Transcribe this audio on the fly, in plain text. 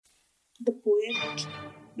The poet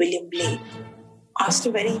William Blake asked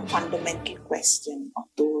a very fundamental question of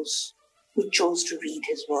those who chose to read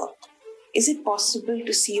his work. Is it possible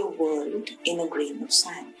to see a world in a grain of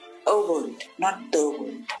sand? A world, not the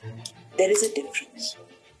world. There is a difference.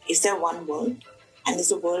 Is there one world? And is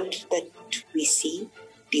the world that we see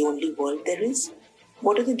the only world there is?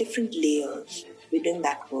 What are the different layers within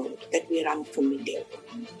that world that we are unfamiliar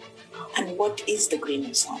with? And what is the grain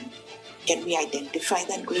of sand? Can we identify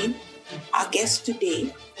that grain? Our guest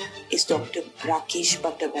today is Dr. Rakesh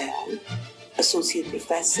Bhattabhayal, Associate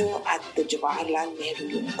Professor at the Jawaharlal Nehru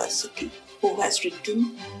University, who has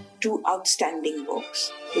written 2 outstanding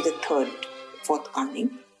books, with a third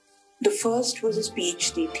forthcoming. The first was his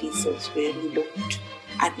PhD thesis, where he looked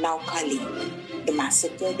at Naokali, the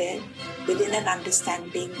massacre there, within an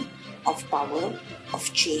understanding of power,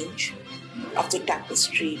 of change, of the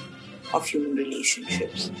tapestry of human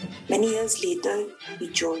relationships. Many years later, he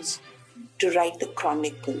chose to write the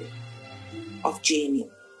chronicle of JNU,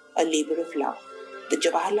 a labor of love. The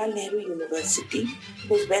Jawaharlal Nehru University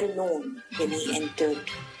was well known when he entered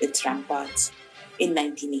its ramparts in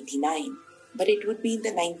 1989. But it would be in the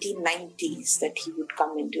 1990s that he would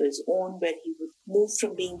come into his own, where he would move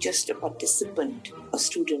from being just a participant, a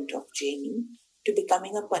student of JNU, to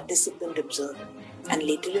becoming a participant observer. And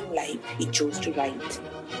later in life, he chose to write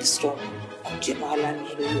the story of Jawaharlal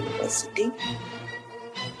Nehru University.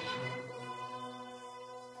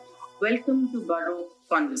 Welcome to Baroque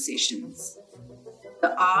Conversations,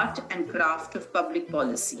 the art and craft of public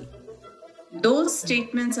policy. Those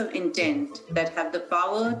statements of intent that have the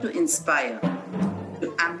power to inspire,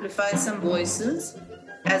 to amplify some voices,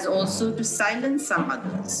 as also to silence some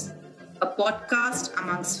others. A podcast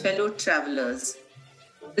amongst fellow travelers.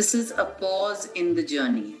 This is a pause in the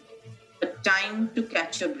journey, a time to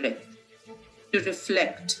catch a breath, to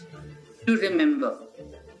reflect, to remember.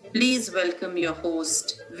 Please welcome your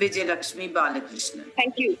host, Vijayalakshmi Balakrishnan.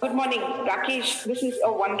 Thank you. Good morning, Rakesh. This is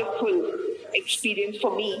a wonderful experience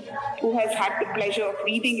for me, who has had the pleasure of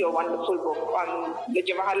reading your wonderful book on the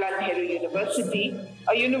Jawaharlal Nehru University,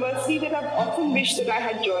 a university that I've often wished that I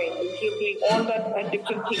had joined, including all the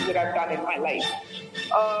different things that I've done in my life.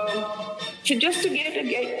 So just to give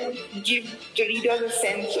the readers a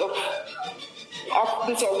sense of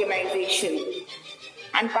this organization,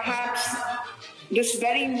 and perhaps this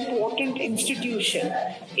very important institution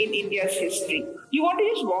in India's history. You want to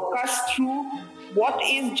just walk us through what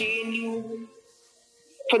is JNU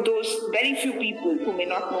for those very few people who may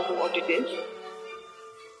not know what it is?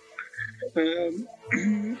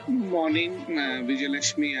 Morning,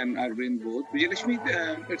 Vijayalakshmi and Arvind both. Vijayalakshmi,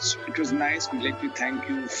 it was nice. We'd like to thank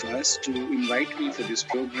you first to invite me for this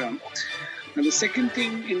program. And the second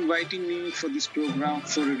thing, inviting me for this program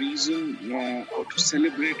for a reason to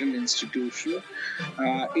celebrate an institution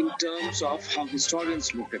in terms of how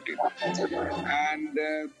historians look at it. And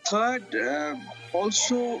third,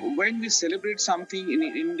 also when we celebrate something in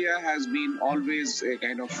India has been always a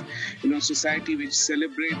kind of society which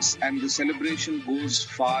celebrates, and the celebration goes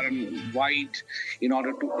far and wide in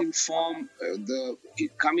order to inform the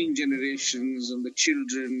coming generations and the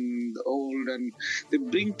children, the old, and they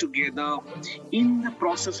bring together in the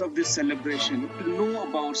process of this celebration to know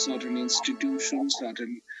about certain institutions,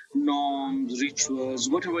 certain norms, rituals,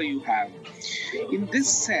 whatever you have. In this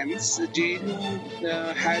sense,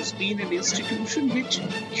 JNU has been an institution which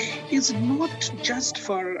is not just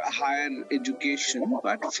for higher education,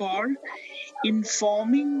 but for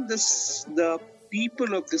informing the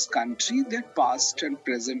people of this country, their past and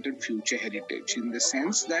present and future heritage, in the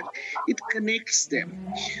sense that it connects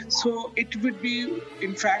them. So it would be,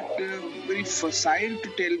 in fact, very facile to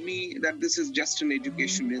tell me that this is just an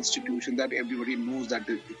educational institution, that everybody knows that,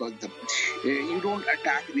 because you don't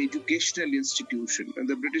attack an educational institution.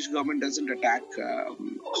 The British government doesn't attack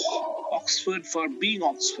Oxford for being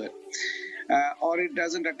Oxford. Or it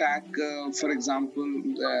doesn't attack, for example,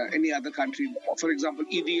 any other country. For example,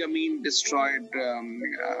 Idi Amin destroyed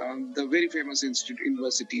the very famous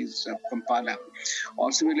universities of Kampala.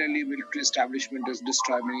 Or similarly, military establishment has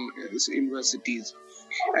destroyed many universities.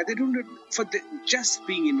 They don't do it for just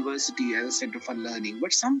being university as a center for learning,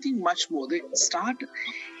 but something much more. They start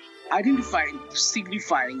identifying,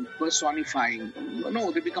 signifying, personifying.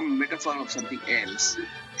 No, they become a metaphor of something else.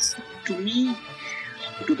 To me,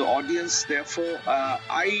 to the audience, therefore,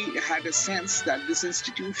 I had a sense that this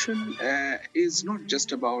institution is not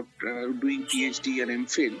just about doing PhD and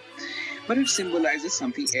MPhil, but it symbolizes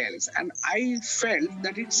something else. And I felt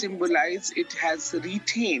that it has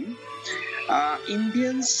retained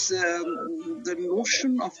Indians, the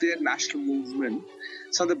notion of their national movement,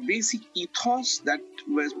 So the basic ethos that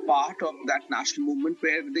was part of that national movement,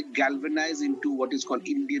 where they galvanized into what is called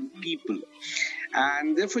Indian people.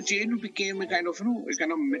 And therefore JNU became a kind of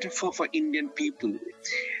metaphor for Indian people.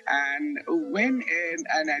 And when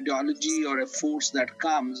an ideology or a force that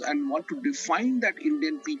comes and want to define that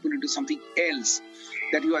Indian people into something else,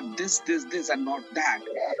 that you are this, and not that,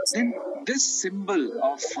 then this symbol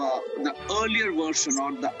of the earlier version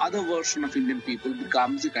or the other version of Indian people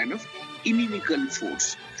becomes a kind of inimical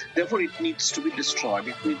force. Therefore, it needs to be destroyed.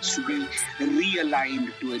 It needs to be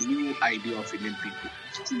realigned to a new idea of Indian people.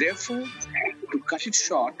 Therefore, to cut it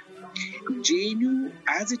short, JNU,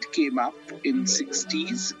 as it came up in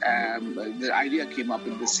 60s, the idea came up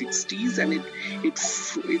in the 60s, and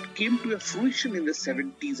it came to a fruition in the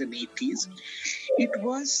 70s and 80s. It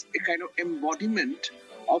was a kind of embodiment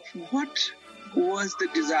of what was the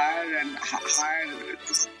desire and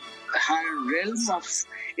higher realm of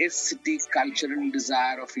aesthetic, cultural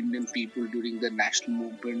desire of Indian people during the national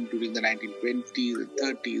movement, during the 1920s and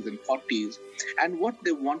 30s and 40s, and what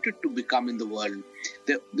they wanted to become in the world.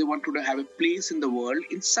 They wanted to have a place in the world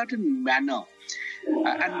in certain manner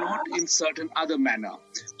and not in certain other manner.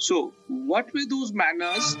 So what were those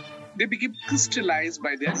manners? They became crystallized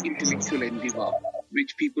by their intellectual endeavor,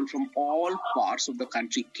 which people from all parts of the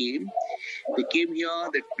country came. They came here,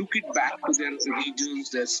 they took it back to their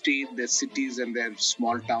regions, their state, their cities, and their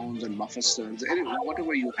small towns and mufassals,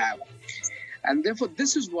 whatever you have. And therefore,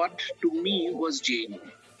 this is what, to me, was JNU.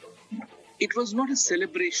 It was not a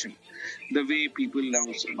celebration, the way people now,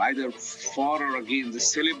 either for or against, they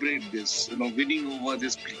celebrate this, winning over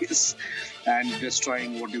this place and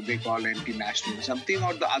destroying what they call anti-national something,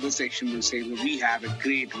 or the other section will say, we have a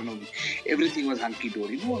great, everything was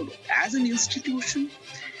hunky-dory. No, as an institution,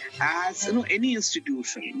 as any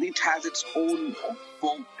institution, it has its own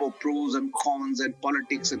pros and cons and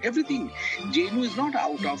politics and everything. JNU is not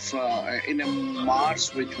out of in a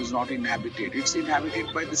Mars which was not inhabited. It's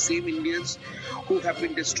inhabited by the same Indians who have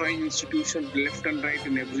been destroying institutions left and right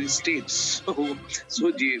in every state. So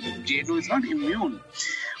JNU is not immune.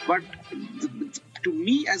 But to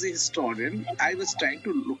me, as a historian, I was trying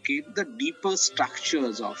to locate the deeper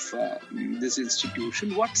structures of this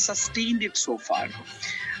institution, what sustained it so far,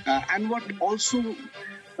 and what also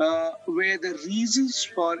were the reasons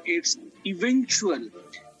for its eventual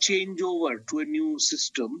changeover to a new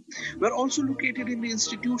system, were also located in the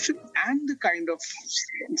institution and the kind of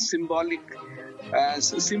symbolic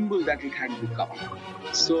symbol that it had become.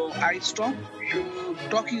 So I stopped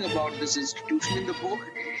talking about this institution in the book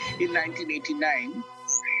in 1989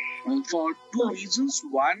 for two reasons.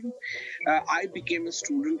 One, I became a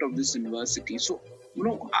student of this university. So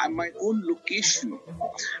my own location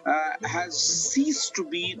has ceased to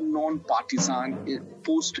be non-partisan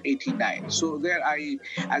post-89. So there I,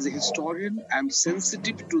 as a historian, am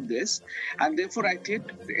sensitive to this, and therefore I think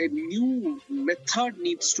a new method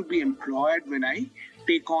needs to be employed when I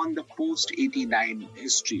take on the post-89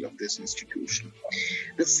 history of this institution.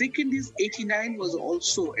 The second is 89 was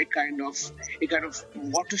also a kind of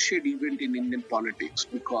watershed event in Indian politics,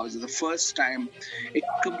 because the first time a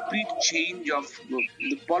complete change of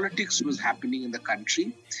the politics was happening in the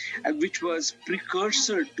country, which was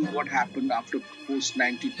precursor to what happened after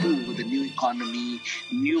post-92 with the new economy,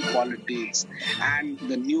 new politics, and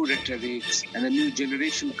the new rhetorics and the new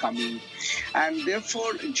generation coming. And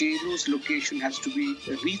therefore, JNU's location has to be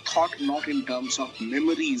rethought not in terms of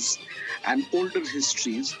memories and older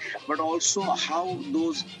histories, but also how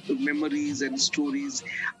those memories and stories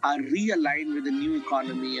are realigned with the new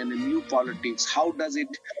economy and the new politics. How does it,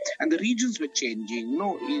 and the regions were changing.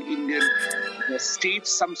 In India, the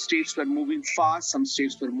states, some states were moving fast, some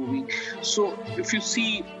states were moving. So if you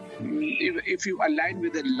see, if you align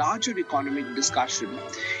with a larger economic discussion,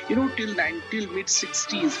 till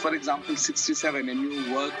mid-60s, for example, 67, a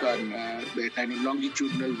new work on the kind of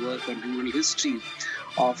longitudinal work on rural history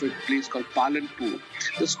of a place called Palanpur.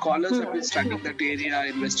 The scholars have been studying that area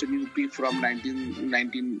in Western UP from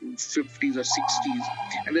 1950s or 60s.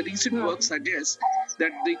 And the recent work suggests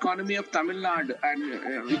that the economy of Tamil Nadu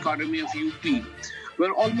and economy of UP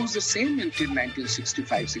were almost the same until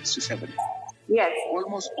 1965, 67. Yes.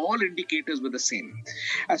 Almost all indicators were the same.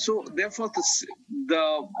 So therefore,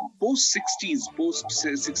 the post-60s,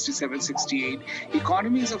 post-67, 68,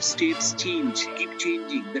 economies of states keep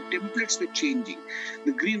changing. The templates were changing.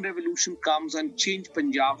 The Green Revolution comes and changed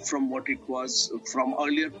Punjab from what it was from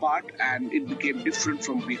earlier part, and it became different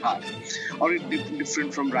from Bihar, or it became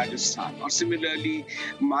different from Rajasthan. Or similarly,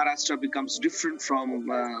 Maharashtra becomes different from,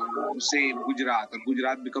 say, Gujarat, or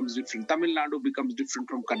Gujarat becomes different. Tamil Nadu becomes different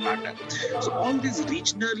from Karnataka. So all these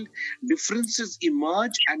regional differences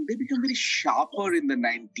emerge and they become very sharper in the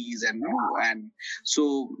 90s, and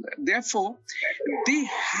so therefore they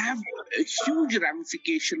have a huge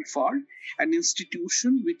ramification for an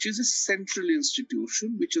institution which is a central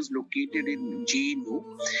institution which is located in JNU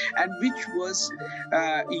and which was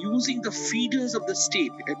using the feeders of the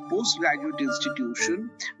state. A postgraduate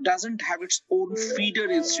institution doesn't have its own feeder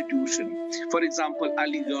institution. For example,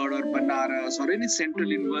 Aligarh or Banaras or any central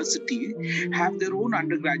university have their own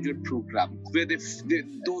undergraduate program where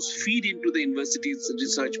those feed into the university's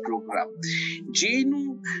research program.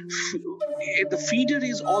 JNU, the feeder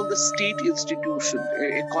is all the state institution,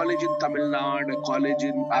 a college in Tamil Nadu, a college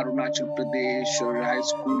in Arunachal Pradesh, or a high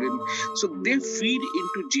school in. So they feed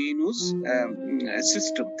into JNU's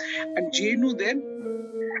system, and JNU then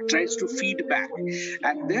tries to feed back,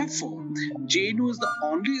 and therefore JNU is the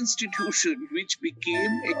only institution which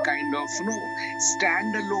became a kind of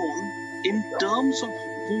standalone in terms of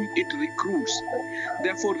whom it recruits.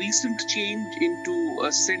 Therefore, recent change into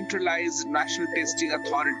a centralized national testing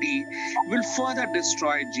authority will further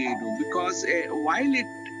destroy JNU, because while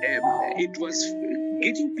it was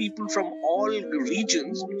getting people from all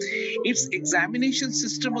regions, its examination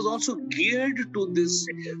system was also geared to this.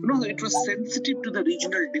 It was sensitive to the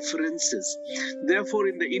regional differences. Therefore,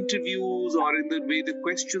 in the interviews or in the way the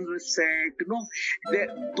questions were set,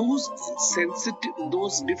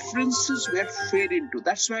 those differences were fed into.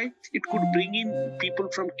 That's why it could bring in people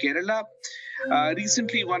from Kerala.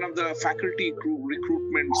 Recently, one of the faculty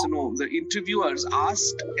recruitments, the interviewers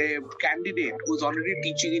asked a candidate who's already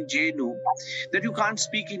teaching in JNU that you can't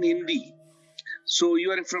speak in Hindi, so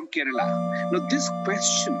you are from Kerala. Now, this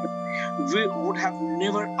question we would have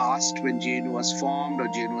never asked when JNU was formed or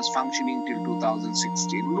JNU was functioning till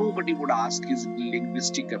 2016. Nobody would ask his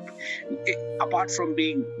linguistic, apart from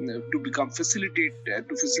being to facilitate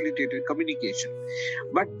a communication.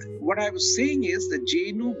 But what I was saying is that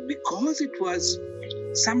JNU, because it was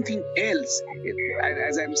something else,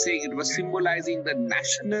 as I'm saying, it was symbolizing the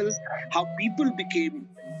national, how people became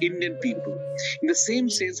Indian people. In the same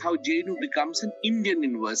sense, how JNU becomes an Indian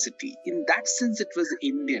university. In that sense, it was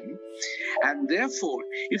Indian. And therefore,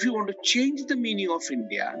 if you want to change the meaning of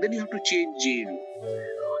India, then you have to change JNU.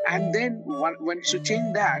 And then once you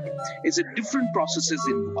change that, it's a different processes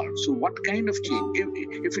involved. So what kind of change?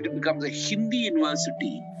 If it becomes a Hindi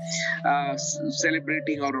university,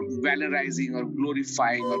 celebrating or valorizing or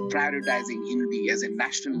glorifying or prioritizing Hindi as a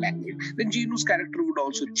national language, then JNU's character would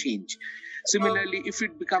also change. Similarly, if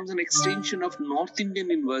it becomes an extension of North Indian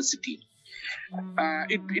University,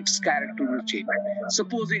 its character will change.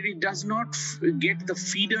 Suppose it does not get the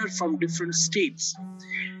feeder from different states.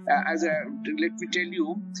 Let me tell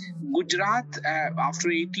you, Gujarat after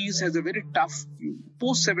 80s has a very tough,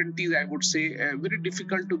 post 70s I would say, very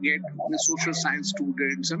difficult to get the social science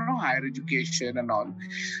students and higher education and all.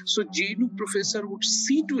 So JNU professor would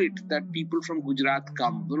see to it that people from Gujarat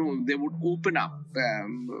come. They would open up.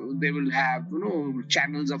 They will have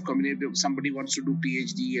channels of community. Somebody wants to do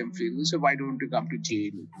PhD, MPhil. So why don't you come to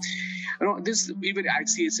JNU? This even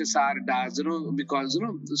ICSSR does, because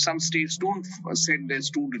some states don't send their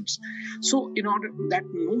students. So in order, that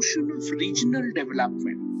notion of regional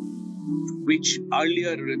development, which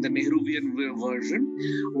earlier the Nehruvian version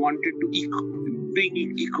wanted to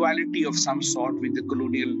bring equality of some sort with the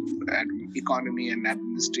colonial economy and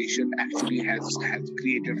administration, actually has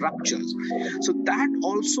created ruptures. So that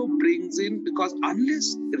also brings in, because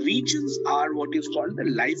unless regions are what is called the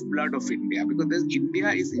lifeblood of India, because India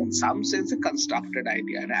is in some sense a constructed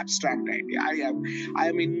idea, an abstract idea. I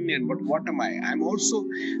am Indian, but what am I?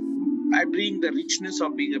 I bring the richness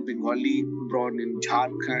of being a Bengali born in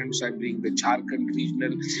Jharkhand, so I bring the Jharkhand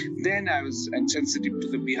regional. Then I'm sensitive to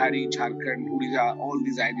the Bihari, Jharkhand, Odisha, all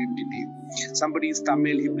these identities. Somebody is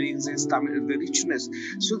Tamil, he brings his Tamil, the richness.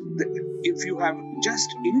 So if you have just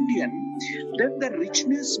Indian, then the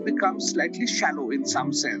richness becomes slightly shallow in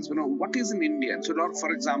some sense. What is an Indian? So,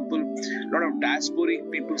 for example, a lot of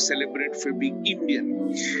diasporic people celebrate for being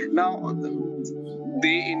Indian. Now,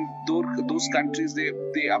 in those countries, they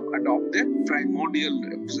adopt their primordial.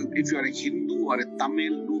 If you are a Hindu or a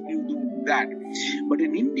Tamil, you do that. But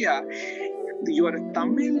in India, you are a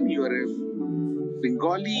Tamil, you are a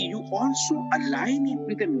Bengali, you also align it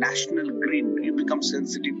with a national grid. You become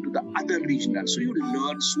sensitive to the other regional. So you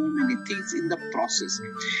learn so many things in the process.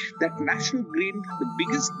 That national grid, the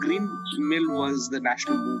biggest green mill was the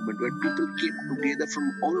national movement, where people came together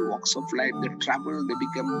from all walks of life. They traveled, they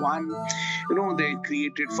became one. They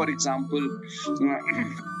created, for example,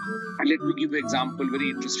 let me give an example, very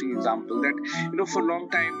interesting example, that, for a long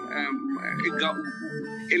time,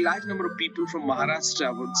 a large number of people from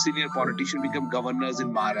Maharashtra, senior politicians, become governors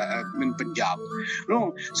in Punjab.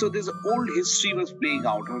 So there's an old history was playing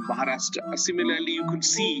out of Maharashtra. Similarly, you could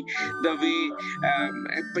see the way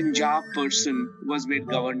a Punjab person was made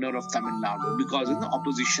governor of Tamil Nadu because in the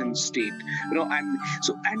opposition state. And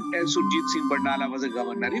Sujit Singh Bandala was a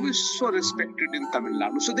governor. He was so respected in Tamil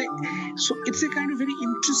Nadu. So it's a kind of very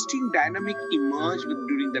interesting dynamic emerged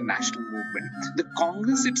during the national movement. The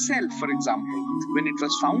Congress itself, for example, when it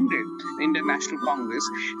was founded, Indian National Congress,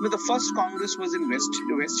 the first Congress was in West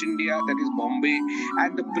India, that is Bombay,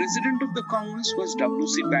 and the president of the Congress was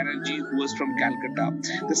W.C. Banerjee, who was from Calcutta.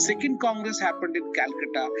 The second Congress happened in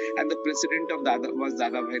Calcutta, and the president of was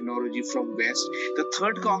Dadabhai Naoroji from West. The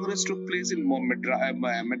third Congress took place in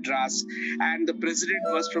Madras, and the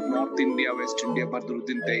president was from North India, West India,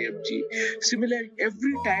 Badruddin Tayyibji. Similarly,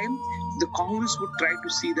 every time the Congress would try to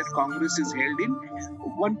see that Congress is held in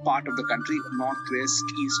one part of the country, northwest,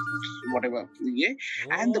 east, whatever,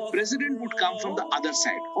 and the president would come from the other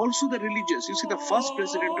side. Also the religious. You see, the first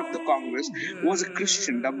president of the Congress was a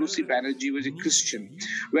Christian. W.C. Banerjee was a Christian.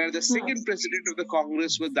 Where the second president of the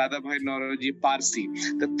Congress was Dadabhai Naoroji, Parsi.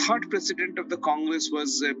 The third president of the Congress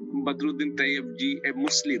was Badruddin Tayyibji, a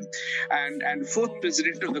Muslim. And fourth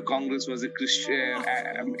president of the Congress was a Christian,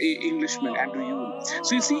 Englishman, Andrew Yule.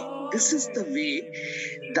 So you see, this is the way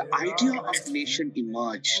the idea of nation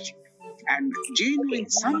emerged. And JNU, in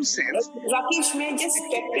some sense... Rakesh, may I just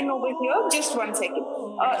step in over here? Just 1 second.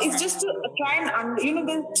 It's just to try and,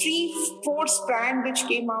 the 3-4 strands which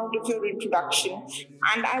came out of your introduction.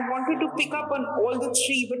 And I wanted to pick up on all the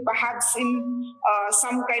three, but perhaps in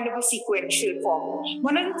some kind of a sequential form.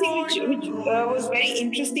 One of the things which was very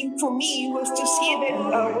interesting for me was to see that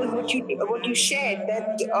was what you shared,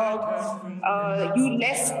 that you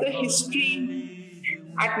left the history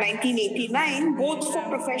at 1989, both for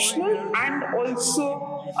professional and also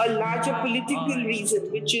a larger political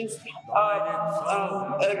reason, which is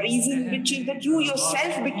a reason which is that you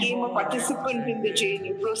yourself became a participant in the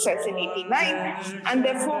JNU process in 89, and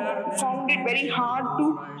therefore found it very hard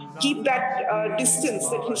to keep that distance,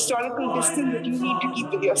 that historical distance that you need to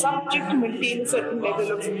keep with your subject to maintain a certain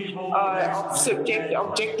level of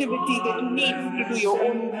objectivity that you need to do your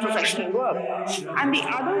own professional work. And the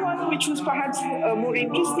other one, which was perhaps more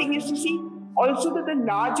interesting, is to see also that the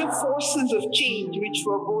larger forces of change, which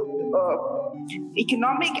were both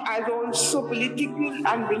economic as also political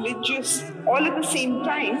and religious, all at the same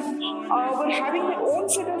time, were having their own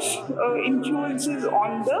set of influences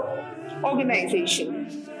on the organization.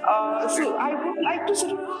 So I would like to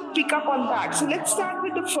sort of pick up on that. So let's start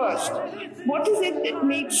with the first. What is it that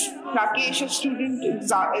makes Rakesh, a student in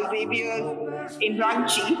Xavier in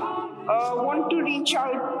Ranchi, want to reach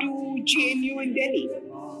out to JNU in Delhi?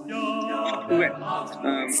 Well,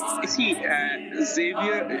 you see,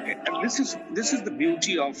 Xavier, this is the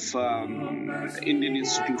beauty of Indian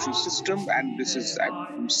institutional system, and this is,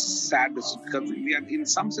 I'm sad, because we are in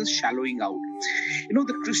some sense shallowing out.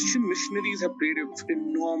 The Christian missionaries have played an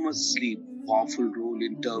enormously powerful role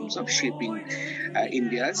in terms of shaping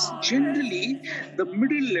India's, generally, the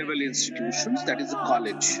middle level institutions, that is the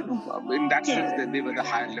college. In that sense, they were the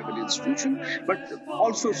higher level institution, but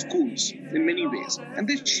also schools in many ways. And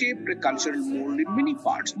they shaped a cultural mold in many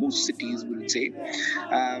parts, most cities will say.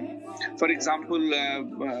 For example,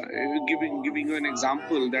 giving you an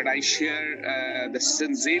example that I share the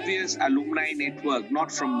St. Xavier's alumni network,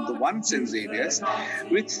 not from the one St. Xavier's,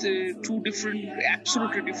 with two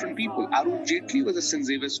absolutely different people. Arun Jaitley was a St.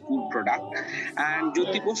 Xavier's school product, and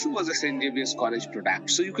Jyoti Basu was a St. Xavier's college product.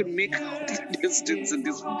 So you can make the distance and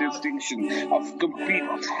this distinction of complete.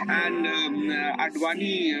 And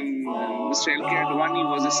Advani, Mr. L.K. Advani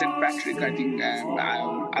was a St. Patrick, I think,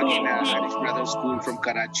 Irish Brothers School from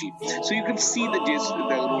Karachi. So you can see the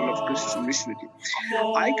role of Christian missionary.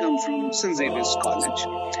 I come from St. Xavier's College,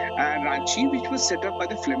 Ranchi, which was set up by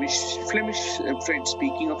the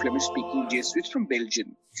Flemish-speaking Jesuits from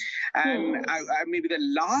Belgium. And I may be the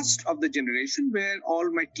last of the generation where all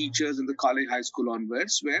my teachers in the college, high school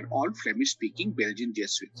onwards were all Flemish-speaking Belgian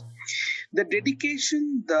Jesuits. The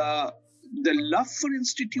dedication, the love for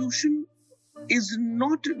institution is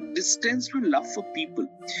not distance from love for people.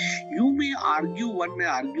 One may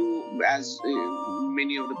argue as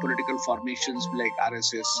many of the political formations like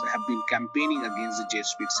RSS have been campaigning against the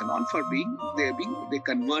Jesuits and all for they're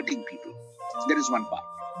converting people. There is one part.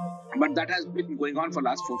 But that has been going on for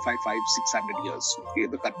last 600 years, okay,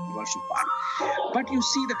 the conversion part. But you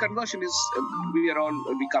see, the conversion is,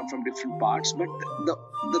 we come from different parts, but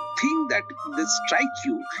the thing that strikes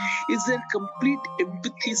you is their complete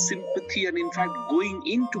empathy, sympathy, and in fact going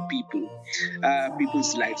into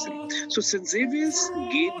people's lives. So St. Xavier's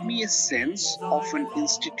gave me a sense of an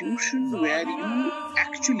institution where you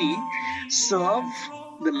actually serve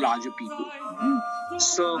the larger people.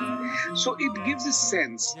 So it gives a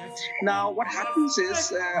sense. Now, what happens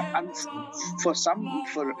is, for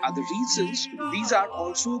other reasons, these are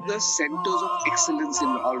also the centers of excellence in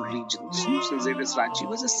all regions. St. Xavier's Ranchi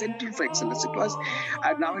was a center for excellence. It was,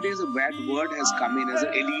 nowadays a bad word has come in as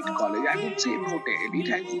an elite college. I would say not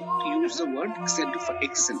elite. I would use the word center for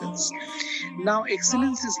excellence. Now,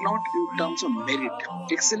 excellence is not in terms of merit.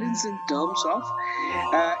 Excellence in terms of,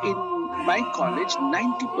 in my college,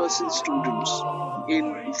 90% students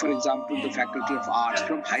in, for example, the Faculty of Arts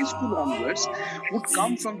from high school onwards would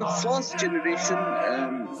come from the first generation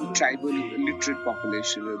tribal literate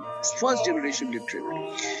population, first generation literate.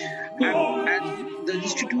 And the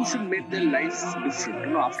institution made their life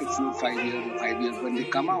different. After 4 or 5 years, when they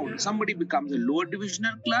come out, somebody becomes a lower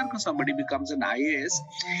divisional clerk or somebody becomes an IAS.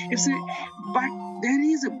 But there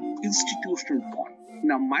is an institutional bond.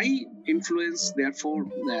 Now, my influence, therefore,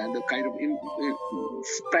 the kind of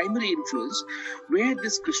primary influence were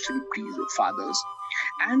these Christian fathers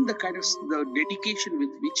and the kind of the dedication with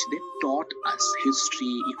which they taught us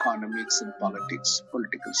history, economics, and politics,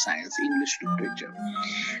 political science, English literature.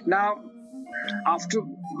 Now, after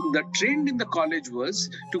the trend in the college was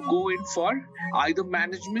to go in for either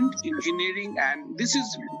management, engineering, and this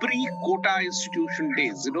is pre-quota institution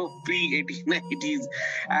days, pre-1890s,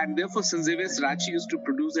 and therefore St. Xavier's Ranchi used to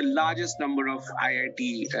produce the largest number of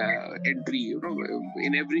IIT entry.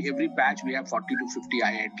 In every batch we have 40 to 50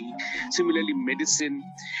 IIT. Similarly, medicine,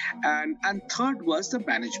 and third was the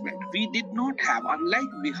management. We did not have, unlike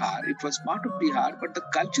Bihar, it was part of Bihar, but the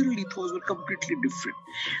cultural ethos were completely different.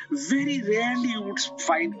 Very rarely you would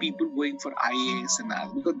find people going for IAS and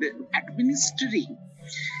all, because the administry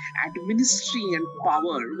and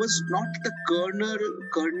power was not the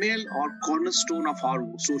kernel or cornerstone of our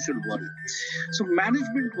social world. So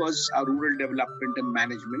management was a rural development and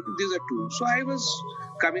management. These are two. So I was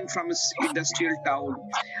coming from an industrial town.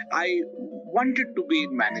 I wanted to be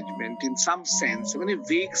in management in some sense, in a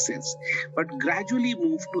vague sense, but gradually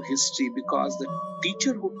moved to history because the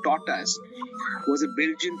teacher who taught us was a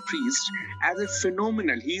Belgian priest as a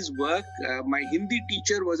phenomenal. His work, my Hindi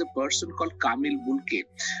teacher was a person called Kamil Bulke.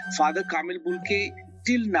 Father Kamil Bulke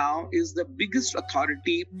till now is the biggest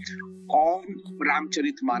authority on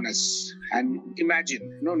Ramcharitmanas. And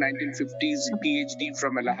imagine, 1950s PhD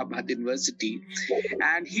from Allahabad University,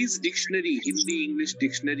 and his dictionary, Hindi-English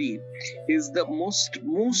dictionary, is the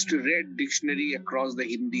most read dictionary across the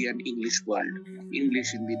Hindi and English world.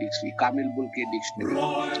 English-Hindi dictionary, Kamil Bulke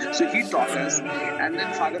dictionary. So he taught us, and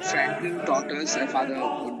then Father Franklin taught us, Father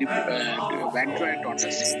Van Troy taught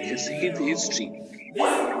us his history. It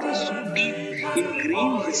was so deep,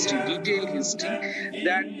 ingrained history, detailed history,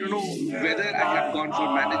 that, whether I had gone for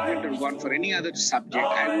management or gone for any other subject,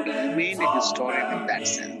 I would have remained a historian in that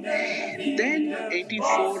sense. Then,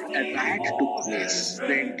 84, a riot took place,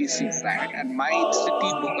 the NTC riot, and my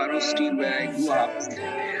city, Bokaro State, where I grew up,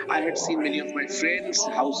 I had seen many of my friends'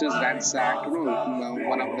 houses ransacked.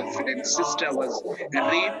 One of the friend's sister was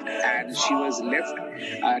raped, and she was left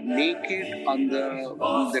naked on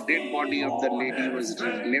the dead body of the lady was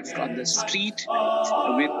left on the street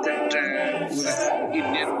with that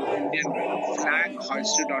Indian flag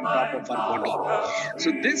hoisted on top of her body.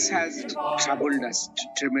 So this has troubled us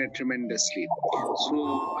tremendously.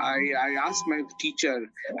 So I asked my teacher,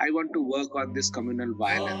 I want to work on this communal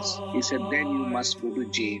violence. He said, then you must go to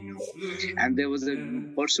JNU. And there was a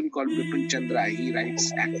person called Bipin Chandra. He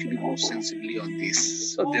writes actually more sensibly on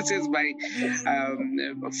this. So this is my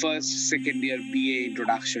first, second year BA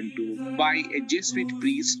introduction to by a Jesuit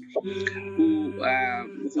priest who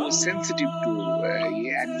was sensitive to,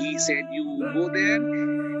 and he said, you go there,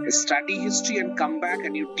 study history and come back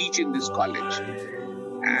and you teach in this college.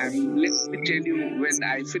 And let me tell you, when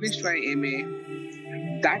I finished my MA,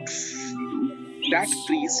 that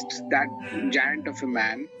priest, that giant of a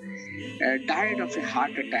man, died of a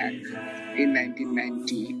heart attack in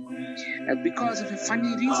 1990 because of a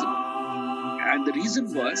funny reason. And the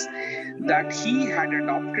reason was that he had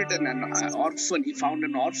adopted an orphan. He found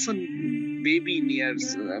an orphan baby near,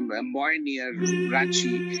 a boy near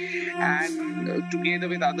Ranchi, and together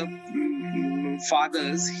with other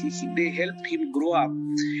fathers, they helped him grow up.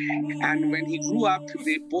 And when he grew up,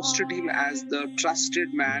 they posted him as the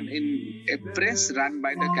trusted man in a press run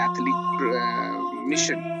by the Catholic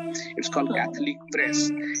mission. It's called Catholic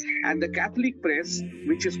Press. And the Catholic Press,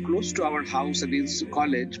 which is close to our house and is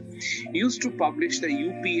college, used to publish the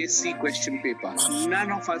UPSC question paper.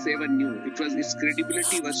 None of us ever knew. Its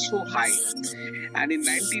credibility was so high. And in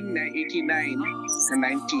 1989 and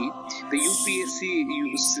 90, the UPSC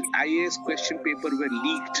IAS question paper were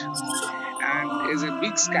leaked. And as a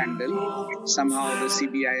big scandal, somehow the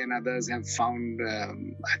CBI and others have found,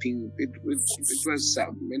 I think it was,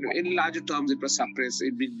 in larger terms, it was suppressed.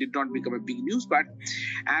 It did not become a big news,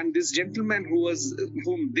 and this gentleman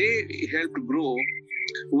whom they helped grow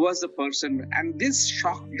was the person, and this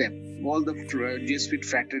shocked them, all the Jesuit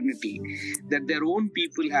fraternity, that their own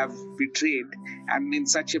people have betrayed and in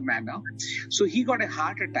such a manner. So he got a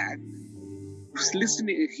heart attack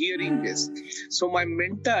hearing this. So my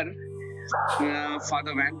mentor,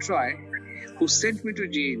 Father Van Troy, who sent me to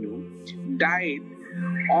JNU, died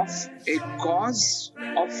of a cause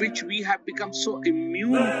of which we have become so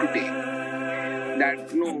immune today,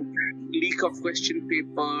 that leak of question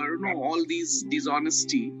paper, all these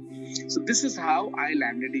dishonesty. So this is how I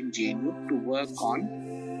landed in JNU to work on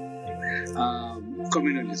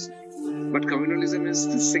communalism. But communalism is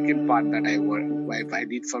the second part that I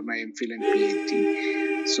did for my MPhil and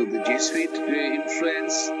PhD. So the Jesuit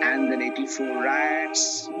influence, and then 84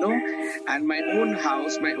 riots, and my own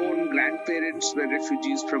house, my own grandparents were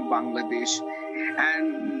refugees from Bangladesh,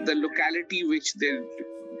 and the locality which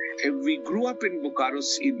we grew up in Bokaro,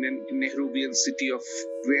 in a Nehruvian city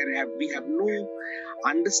where we have no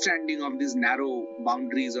understanding of these narrow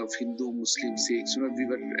boundaries of Hindu, Muslim, Sikhs. We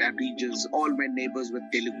were regions. All my neighbors were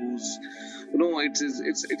Telugus.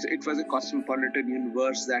 It was a cosmopolitan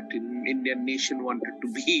universe that an Indian nation wanted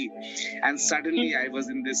to be. And suddenly I was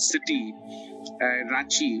in this city,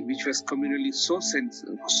 Ranchi, which was communally so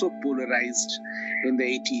polarized in the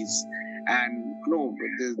 80s. And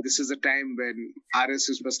this is a time when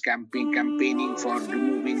RSS was campaigning for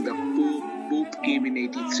removing the Pope came in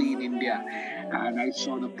 83 in India, and I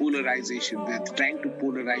saw the polarization. They're trying to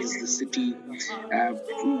polarize the city,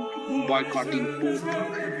 boycotting Pope.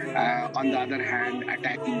 On the other hand,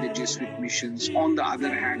 attacking the Jesuit missions. On the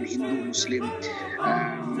other hand, Hindu-Muslim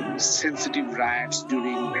sensitive riots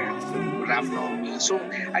during Ram Navami. So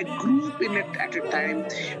I grew up in it at a time.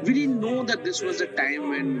 We didn't know that this was a time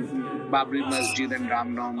when Babri Masjid and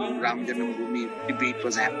Ram Janambhoomi debate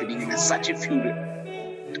was happening in such a furious.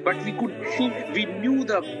 But we knew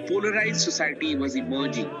the polarized society was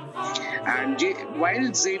emerging. And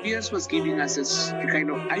while Xavier's was giving us a kind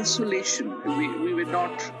of isolation, we were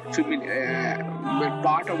not familiar, were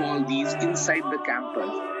part of all these inside the campus.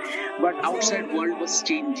 But outside world was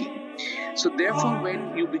changing. So therefore,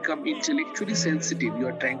 when you become intellectually sensitive, you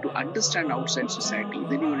are trying to understand outside society,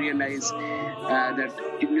 then you realize that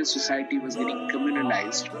Indian society was getting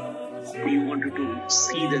communalized. You wanted to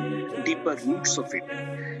see the deeper roots of it.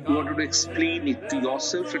 You wanted to explain it to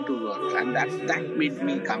yourself and to world. And that made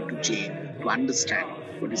me come to jail to understand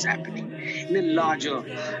what is happening in a larger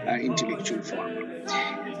intellectual form.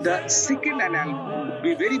 The second, and I'll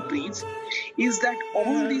be very brief, is that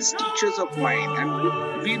all these teachers of mine,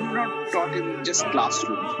 and we were not taught in just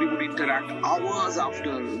classrooms. We would interact hours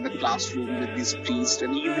after the classroom with these priests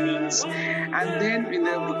and evenings. And then in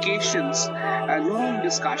the vacations, long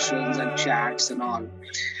discussions and chats and all.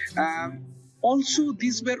 Also,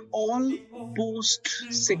 these were all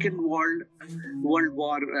post-Second World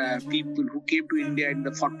War people who came to India in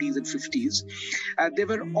the 40s and 50s. They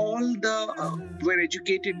were all were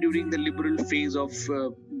educated during the liberal phase of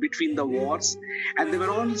between the wars, and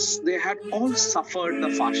they had all suffered the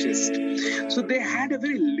fascist. So they had a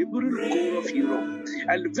very liberal core of Europe,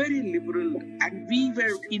 and very liberal. And we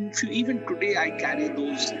were even today. I carry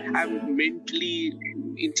those. I'm mentally,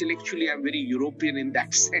 intellectually, I'm very European in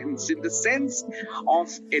that sense, in the sense of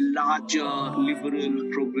a larger liberal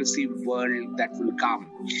progressive world that will come.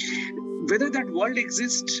 Whether that world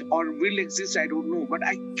exists or will exist, I don't know, but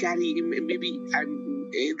I carry,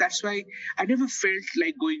 that's why I never felt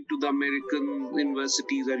like going to the American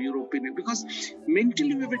universities or European, because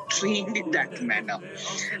mentally we were trained in that manner.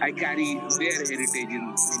 I carry their heritage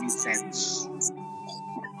in any sense.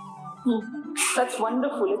 That's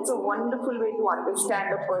wonderful. It's a wonderful way to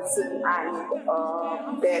understand a person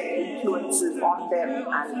and their influences on them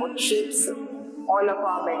and what shapes all of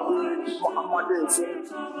our mental models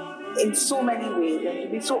in so many ways, and to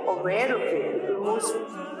be so aware of it. most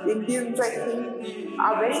Indians, I think,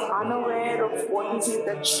 are very unaware of what is it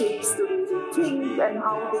that shapes the way they think and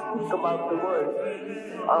how they think about the world,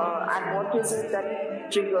 and what is it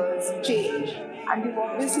that triggers change. And you've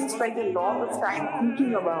obviously spent a lot of time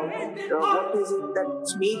thinking about what is it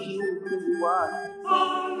that's made you who you are.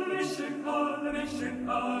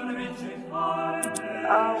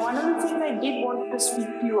 One of the things I did want to speak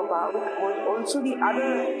to you about was also the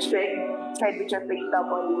other thread which I picked up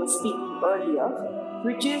while you were speaking earlier,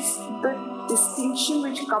 which is the distinction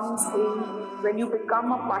which comes in when you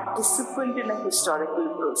become a participant in a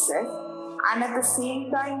historical process, and at the same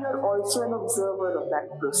time you're also an observer of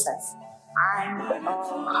that process. And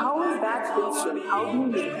how is that different? How do you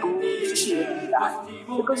negotiate that?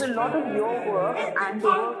 Because a lot of your work and the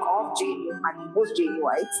work of JNU, and most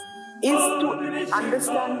JNUites, is to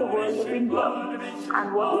understand the world of India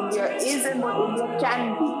and what India is and what India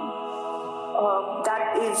can be.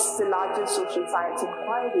 That is the largest social science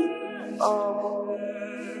inquiry.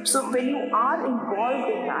 So when you are involved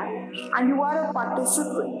in that and you are a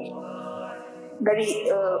participant, very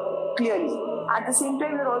clearly, at the same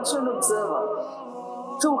time you're also an observer.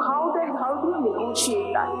 So how do you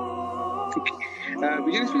negotiate that? Okay,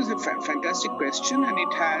 Vijayalakshmi is a fantastic question, and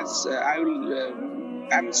it has.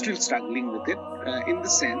 I'm still struggling with it in the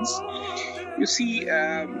sense, you see,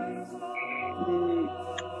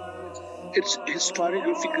 it's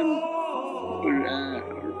historiographical.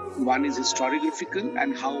 One is historiographical,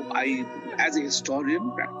 and how I, as a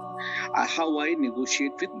historian, how I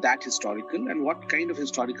negotiate with that historical and what kind of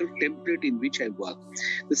historical template in which I work.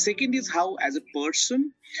 The second is how, as a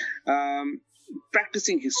person,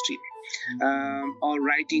 practicing history or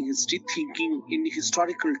writing history, thinking in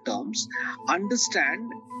historical terms,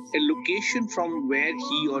 understand a location from where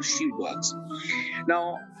he or she works.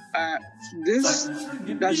 Now, this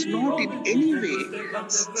does not in any way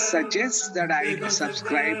suggest that I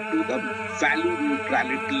subscribe to the value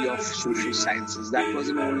neutrality of social sciences. That was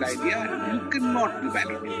an old idea. You cannot be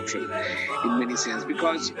value neutral in many sense,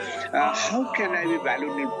 because how can I be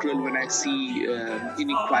value neutral when I see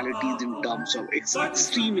inequalities in terms of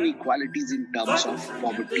extreme inequalities in terms of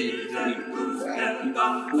poverty,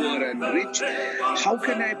 poor and rich? How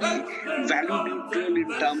can I be value neutral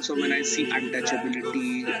in terms of when I see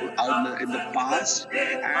untouchability in the past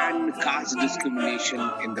and caste discrimination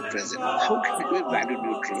in the present? How can I be value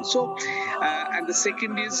neutral? So, and the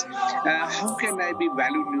second is, how can I be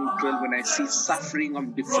value neutral when I see suffering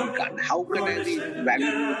of different kind? How can I be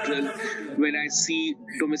value neutral when I see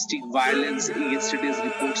domestic violence? Yesterday's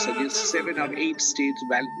report suggests 7 or 8 states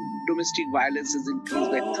domestic violence has increased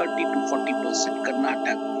by 30 to 40%.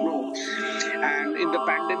 Karnataka, no. And in the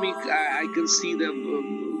pandemic, I can see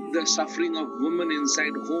the suffering of women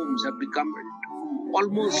inside homes have become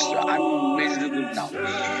almost unmeasurable now.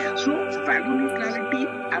 So value neutrality,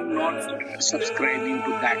 I'm not subscribing to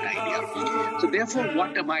that idea. So therefore,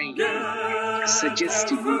 what am I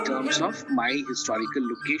suggesting in terms of my historical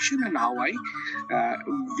location and how I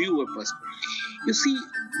view a person? You see,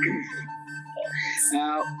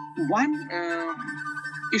 one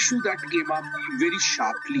issue that came up very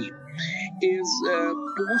sharply is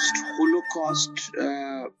post-Holocaust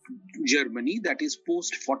Germany, that is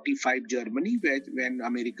post-45 Germany, when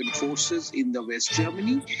American forces in the West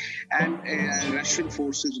Germany and Russian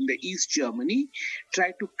forces in the East Germany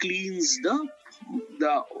tried to cleanse the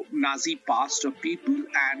Nazi past of people,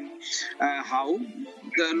 and how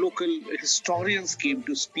the local historians came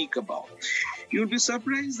to speak about. You'll be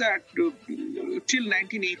surprised that till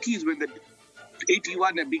 1980s, when the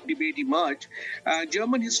 81, a big debate emerged,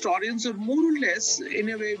 German historians are more or less in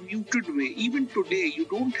a way muted way. Even today, you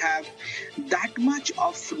don't have that much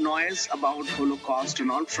of noise about Holocaust and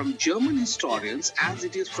all from German historians as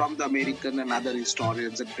it is from the American and other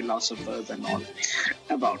historians and philosophers and all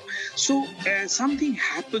about. So something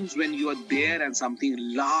happens when you are there and something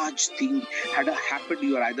large thing had happened.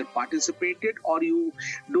 You are either participated or you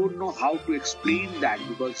don't know how to explain that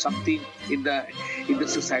because something in the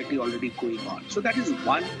society already going on. So that is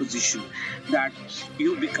one position that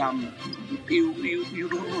you become, you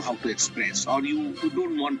don't know how to express, or you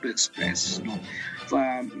don't want to express,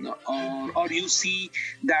 or you see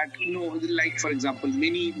that, like for example,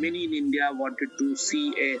 many in India wanted to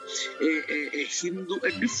see a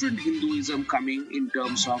different Hinduism coming in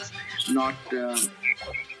terms of not to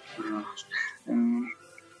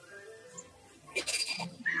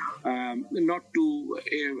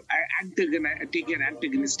take an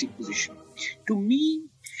antagonistic position. To me,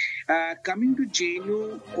 coming to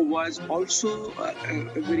JNU was also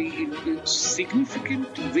a very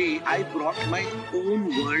significant way. I brought my own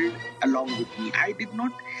world along with me. I did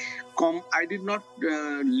not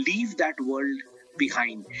leave that world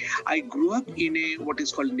behind. I grew up in what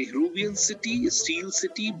is called Nehruvian city, a steel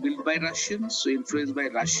city built by Russians, so influenced by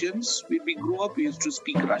Russians. When we grew up, we used to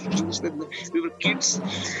speak Russians when we were kids.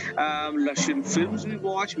 Russian films we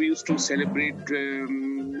watched. We used to celebrate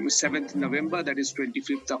 7th November, that is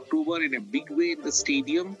 25th October, in a big way in the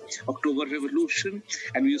stadium, October Revolution,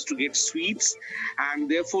 and we used to get sweets, and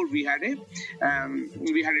therefore we had a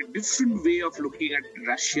different way of looking at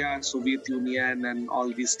Russia, Soviet Union, and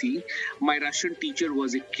all these things. My Russian teacher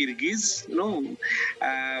was a Kyrgyz,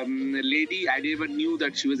 lady. I never knew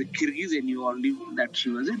that she was a Kyrgyz. I knew only that she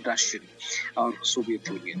was a Russian or Soviet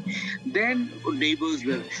Union. Then neighbors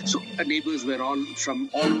were all from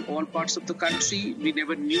all parts of the country. We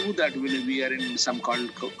never knew that when we are in something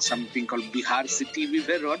called Bihar city, we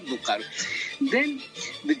were on Bokaro. Then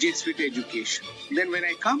the Jesuit education. Then when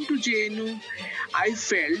I come to JNU, I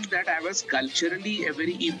felt that I was culturally a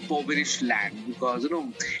very impoverished land, because a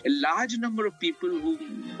large number of people who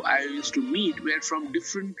I used to meet were from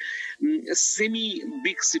different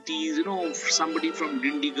semi-big cities. Somebody from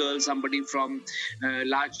Dindigul, somebody from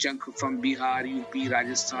large chunk from Bihar, UP,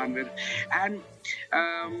 Rajasthan, and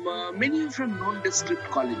many from non-descript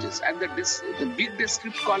colleges, and the big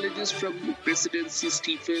descript colleges from Presidency,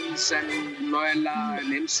 Stephens, and Loyola,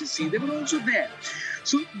 and MCC, they were also there.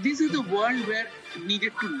 So this is the world where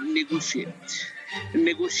needed to negotiate,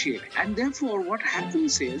 and therefore what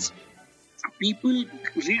happens is people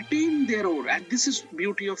retain their own, and this is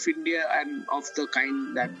beauty of India and of the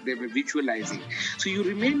kind that they were visualizing. So you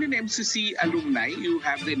remain an MCC alumni, you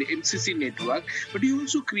have the MCC network, but you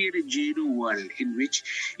also create a JNU world in which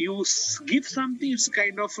you give something. It's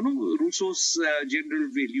kind of Rousseau's general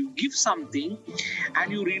will. You give something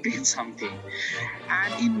and you retain something.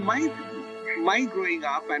 And in my growing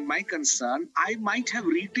up and my concern, I might have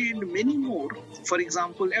retained many more. For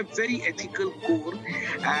example, a very ethical core,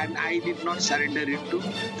 and I did not surrender into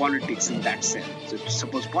politics in that sense. So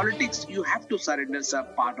suppose politics, you have to surrender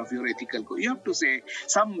some part of your ethical core. You have to say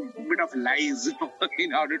some bit of lies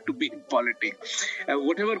in order to be in politics.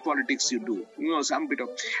 Whatever politics you do, some bit of,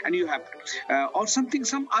 and you have or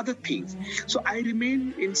some other things. So I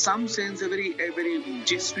remain in some sense a very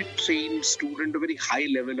Jesuit trained student, a very high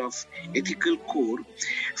level of ethical core.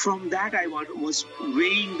 From that I was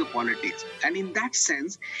weighing the politics, and in that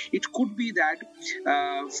sense it could be that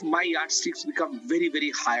my yardsticks become very,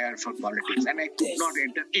 very higher for politics, and I could not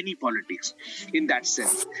enter any politics in that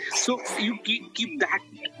sense. So you keep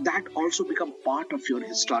that also become part of your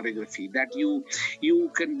historiography, that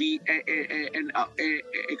you can be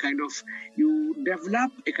a kind of, you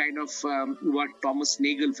develop a kind of what Thomas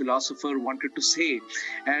Nagel, philosopher, wanted to say,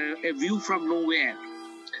 a view from nowhere.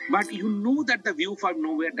 But you know that the view from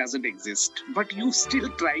nowhere doesn't exist, but you still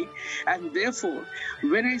try. And therefore,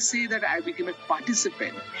 when I say that I became a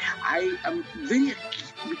participant, I am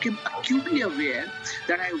became acutely aware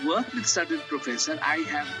that I work with certain professors. I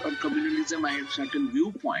have on communalism, I have certain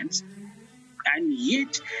viewpoints. And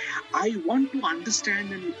yet, I want to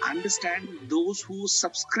understand those who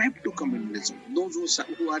subscribe to communalism, those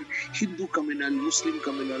who are Hindu communal, Muslim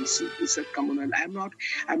communal, Sikh communal. I'm not.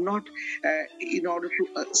 In order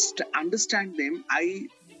to understand them, I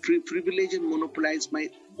privilege and monopolize my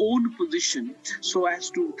own position so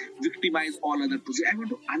as to victimize all other positions. I want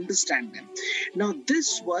to understand them. Now,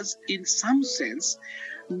 this was in some sense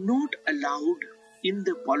not allowed in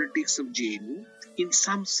the politics of JNU, in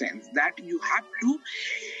some sense, that you have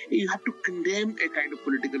to condemn a kind of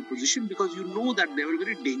political position because you know that they were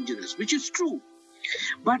very dangerous, which is true.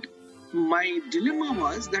 But my dilemma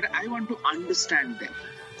was that I want to understand them.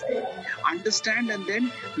 And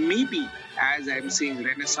then maybe, as I'm saying,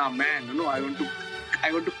 Renaissance man, I want to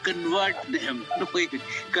convert them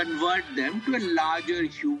to a larger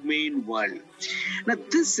humane world. Now,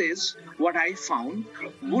 this is what I found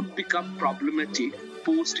would become problematic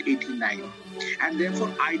post-89. And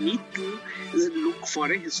therefore, I need to look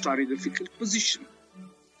for a historiographical position.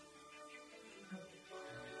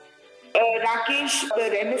 Rakesh, the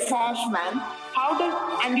Renaissance man,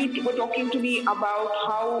 and you were talking to me about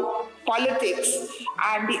how politics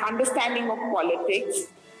and the understanding of politics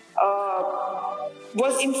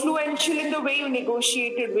was influential in the way you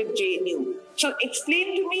negotiated with JNU. So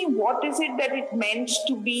explain to me, what is it that it meant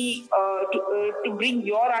to be to bring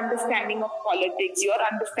your understanding of politics, your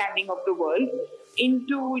understanding of the world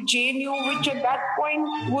into JNU, which at that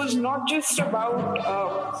point was not just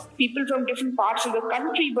about people from different parts of the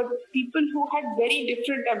country, but people who had very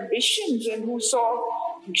different ambitions and who saw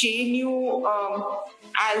JNU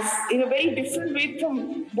as in a very different way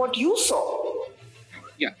from what you saw.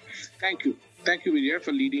 Yeah, thank you. Thank you, Vidya,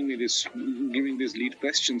 for giving these lead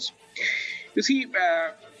questions. You see,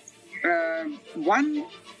 one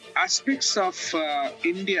aspects of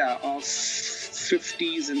India of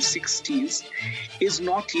 50s and 60s is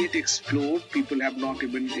not yet explored. People have not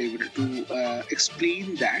even been able to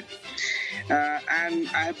explain that. And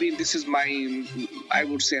this is my, I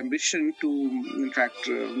would say, ambition to, in fact,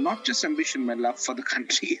 not just ambition, my love for the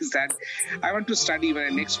country is that I want to study, my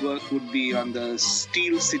next work would be on the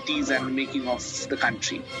steel cities and making of the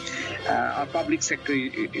country, our public sector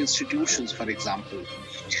institutions, for example.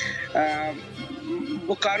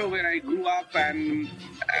 Bokaro, where I grew up, and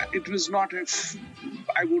it was not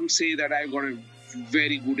I wouldn't say that I got a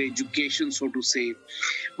very good education, so to say,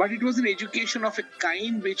 but it was an education of a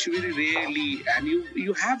kind which very rarely, and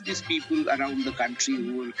you have these people around the country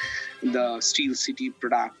who are the steel city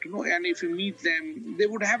product, and if you meet them, they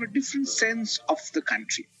would have a different sense of the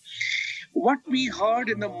country. What we heard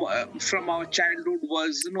from our childhood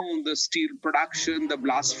was, the steel production, the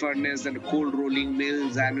blast furnace and the cold rolling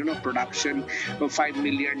mills, and production of 5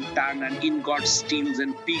 million ton and ingot steels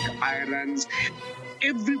and pig irons.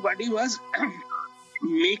 Everybody was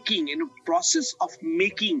making, in a process of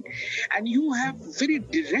making, and you have very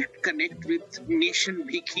direct connect with nation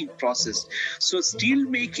making process. So steel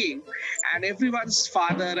making, and everyone's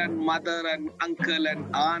father and mother and uncle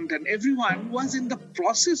and aunt and everyone was in the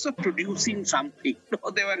process of producing something.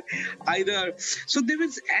 They were either, so there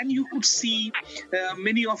was, and you could see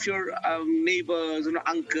many of your neighbors and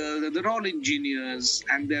uncles, they're all engineers,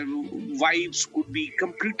 and their wives could be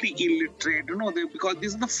completely illiterate, because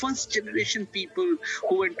these are the first generation people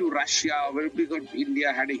who went to Russia, because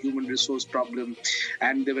India had a human resource problem,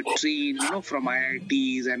 and they were trained, from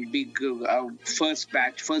IITs and big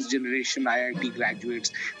first generation IIT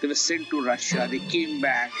graduates. They were sent to Russia. They came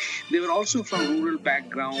back. They were also from rural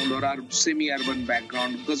background or semi-urban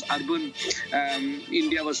background, because urban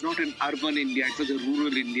India was not an urban India. It was a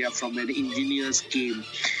rural India from where the engineers came.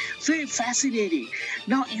 Very fascinating.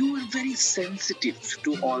 Now, you are very sensitive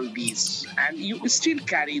to all these, and you still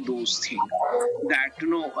carry those things that,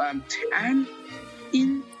 and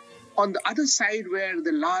on the other side, where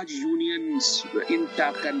the large unions,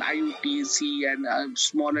 INTUC and IUTC and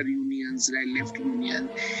smaller unions, left union,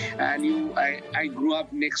 and I grew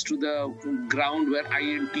up next to the ground where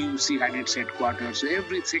INTUC had its headquarters. So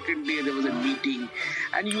every second day there was a meeting,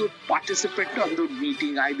 and you would participate on the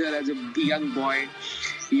meeting either as a young boy.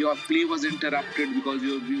 Your play was interrupted because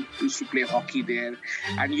you used to play hockey there,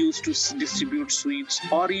 and you used to distribute sweets.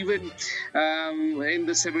 Or even in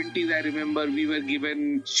the 70s, I remember we were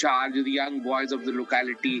given charge, the young boys of the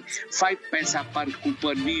locality, 5 paisa per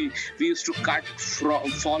coupon. We used to cut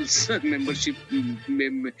false membership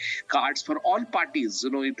cards for all parties.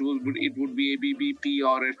 It would be ABBP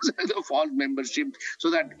or the false membership, so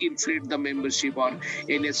that inflate the membership, or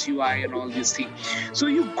NSUI and all these things. So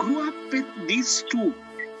you grew up with these two.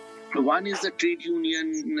 One is the trade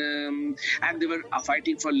union, and they were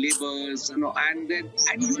fighting for labors, and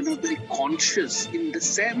you were not very conscious in the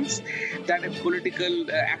sense that a political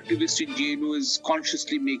activist in JNU is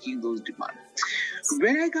consciously making those demands.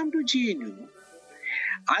 When I come to JNU,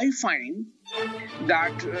 I find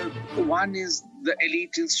that one is the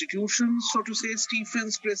elite institutions, so to say,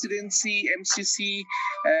 Stephens Presidency, MCC.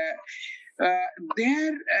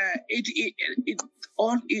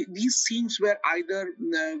 All these things were either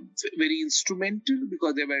very instrumental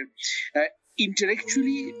because they were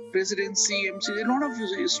intellectually, Presidency, MC, a lot of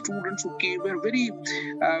students who came were very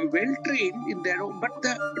well trained in their own, but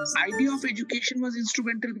the idea of education was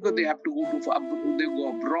instrumental because they have to go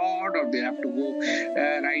abroad, or they have to go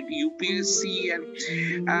write UPSC,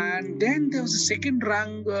 and then there was a second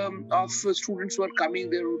rung of students who are coming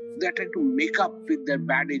there. They're trying to make up with their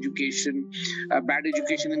bad education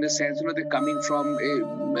in the sense, they're coming from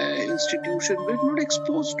a institution where not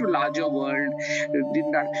exposed to larger world, did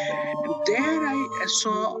not. There I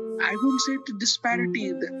saw, I won't say the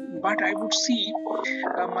disparity, but I would see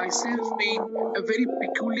myself being a very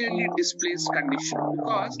peculiarly displaced condition,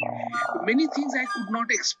 because many things I could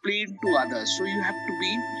not explain to others. So you have to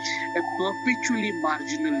be a perpetually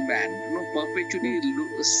marginal man, perpetually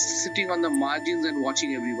sitting on the margins and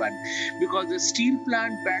watching everyone, because the steel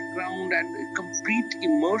plant background and complete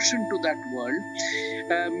immersion to that world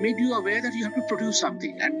made you aware that you have to produce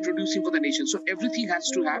something, and producing for the nation. So everything has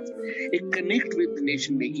to have a connect with the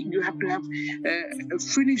nation making. You have to have a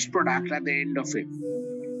finished product at the end of it.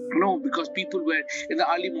 Because people were, in the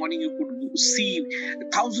early morning, you could see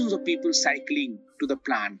thousands of people cycling to the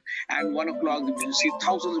plant, and 1 o'clock you see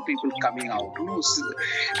thousands of people coming out,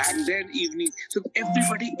 and then evening, so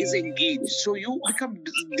everybody is engaged. So you become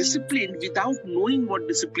disciplined without knowing what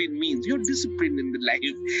discipline means. You're disciplined in the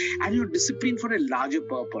life, and you're disciplined for a larger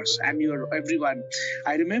purpose, and you're everyone.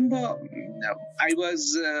 I remember I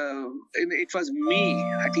was it was May,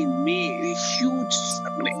 I think May, a huge,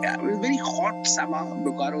 very hot summer.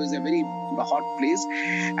 Bokaro is a very hot place,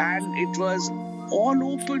 and it was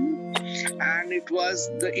all open, and it was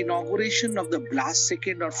the inauguration of the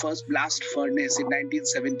second or first blast furnace in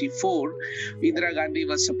 1974. Indira Gandhi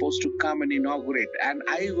was supposed to come and inaugurate, and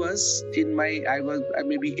I was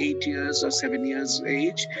maybe 8 years or 7 years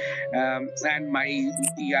age, and my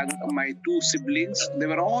two siblings, they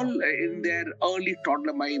were all in their early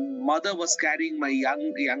toddler. My mother was carrying my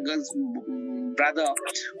youngest brother,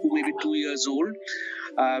 who may be 2 years old.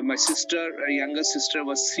 My younger sister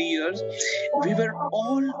was 3 years. We were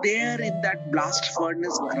all there in that blast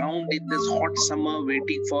furnace ground in this hot summer,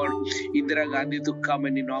 waiting for Indira Gandhi to come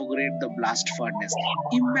and inaugurate the blast furnace.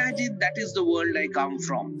 Imagine that is the world I come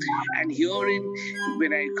from. And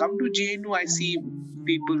when I come to JNU, I see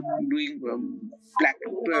people doing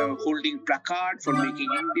holding placard for making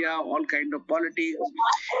India, all kind of politics.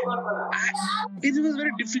 It was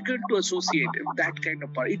very difficult to associate that kind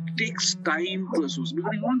of politics. It takes time to associate,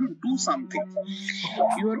 because you want to do something.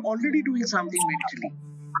 You are already doing something mentally.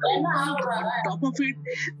 On top of it,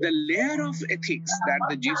 the layer of ethics that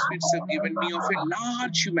the Jesuits have given me of a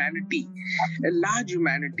large humanity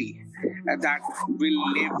that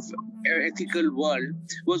will live an ethical world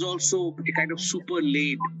was also a kind of super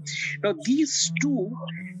laid. Now, these two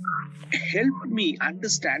helped me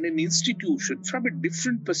understand an institution from a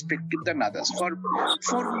different perspective than others. For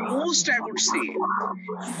most, I would say,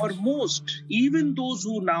 even those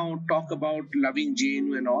who now talk about loving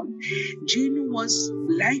JNU and all, JNU was,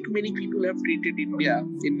 like many people have treated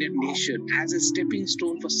Indian nation, as a stepping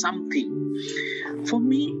stone for something. For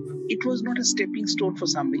me, it was not a stepping stone for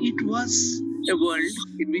something. It was a world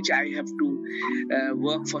in which I have to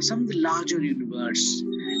work for some larger universe,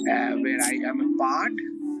 where I am a part.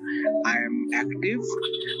 I am active.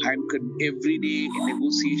 I'm every day in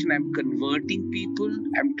negotiation. I'm converting people.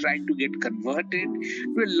 I'm trying to get converted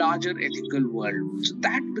to a larger ethical world. So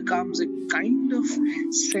that becomes a kind of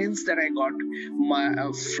sense that I got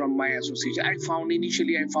from my association.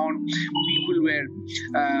 Initially I found people were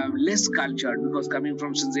less cultured, because coming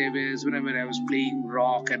from St. Xavier's, whenever I was playing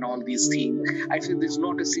rock and all these things, I feel there's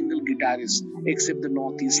not a single guitarist except the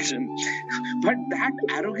Northeastern. But that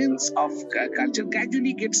arrogance of culture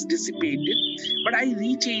gradually gets dissipated, but I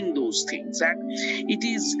retain those things, and it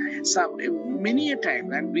is many a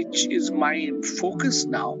time, and which is my focus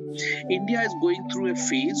now. India is going through a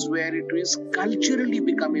phase where it is culturally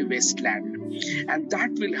become a wasteland, and that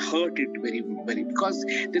will hurt it very, very, because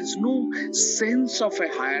there is no sense of a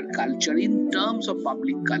higher culture in terms of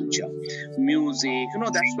public culture, music.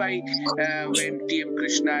 That's why when T.M.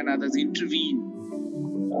 Krishna and others intervene,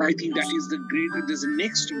 I think that is there's the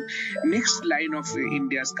next line of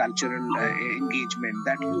India's cultural engagement,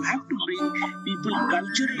 that you have to bring people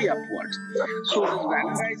culturally upwards. So the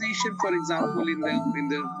valorization, for example, in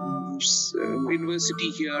the university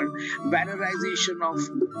here, valorization of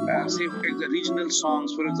say the regional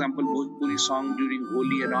songs, for example, Bhojpuri song during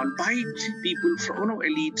Holi and all, by people from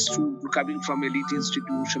elites coming from elite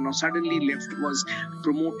institution, or suddenly left was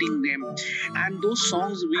promoting them, and those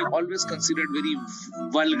songs we always considered very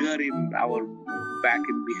vulgar in our back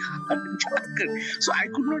in Bihar and Jharkhand. So I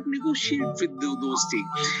could not negotiate with those things.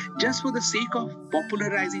 Just for the sake of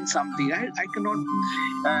popularizing something, I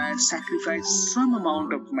cannot sacrifice some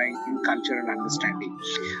amount of my cultural understanding.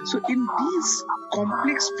 So in these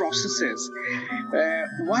complex processes,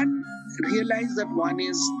 one realizes that one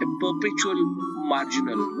is a perpetual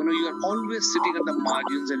marginal. You are always sitting at the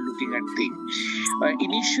margins and looking at things.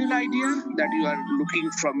 Initial idea that you are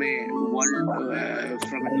looking from a world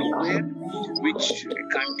from nowhere, which a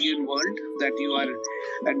Kantian world, that you are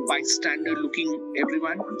a bystander looking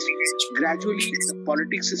everyone. Gradually, the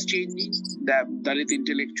politics is changing. The Dalit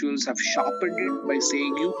intellectuals have sharpened it by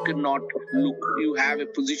saying you cannot look. You have a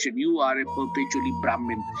position. You are a perpetually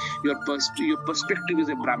Brahmin. Your perspective is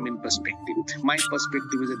a Brahmin perspective. My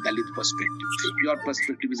perspective is a Dalit perspective. your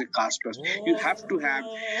perspective is a caste perspective. You have to have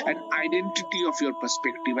an identity of your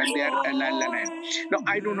perspective, and they are aligned. Now,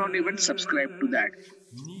 I do not even subscribe to that.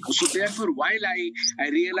 So therefore, while I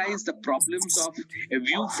realize the problems of a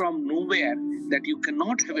view from nowhere, that you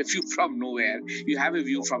cannot have a view from nowhere, you have a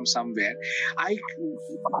view from somewhere, I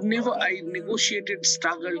negotiated,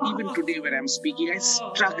 struggle, even today when I'm speaking, I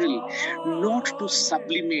struggle not to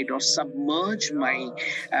sublimate or submerge my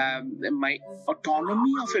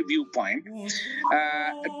autonomy of a viewpoint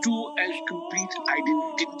to a complete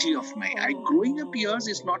identity of mine. Growing up years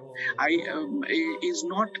is not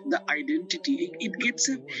the identity.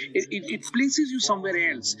 It places you somewhere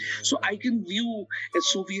else. So I can view a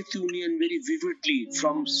Soviet Union very vividly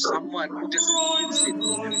from someone who just lives in.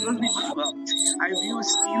 I view a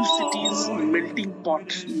steel city's melting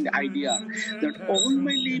pot idea that all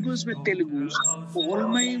my neighbors were Telugus, all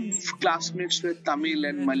my classmates were Tamil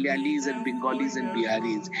and Malayalis and Bengalis and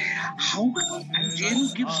Biharis. How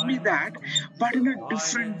JNU gives me that, but in a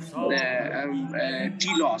different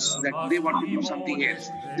telos, that they want to do something else.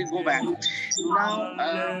 They go back. Now,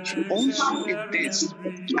 also in this,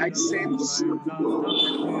 I sense,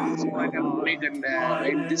 Megan,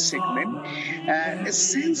 in this segment, a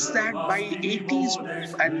sense that by 80s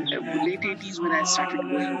and late 80s, when I started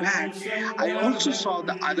going back, I also saw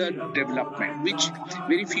the other development, which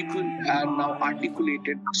very few people are now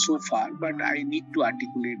articulated so far, but I need to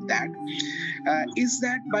articulate that, is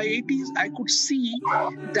that by 80s, I could see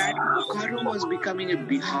that Bokaro was becoming a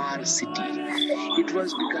Bihar city. It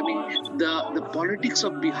was becoming, the politics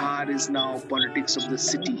of Bihar is now politics of the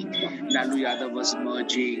city. Lalu Yadav was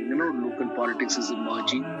emerging, local politics is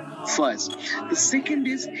emerging first. The second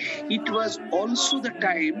is, it was also the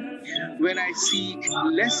time when I see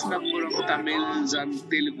less number of Tamils and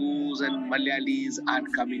Telugus and Malayalis are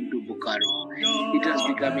coming to Bokaro. It is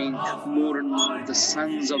becoming more and more of the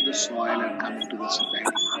sons of the soil are coming to the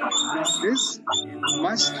society. This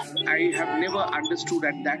I have never understood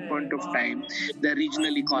at that point of time, the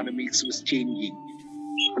regional economics was changing.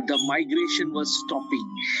 The migration was stopping.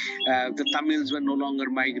 The Tamils were no longer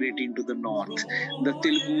migrating to the north. The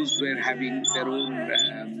Telugus were having their own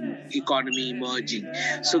economy emerging.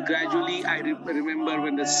 So gradually, I remember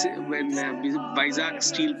when Vizag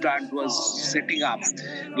steel plant was set up,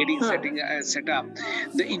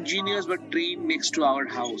 the engineers were trained next to our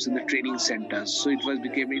house in the training centers. So it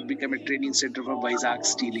became a training center for Vizag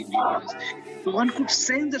steel engineers. So one could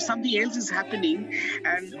sense that something else is happening,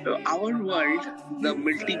 and our world, the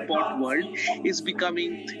melting pot world, is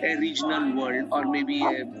becoming a regional world, or maybe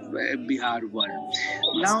a Bihar world.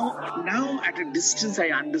 Now at a distance, I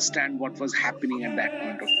understand what was happening at that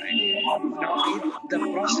point of time. Now, the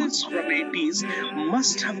process from 80s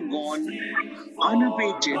must have gone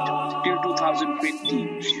unabated till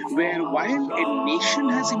 2020, where while a nation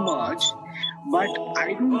has emerged, but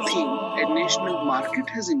I don't think a national market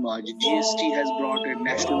has emerged. GST has brought a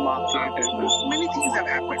national market, and many things have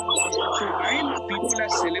happened. So while people are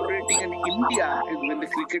celebrating in India, when the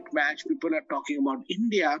cricket match, people are talking about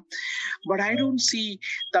India, but I don't see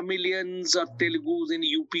Tamilians or Telugus in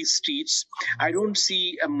UP streets. I don't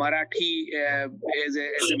see a Marathi as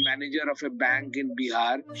a manager of a bank in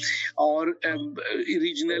Bihar, or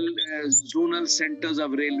regional zonal centers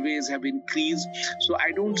of railways have increased. So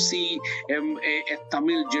I don't see a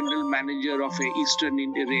Tamil general manager of a Eastern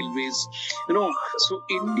India Railways. So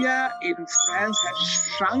India in France has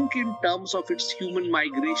shrunk in terms of its human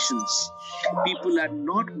migrations. People are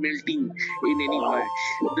not melting in any way.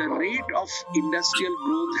 The rate of industrial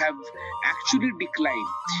growth have actually declined.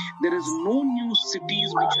 There is no new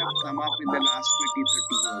cities which have come up in the last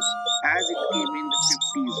 20-30 years. As it came in the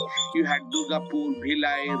 50s, you had Durgapur,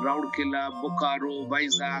 Bhilai, Rourkela, Bokaro,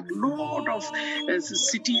 Vizag, lot of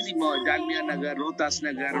cities emerged, Dalmia Nagar, Rohtas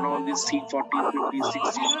Nagar, and all these 40, 50,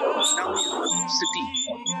 60. Now it's a city.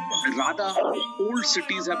 Rather, old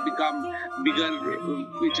cities have become bigger,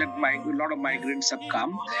 which a lot of migrants have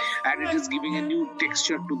come, and it is giving a new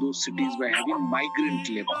texture to those cities by having migrant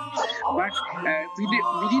labor. But we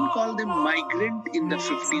didn't call them migrant in the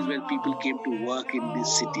 50s when people came to work in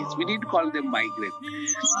these cities. We didn't call them migrant.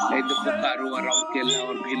 Like the Bokaro or Rourkela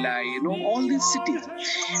or Bhilai, all these cities.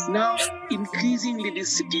 Now, increasingly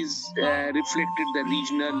these cities reflected the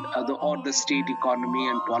regional or the state economy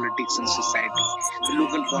and politics and society. The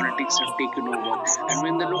local politics have taken over. And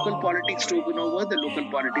when the local politics taken over, the local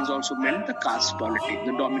politics also meant the caste politics,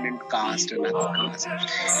 the dominant caste and other caste.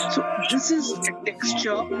 So this is a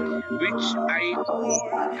texture which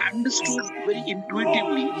I understood very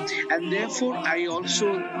intuitively, and therefore I also,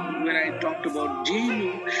 when I talked about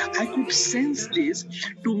JNU, I could sense this.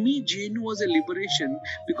 To me, JNU was a liberation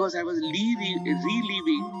because I was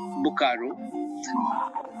reliving Bokaro.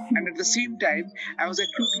 And at the same time, I was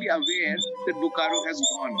acutely aware that Bokaro has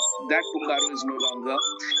gone. That Bokaro is no longer.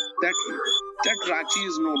 That Ranchi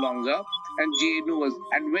is no longer. And JNU was,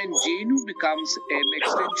 and when JNU becomes an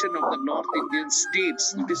extension of the North Indian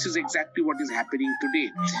states, this is exactly what is happening today.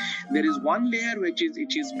 There is one layer which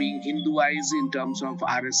is being Hinduized in terms of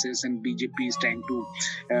RSS and BJP is trying to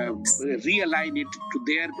realign it to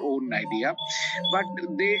their own idea, but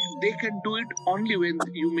they can do it only when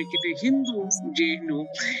you make it a Hindu JNU.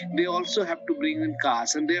 They also have to bring in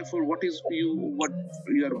caste, and therefore what you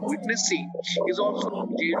are witnessing is also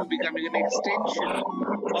JNU becoming an extension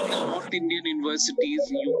of the North Indian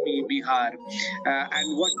universities, UP, Bihar,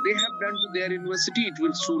 and what they have done to their university, it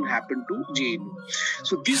will soon happen to JNU.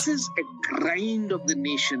 So this is a grind of the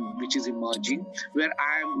nation which is emerging, where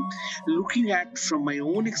I am looking at from my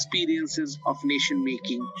own experiences of nation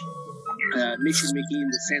making in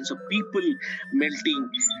the sense of people melting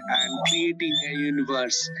and creating a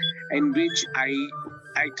universe in which I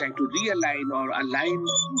try to realign or align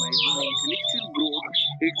my own intellectual growth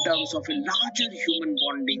in terms of a larger human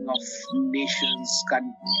bonding of nations,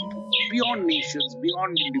 beyond nations,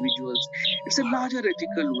 beyond individuals. It's a larger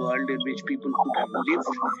ethical world in which people could have lived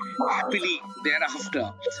happily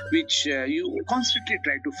thereafter, which you constantly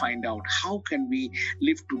try to find out how can we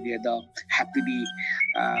live together happily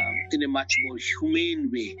in a much more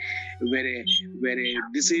humane way, where a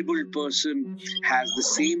disabled person has the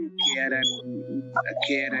same care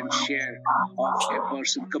and share of a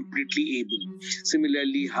person completely able.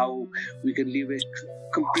 Similarly, how we can live a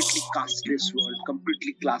completely casteless world,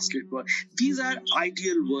 completely classless world. These are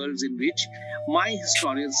ideal worlds in which my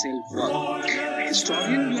historian self works. A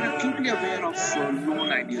historian, you are acutely aware of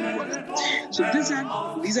non-ideal world. So these are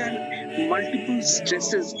multiple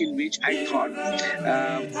stresses in which I thought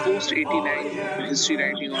post-89 history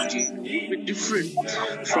writing on JNU would be different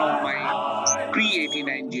from my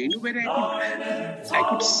pre-89 JNU, where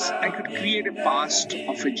I could create a past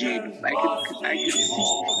of a JNU. I could see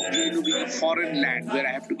JNU being a foreign land where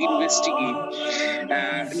I have to investigate,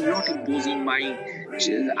 not imposing my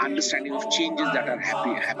understanding of changes that are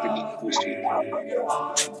happening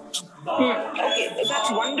post-89. Okay, that's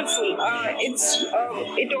wonderful.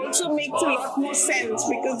 It also makes a lot more sense,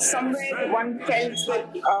 because somewhere one felt that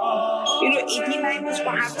 89 was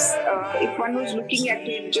perhaps, if one was looking at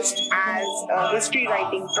it just as a history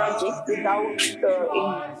writing project without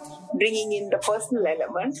bringing in the personal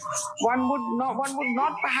element, one would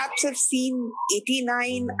not perhaps have seen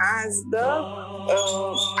 89 as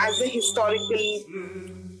the historical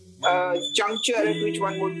juncture at which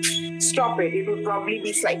one would stop it. It would probably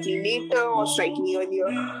be slightly later or slightly earlier,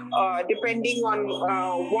 depending on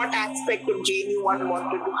what aspect of JNU one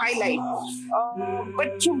wanted to highlight.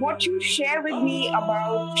 But what you share with me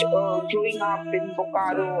about growing up in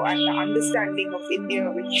Bokaro and the understanding of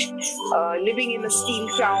India, which living in a steel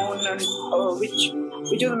town, and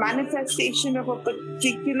which is a manifestation of a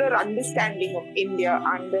particular understanding of India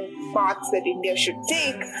and the paths that India should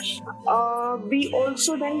take, we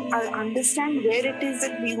also then understand where it is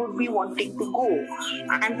that we would be wanting to go.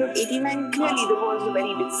 And from 89, clearly there was a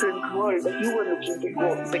very different world that you were looking to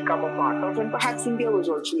become a part of, and perhaps India was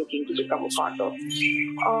also looking to become a part of.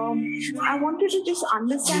 I wanted to just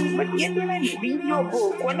understand, but yet when I read your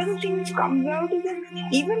book, one of the things which comes out is that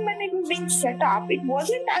even when it was being set up, it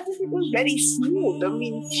wasn't as if it was very smooth. I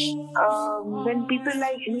mean, when people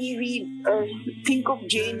like me think of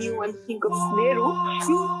JNU and think of Nehru,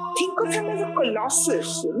 you think of him as a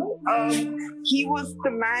colossus. He was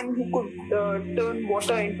the man who could turn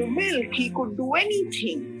water into milk. He could do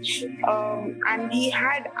anything, and he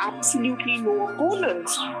had absolutely no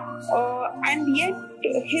opponents. And yet,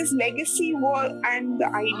 his legacy and the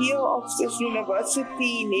idea of this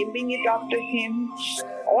university, naming it after him,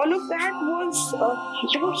 all of that was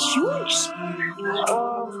huge.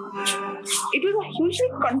 It was a hugely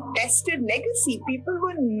contested legacy. People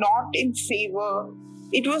were not in favor.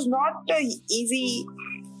 It was not an easy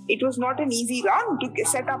run to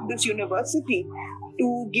set up this university,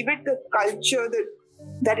 to give it the culture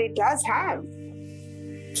that it does have.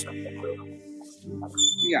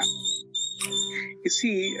 Yeah. You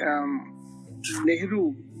see,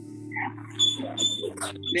 Nehru,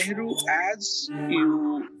 as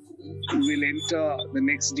you will enter the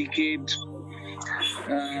next decade,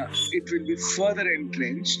 it will be further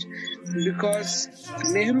entrenched, because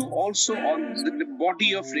Nehru also, on the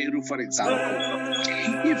body of Nehru, for example,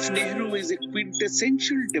 if Nehru is a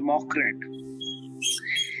quintessential Democrat,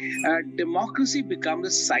 democracy becomes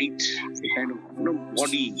a site, a kind of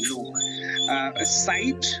body, a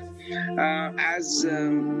site, as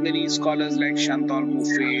many scholars like Chantal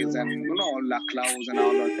Mouffe and Laclaus and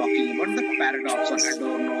all are talking about the paradox of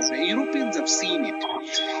Adorno. Europeans have seen it.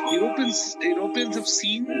 Europeans have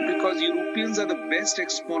seen, because Europeans are the best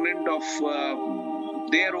exponent of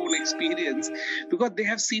their own experience, because they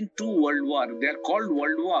have seen 2 world wars. They are called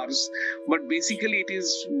world wars, but basically it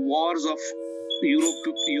is wars of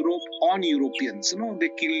Europe on Europeans. They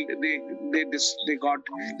killed,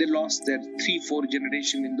 they lost their 3-4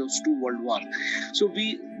 generation in those 2 world wars. So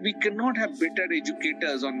we cannot have better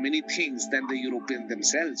educators on many things than the Europeans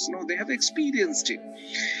themselves. They have experienced it.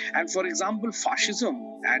 And for example, fascism,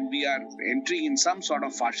 and we are entering in some sort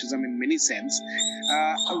of fascism in many sense,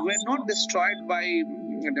 were not destroyed by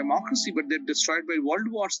democracy, but they're destroyed by world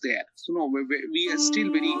wars there. So we are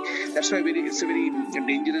still that's why it's a very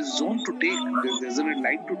dangerous zone to take. There's a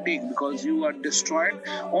light to take, because you are destroyed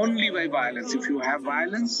only by violence. If you have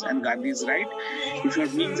violence, and Gandhi is right, if your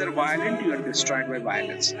means are violent, you are destroyed by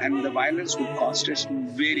violence. And the violence will cost us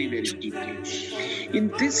very, very deeply.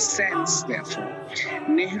 In this sense, therefore,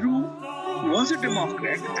 Nehru was a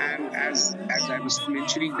Democrat, and as I was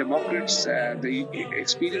mentioning, Democrats, the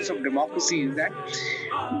experience of democracy is that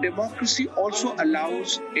democracy also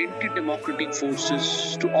allows anti-democratic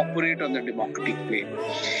forces to operate on the democratic plane.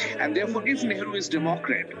 And therefore, if Nehru is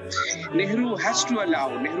Democrat, Nehru had to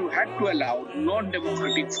allow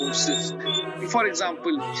non-democratic forces. For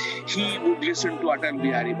example, he would listen to Atal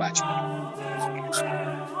Bihari Vajpayee.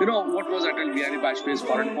 What was Atal Bihari Vajpayee's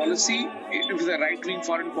foreign policy? It was a right-wing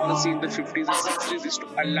foreign policy in the 50s and 60s, is to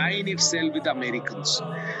align itself with Americans.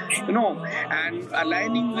 And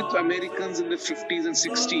aligning with Americans in the 50s and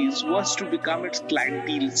 60s was to become its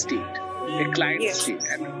clientele state. A client state,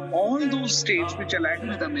 and all those states which aligned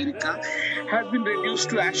with America have been reduced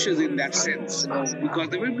to ashes in that sense, because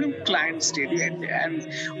they were client state. And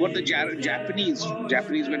what the Japanese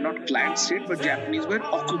were not client state, but Japanese were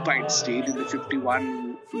occupied state in the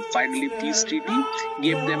 51. Finally, peace treaty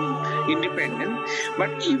gave them independence.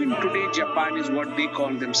 But even today, Japan is what they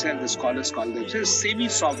call themselves, the scholars call themselves,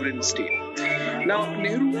 semi-sovereign state. Now,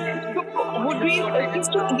 Nehru... Would we,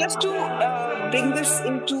 just to bring this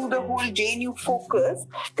into the whole JNU focus,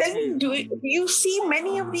 tell me, do you see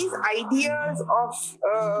many of these ideas of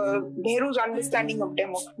Nehru's understanding of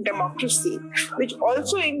democracy, which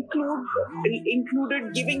also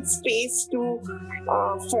included giving space to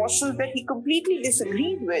forces that he completely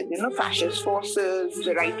disagreed with, fascist forces,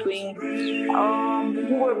 the right wing,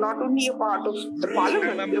 who were not only a part of the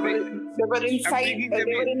parliament, they were inside, they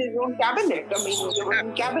were in his own cabinet. They were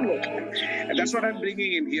in cabinet. And that's what I'm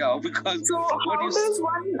bringing in here, because... So how does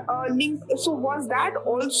one link... So was that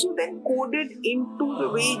also then coded into the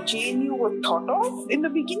way JNU was thought of in the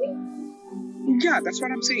beginning? Yeah, that's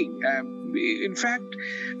what I'm saying. In fact,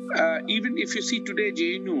 even if you see today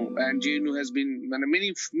JNU has been,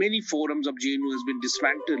 many forums of JNU has been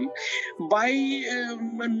dismantled by,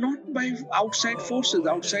 not by outside forces.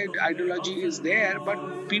 Outside ideology is there,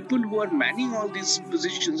 but people who are manning all these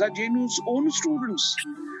positions are JNU's own students.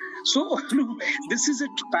 So, this is a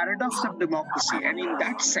paradox of democracy, and in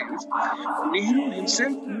that sense, Nehru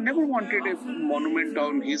himself never wanted a monument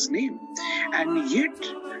on his name, and yet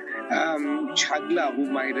Chagla,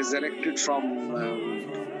 whom I resurrected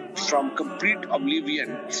from complete oblivion,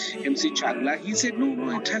 MC Chagla, he said,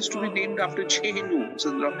 no, it has to be named after JNU.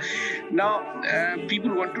 So now,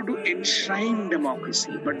 people wanted to enshrine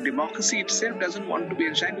democracy, but democracy itself doesn't want to be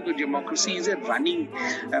enshrined, because democracy is a running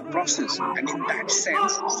process. And in that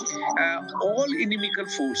sense, all inimical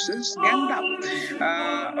forces end up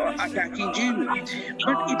attacking JNU.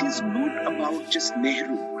 But it is not about just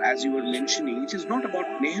Nehru, as you were mentioning. It is not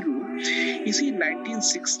about Nehru. You see, in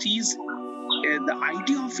 1960s, the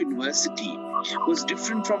idea of university was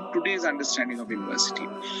different from today's understanding of university.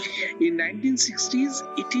 In 1960s,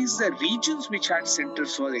 it is the regions which had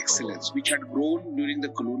centers for excellence, which had grown during the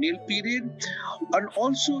colonial period, and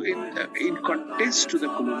also in contest to the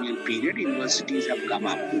colonial period, universities have come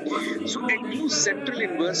up. So a new central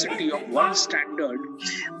university of one standard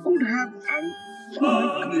could have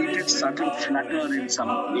created certain flutter in some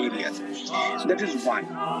areas. That is one.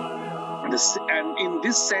 And in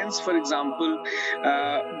this sense, for example,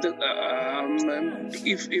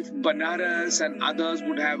 if Banaras and others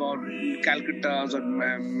would have, or Calcutta or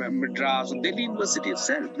Madras or Delhi University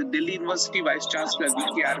itself, the Delhi University Vice Chancellor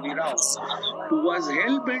V.K.R.V. Rao, who was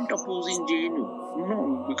hell-bent opposing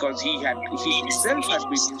JNU, because he himself has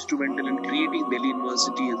been instrumental in creating Delhi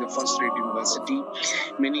University as a first-rate university,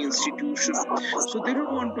 many institutions. So they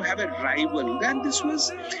don't want to have a rival. And this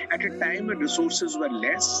was at a time when resources were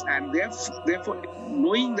less, and therefore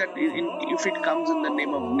knowing that if it comes in the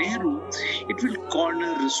name of Nehru, it will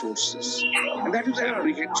corner resources. And that was an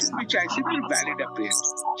apprehension, which I said was a valid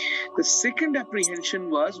apprehension. The second apprehension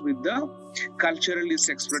was with the culturalist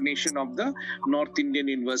explanation of the North Indian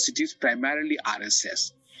universities, primarily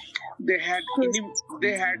RSS. There's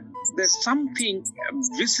something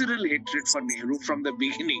visceral hatred for Nehru from the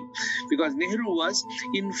beginning, because Nehru was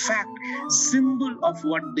in fact symbol of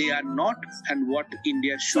what they are not and what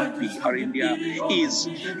India should be, or India is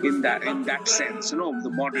in that sense.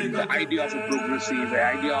 The idea of a progressive, the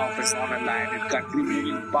idea of a non-aligned country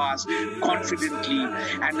moving past confidently,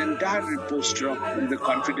 an entire poster of the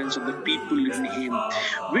confidence of the people in him,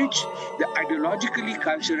 which the ideologically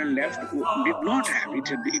cultural left did not have. It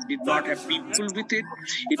did not have people with it.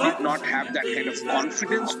 It did not have that kind of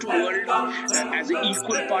confidence to world as an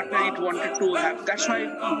equal partner. It wanted to have. That's why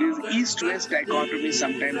this East-West dichotomy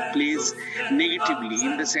sometimes plays negatively,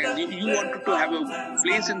 in the sense you wanted to have a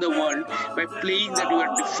place in the world by playing that you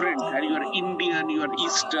are different and you are Indian, you are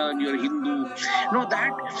Eastern, you are Hindu. No,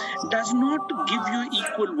 that does not give you an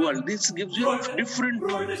equal world. This gives you a different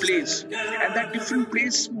place, and that different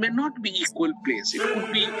place may not be equal place. It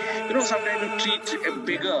could be, sometimes you treat a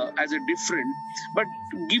beggar as a different, but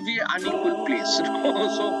give you an unequal place.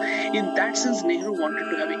 So in that sense, Nehru wanted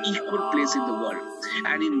to have an equal place in the world,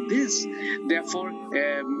 and in this, therefore,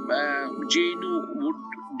 JNU would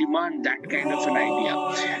demand that kind of an idea,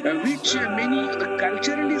 which many the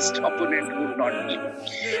culturalist opponent would not give.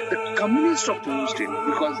 The communists opposed it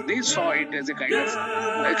because they saw it as a kind of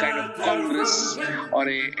Congress, or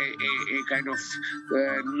a kind of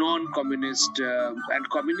non-communist, and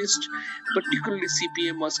communist, particularly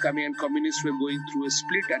CPM was coming, and communists were going through a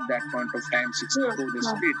split at that point of time, 64, the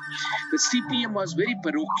split. The CPM was very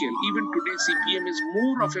parochial. Even today, CPM is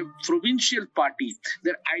more of a provincial party.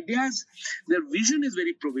 Their ideas, their vision is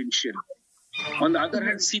very provincial. On the other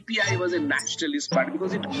hand, CPI was a nationalist party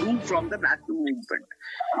because it grew from the national movement.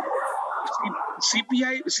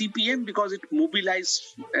 CPM, because it mobilized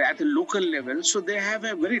at the local level, so they have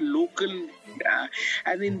a very local,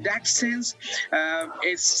 and in that sense,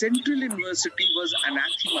 a central university was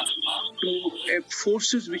anathema to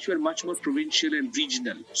forces which were much more provincial and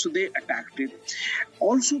regional. So they attacked it.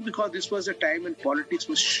 Also, because this was a time when politics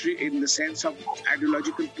was, in the sense of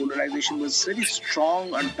ideological polarization, was very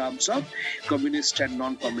strong on terms of communist and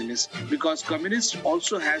non-communist, because communist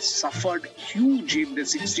also has suffered huge in the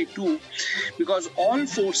 62, because all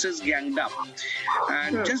forces ganged up,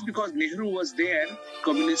 and just because Nehru was there,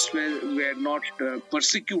 communists were not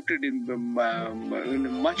persecuted in a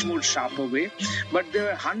much more sharper way, but there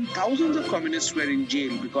were thousands of communists were in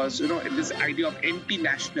jail, because this idea of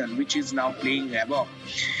anti-national, which is now playing havoc,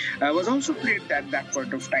 was also played at that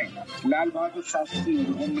point of time. Lal Bahadur Shastri,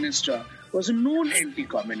 the Home Minister, was a known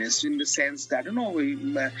anti-communist, in the sense that a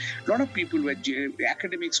lot of people were jailed.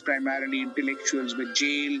 Academics, primarily intellectuals, were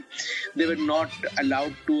jailed. They were not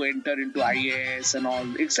allowed to enter into IAS and all,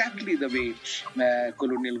 exactly the way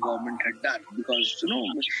colonial government had done, because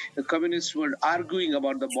the communists were arguing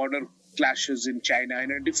about the border clashes in China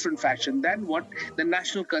in a different fashion than what the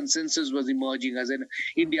national consensus was emerging as in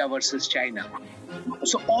India versus China.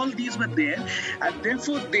 So all these were there, and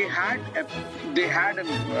therefore they had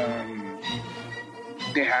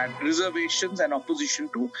reservations and opposition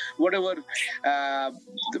to whatever the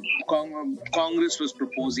Congress was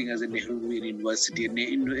proposing as a Nehruvian university,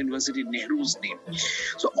 university in Nehru's name.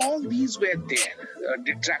 So all these were there,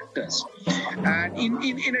 detractors. And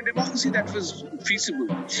in a democracy that was feasible.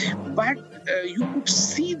 But you could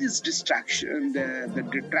see this distraction, the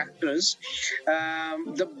detractors.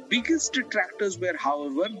 The biggest detractors were,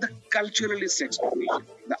 however, the culturalist explanation.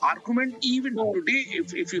 The argument, even today,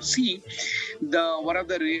 if you see, one of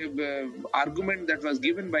the argument that was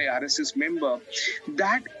given by RSS member,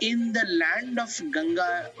 that in the land of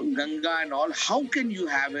Ganga and all, how can you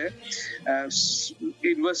have a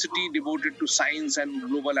university devoted to science and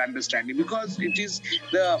global understanding? Because it is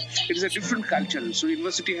a different culture. So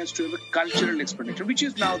university has to have a cultural explanation, which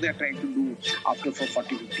is now they're trying to do after for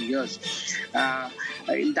 40-50 years.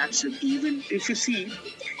 In that sense, even if you see,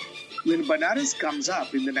 when Banaras comes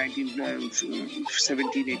up in the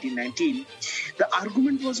 17, 18, 19, the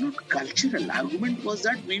argument was not cultural. The argument was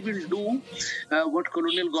that we will do what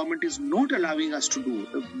colonial government is not allowing us to do.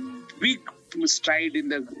 A big stride in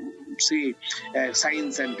the,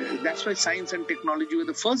 science, and that's why science and technology were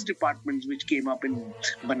the first departments which came up in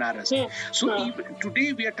Banaras. Even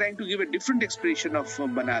today we are trying to give a different expression of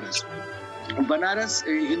Banaras. Banaras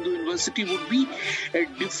Hindu University would be a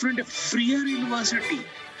different, a freer university,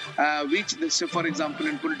 which, so for example,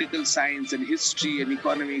 in political science and history and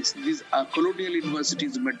economics, these colonial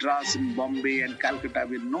universities, Madras and Bombay and Calcutta,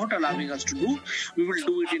 were not allowing us to do. We will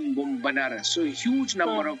do it in Banaras. So a huge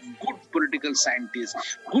number of good political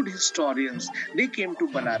scientists, good historians, they came to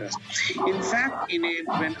Banaras. In fact,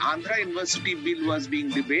 when Andhra University bill was being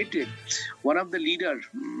debated, one of the leaders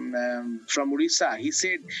from Odisha, he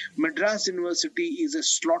said, Madras University is a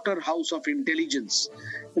slaughterhouse of intelligence.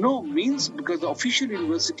 Means because the official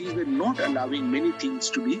universities were not allowing many things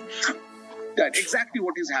to be done. Exactly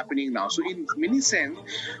what is happening now. So in many sense,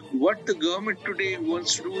 what the government today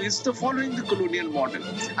wants to do is following the colonial model,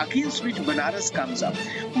 against which Banaras comes up,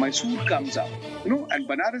 Mysore comes up, and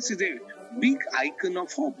Banaras is a big icon of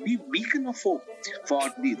hope, beacon of hope for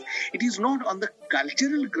these. It is not on the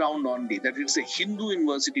cultural ground only that it's a Hindu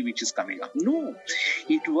university which is coming up. No,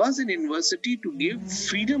 it was an university to give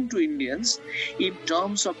freedom to Indians in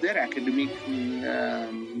terms of their academic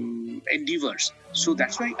endeavors. So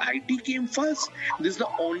that's why IT came first. This is the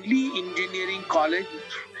only engineering college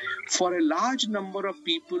for a large number of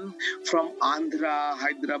people from Andhra,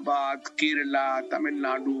 Hyderabad, Kerala, Tamil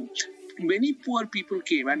Nadu. Many poor people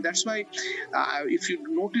came, and that's why if you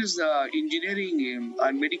notice engineering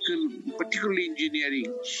and medical, particularly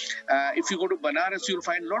engineering, if you go to Banaras, you'll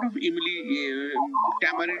find a lot of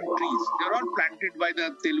tamarind trees. They're all planted by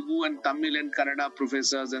the Telugu and Tamil and Kannada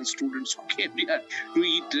professors and students who came here to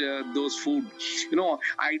eat those food.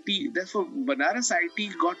 IT, therefore Banaras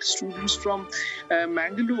IT got students from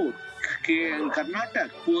Mangalore, Karnataka.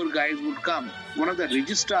 Poor guys would come. One of the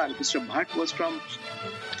registrar, Mr. Bhatt, was from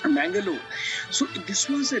Mangalore. So this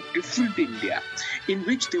was a different India in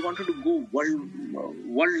which they wanted to go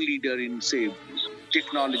world leader in, say,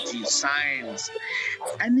 technology, science.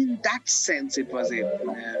 And in that sense, it was a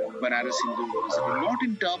Banaras Hindu University. Not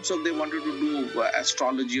in terms of they wanted to do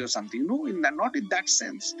astrology or something. No, not in that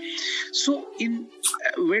sense. So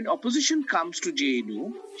when opposition comes to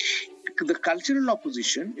JNU, the cultural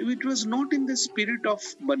opposition, it was not in the spirit of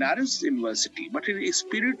Banaras University, but in the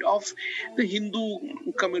spirit of the Hindu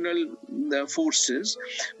communal forces,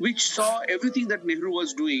 which saw everything that Nehru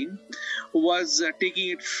was doing was taking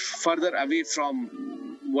it further away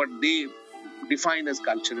from what they defined as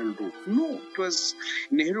cultural root. No,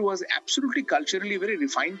 Nehru was absolutely culturally a very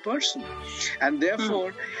refined person, and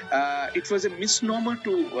therefore it was a misnomer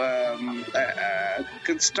to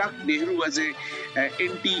construct Nehru as a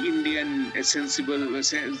anti-Indian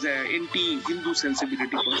anti-Hindu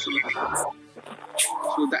sensibility person.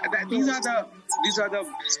 So these are the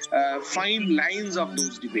fine lines of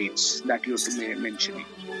those debates that you're mentioning.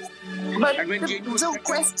 But the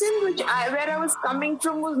question where I was coming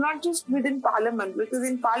from was not just within Parliament, because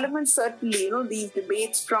in Parliament certainly, these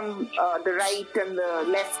debates from the right and the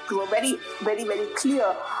left were very, very, very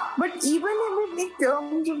clear. But even in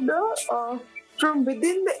terms of the from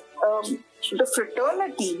within the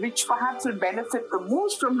fraternity, which perhaps will benefit the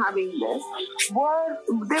most from having this,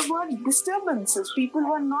 there were disturbances. People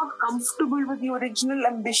were not comfortable with the original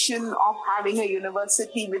ambition of having a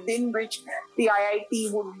university within which the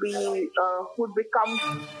IIT would become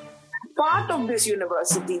part of this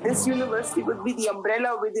university. This university would be the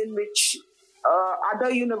umbrella within which other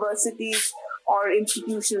universities or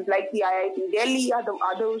institutions like the IIT Delhi,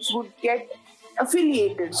 others would get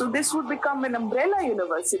affiliated. So this would become an umbrella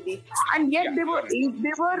university, and yet they were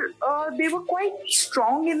quite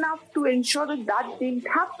strong enough to ensure that didn't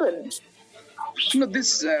happen.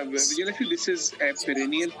 This Vijayalakshmi, this is a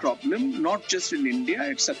perennial problem, not just in India,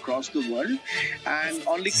 it's across the world, and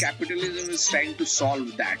only capitalism is trying to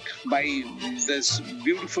solve that by this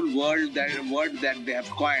beautiful word that they have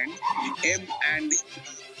coined,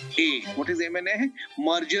 M&A. What is M&A?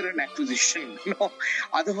 Merger and acquisition.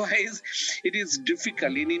 Otherwise, it is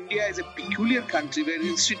difficult. In India, is a peculiar country where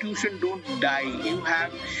institutions don't die. You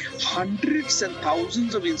have hundreds and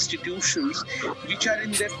thousands of institutions which are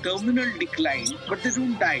in their terminal decline, but they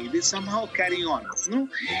don't die. They somehow carry on.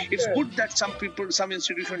 It's good that some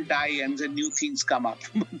institutions die and then new things come up,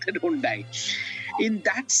 but they don't die. In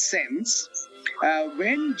that sense,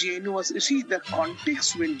 when JNU was, the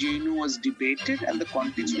context when JNU was debated and the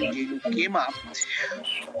context when JNU came up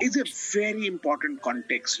is a very important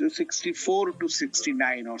context, 64 to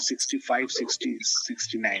 69 or 65, 60,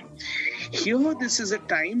 69. Here, this is a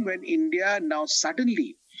time when India now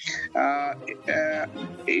suddenly,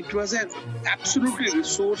 it was an absolutely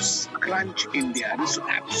resource crunch India. This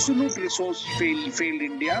absolute resource failed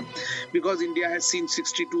India, because India has seen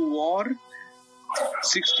 62 war,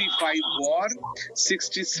 65 war,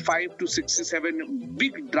 65 to 67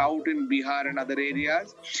 big drought in Bihar and other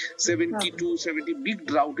areas, 72, 70 big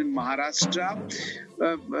drought in Maharashtra,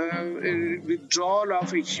 withdrawal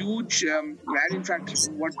of a huge, and in fact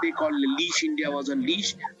what they call leash, India was on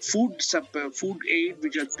leash, food aid,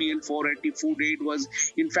 which was PL 480 food aid, was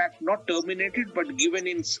in fact not terminated but given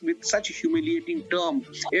in with such a humiliating term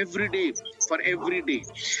every day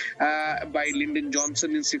by Lyndon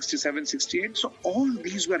Johnson in 67, 68. So all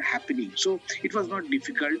these were happening. So it was not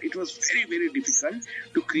difficult. It was very, very difficult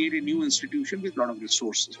to create a new institution with a lot of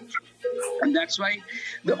resources. And that's why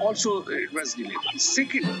also it was delayed.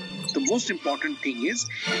 Second, the most important thing is,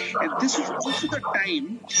 and this was also the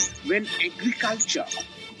time when agriculture,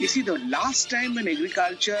 you see, the last time when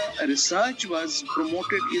agriculture research was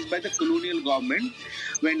promoted is by the colonial government,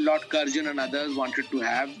 when Lord Curzon and others wanted to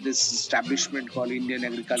have this establishment called Indian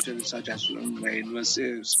Agricultural Research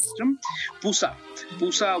University System, PUSA.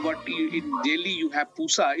 PUSA, what in Delhi you have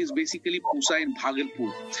PUSA, is basically PUSA in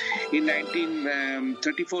Bhagalpur. In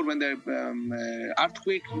 1934, when the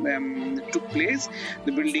earthquake took place,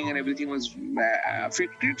 the building and everything was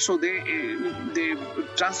affected, so they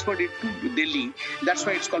transferred it to Delhi. That's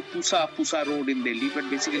why it's called PUSA Road in Delhi, but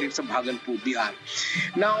basically it's a Bhagalpur, Bihar.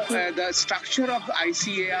 Now, the structure of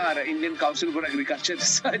ICAR, Indian Council for Agriculture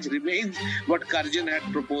Research, remains what Curzon had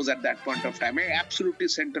proposed at that point of time, an absolutely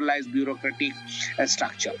centralized bureaucratic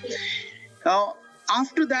structure. Now,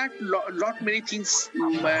 after that, many things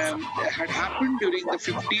had happened during the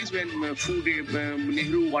 50s when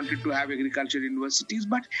Nehru wanted to have agriculture universities,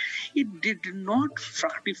 but it did not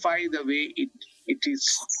fructify the way it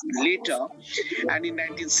is later. And in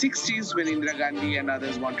 1960s, when Indira Gandhi and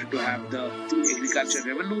others wanted to have the agriculture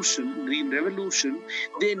revolution, green revolution,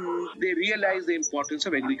 then they realized the importance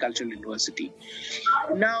of agricultural university.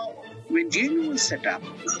 Now, when JNU was set up,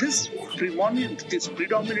 this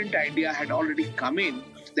predominant idea had already come in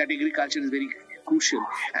that agriculture is very crucial,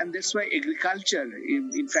 and that's why agriculture,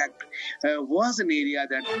 in fact, was an area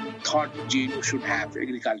that thought JNU should have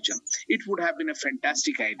agriculture. It would have been a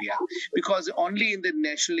fantastic idea, because only in the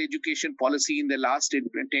national education policy in the last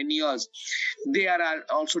 10 years, they are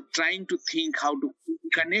also trying to think how to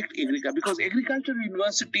connect agriculture, because agricultural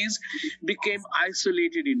universities became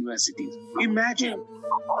isolated universities. Imagine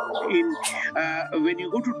when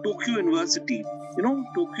you go to Tokyo University,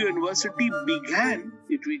 Tokyo University began,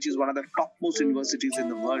 which is one of the topmost universities in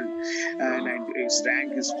the world, and its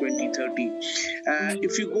rank is 2030.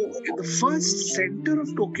 If you go, the first center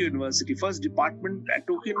of Tokyo University, first department at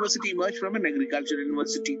Tokyo University emerged from an agricultural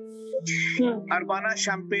university.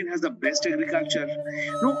 Urbana-Champaign has the best agriculture.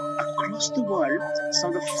 Across the world,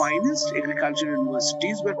 some of the finest agricultural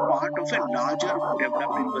universities were part of a larger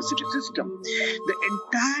developed university system. The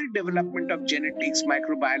entire development of genetics,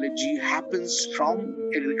 microbiology happens from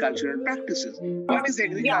agricultural practices. One is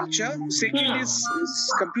agriculture. Second is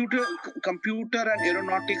computer and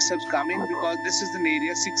aeronautics have come in, because this is an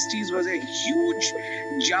area. 60s was a huge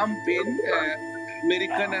jump in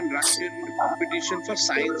American and Russian competition for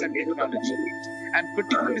science and technology, and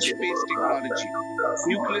particularly space technology,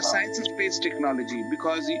 nuclear science and space technology,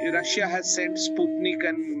 because Russia has sent Sputnik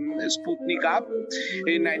up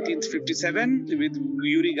in 1957, with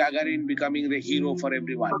Yuri Gagarin becoming the hero for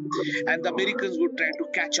everyone, and the Americans would try to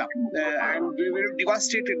catch up, and we were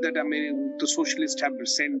devastated that the socialists have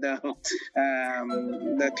sent the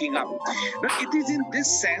thing up. But it is in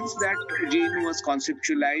this sense that JNU was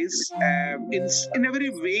conceptualized in a very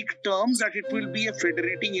vague terms, that it will be a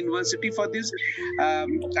federating university for this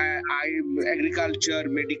agriculture,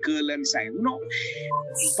 medical and science.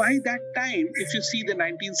 By that time, if you see the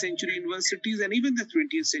 19th century universities and even the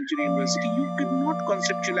 20th century university, you could not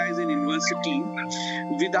conceptualize an university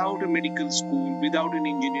without a medical school, without an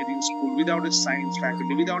engineering school, without a science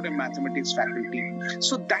faculty, without a mathematics faculty.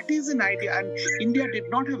 So that is an idea, and India did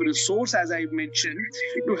not have resource, as I mentioned,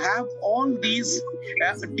 to have all these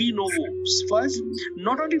de novos. First,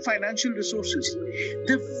 not only financial resources,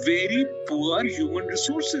 the very poor human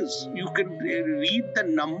resources. You can read the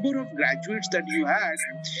number of graduates that you had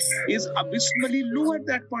is abysmally low at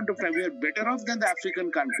that point of time. We are better off than the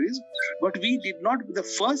African countries, but we did not. The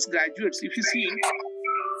first graduates, if you see,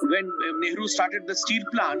 when Nehru started the steel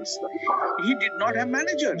plants, he did not have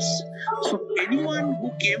managers. So anyone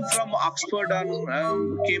who came from Oxford or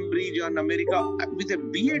Cambridge or America with a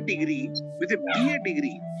BA degree,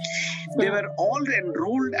 they were all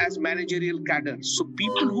enrolled as managerial cadres. So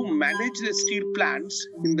people who manage the steel plants,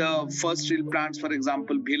 in the first steel plants, for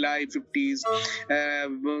example, Bhilai 50s,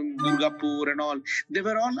 Durgapur and all, they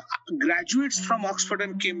were all graduates from Oxford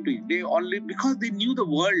and Cambridge. They only, because they knew the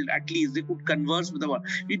world, at least they could converse with the world.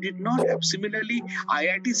 We did not have, similarly,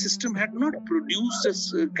 IIT system had not produced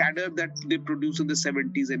this cadre that they produced in the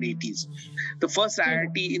 70s and 80s. The first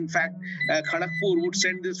IIT, in fact, Kharagpur would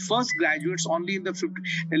send the first graduates only in the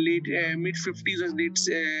mid 50s or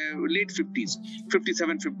late 50s,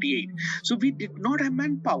 57, 58. So we did not have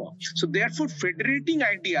manpower. So therefore, federating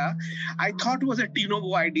idea, I thought was a de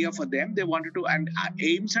novo idea for them. They wanted to, and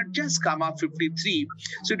AIIMS had just come up 53.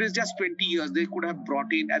 So it was just 20 years. They could have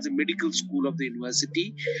brought in as a medical school of the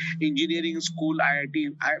university, engineering school,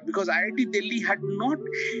 IIT, because IIT Delhi had not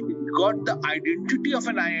got the identity of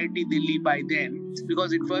an IIT Delhi by then,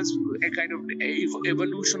 because it was a kind of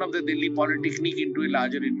evolution of the Delhi Polytechnic into a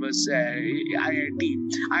larger university, IIT.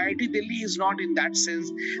 IIT Delhi is not in that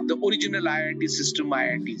sense the original IIT system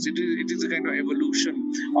IITs. It is a kind of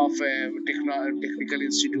evolution of a technical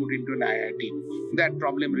institute into an IIT. That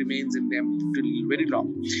problem remains in them till very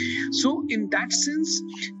long. So in that sense,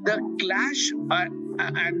 the clash, and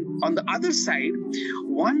on the other side,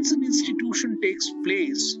 once an institution takes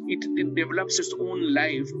place, it develops its own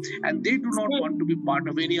life, and they do not want to be part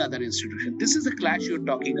of any other institution. This is the clash you're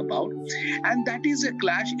talking about, and that is a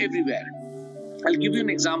clash everywhere. I'll give you an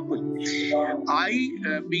example. I,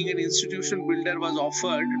 being an institution builder, was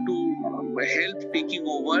offered to help taking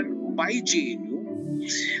over by JNU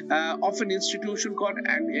of an institution called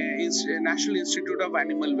National Institute of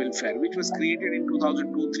Animal Welfare, which was created in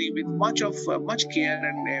 2002-03 with much care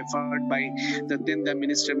and effort by the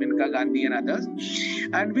Minister Maneka Gandhi and others,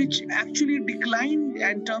 and which actually declined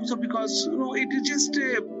in terms of, because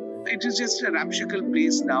it is just a ramshackle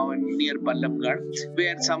place now near Ballabgarh,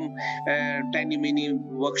 where some tiny mini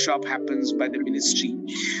workshop happens by the ministry.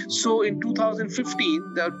 So in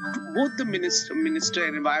 2015, both the Minister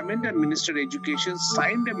Environment and Minister Education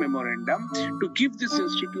signed a memorandum to give this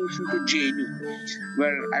institution to JNU,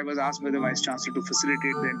 where I was asked by the Vice Chancellor to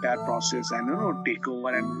facilitate the entire process and take over,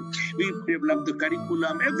 and we developed the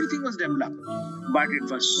curriculum. Everything was developed, but it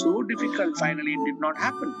was so difficult. Finally, it did not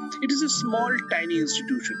happen. It is a small, tiny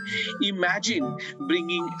institution. Imagine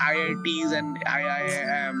bringing IITs and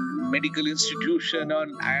medical institution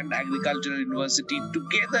and agricultural university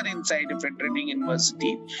together inside a federating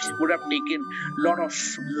university. Would have taken lot of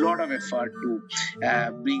effort to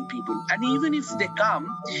bring people. And even if they come,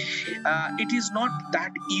 it is not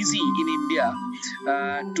that easy in India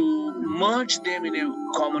to merge them in a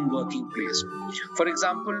common working place. For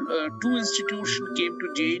example, two institutions came to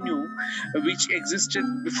JNU which existed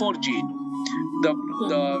before JNU. The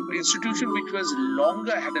institution which was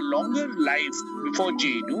had a longer life before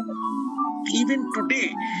JNU, even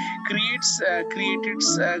today creates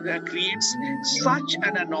such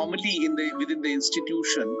an anomaly within the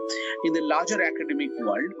institution, in the larger academic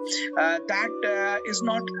world, that is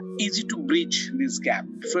not easy to bridge this gap.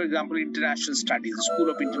 For example, international studies, School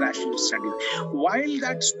of International Studies. While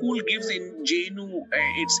that school gives in JNU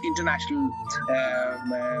its international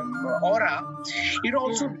aura, it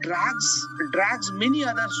also drags many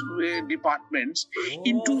other departments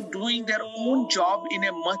into doing their own job in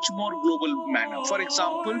a much more global manner. For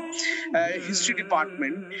example, history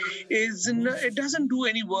department it doesn't do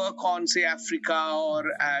any work on, say, Africa or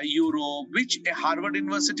Europe, which Harvard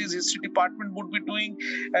University's history department would be doing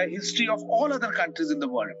history of all other countries in the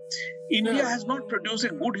world. India has not produced a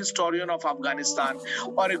good historian of Afghanistan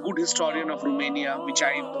or a good historian of Romania, which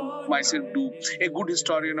I myself do, a good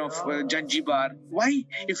historian of Zanzibar. Why?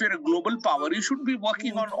 If you're a global power, you should be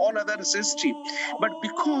working on all other history. But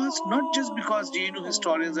not just because JNU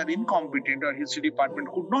historians are incompetent or history department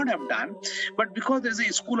could not have done, but because there's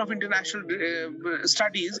a School of International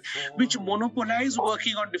Studies which monopolize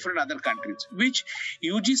working on different other countries, which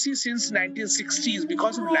UGC since 1960s,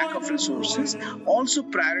 because of lack of resources, also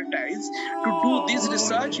prioritized to do this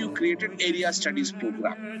research. You created area studies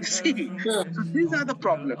program. See, so these are the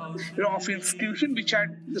problems of institution which are,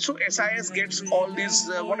 so SIS gets all this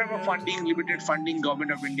whatever funding, limited funding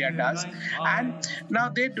government of India does, and now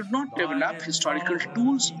they do not develop historical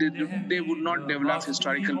tools. They would not develop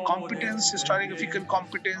historical competence, historical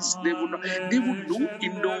competence. They would do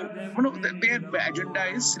their agenda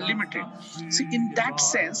is limited. See, in that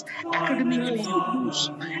sense,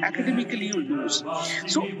 academically you lose.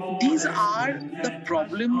 So these are the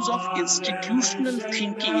problems of institutional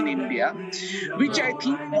thinking in India, which I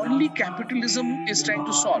think only capitalism is trying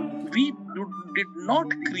to solve. We did not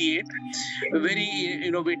create very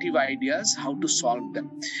innovative ideas how to solve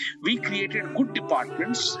them. We created good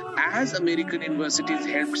departments, as American universities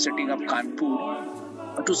helped setting up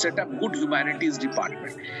Kanpur to set up good humanities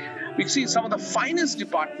department. We see some of the finest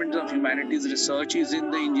departments of humanities research is in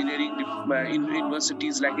the engineering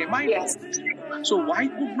universities like MIT. Yes. So why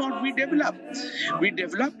could not we develop? We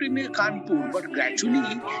developed in Kanpur, but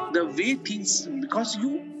gradually the way things, because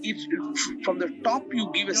from the top you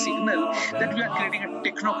give a signal that we are creating a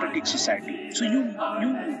technocratic society. So you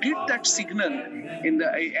did that signal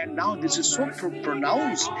and now this is so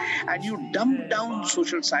pronounced, and you dumb down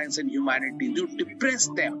social science and humanities. You depress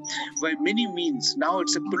them by many means. Now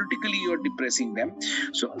it's politically you are depressing them.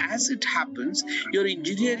 So as it happens, your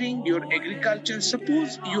engineering, your agriculture,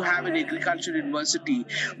 suppose you have an agriculture university,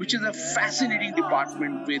 which is a fascinating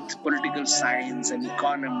department with political science and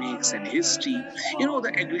economics and history.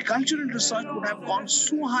 The agricultural research would have gone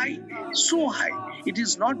so high. It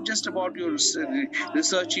is not just about your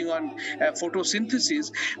researching on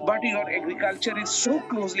photosynthesis, but your agriculture is so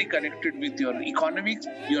closely connected with your economics,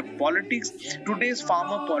 your politics. Today's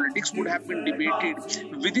farmer politics would have been debated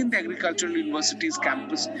within the agricultural university's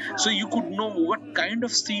campus. So you could know what kind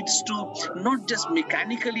of seeds to, not just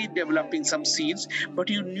mechanically developing some seeds, but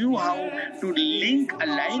you knew how to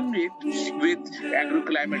align it with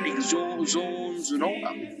agroclimatic zones,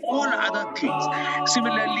 all other things.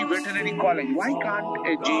 Similarly, veterinary college. Why can't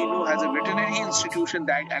JNU has a veterinary institution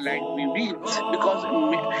that aligned with? Because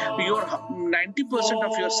 90%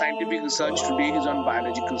 of your scientific research today is on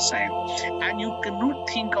biological science, and you cannot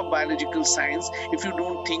think of biological science if you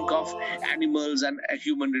don't think of animals and a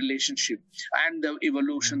human relationship and the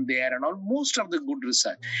evolution there and all, most of the good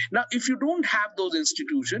research. Now, if you don't have those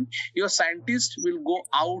institutions, your scientists will go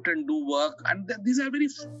out and do work, and these are very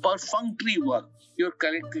perfunctory work. Your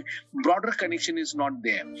broader connection is not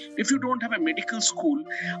there. If you don't have a medical school,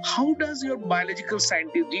 how does your biological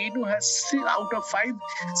scientist, JNU has out of 5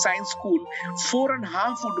 science school, 4.5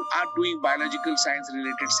 are doing biological science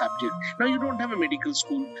related subjects. Now you don't have a medical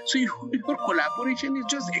school. So your collaboration is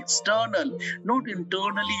just external, not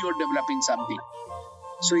internally you're developing something.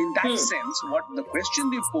 So in that sense, what the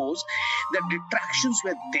question they pose, the detractions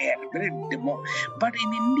were there, but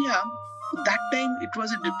in India, that time it was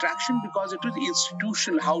a detraction because it was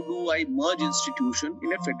institutional. How do I merge institution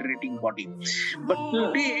in a federating body? But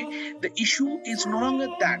today, the issue is no longer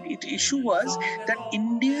that. The issue was that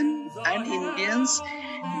Indians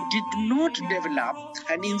did not develop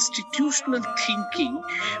an institutional thinking,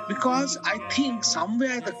 because I think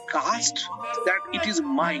somewhere the caste that it is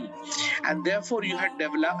mine, and therefore you had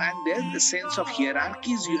developed, and there's the sense of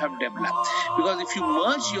hierarchies you have developed. Because if you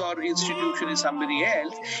merge your institution in somebody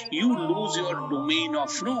else, you lose your domain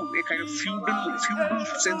of a kind of feudal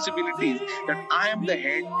sensibilities that I am the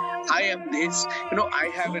head, I am this,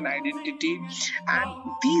 I have an identity, and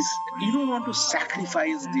these you don't want to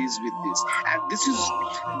sacrifice these with this. And this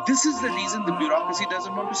is the reason the bureaucracy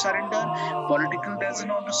doesn't want to surrender, political doesn't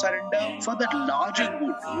want to surrender for that larger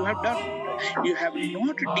good. You have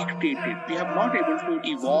not dictated, we have not able to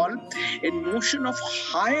evolve a notion of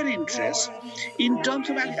higher interest in terms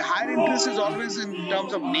of higher interest is always in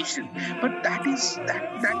terms of nation, but that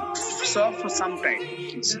served for some time.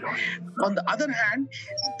 On the other hand,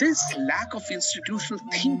 this lack of institutional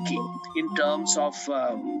thinking in terms of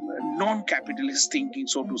non-capitalist thinking,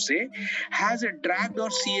 so to say, has a dragged or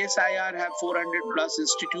CSIR have 400 plus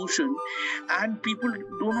institution, and people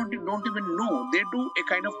don't even know. They do a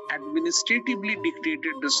kind of administratively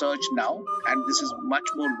dictated research now, and this is much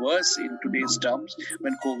more worse in today's terms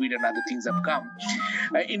when COVID and other things have come.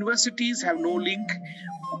 Universities have no link.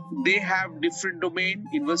 They have different domain.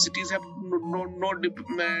 Universities have no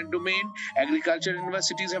domain. Agriculture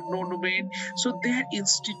universities have no domain. So there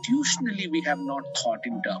institutionally we have not thought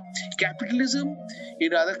in terms. Capitalism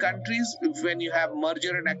in other countries, when you have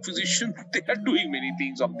merger and acquisition, they are doing many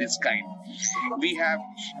things of this kind. We have,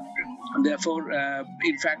 therefore,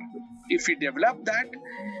 in fact, if we develop that,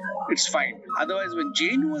 it's fine. Otherwise, when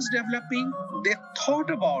JNU was developing, they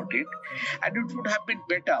thought about it, and it would have been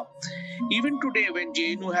better. Even today, when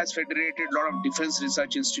JNU has federated a lot of defense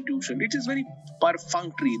research institutions, it is very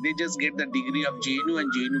perfunctory. They just get the degree of JNU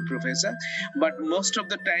and JNU professor. But most of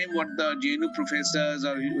the time, what the JNU professors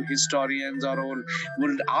or historians or all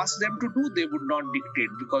would ask them to do, they would not dictate,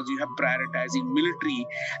 because you have prioritizing military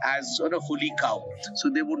as a holy cow. So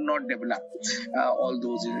they would not develop all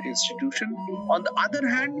those institutions. On the other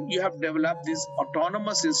hand, you have developed these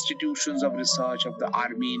autonomous institutions of research research of the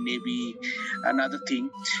army, navy, another thing.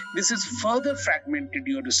 This has further fragmented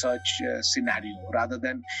your research scenario rather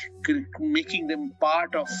than making them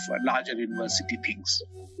part of larger university things.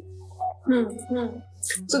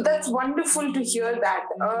 So that's wonderful to hear that.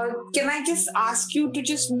 Can I just ask you to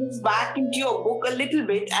just move back into your book a little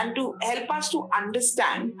bit and to help us to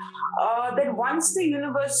understand that once the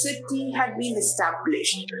university had been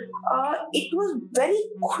established, it was very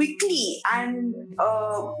quickly and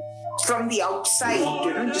from the outside,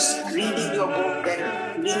 just reading your book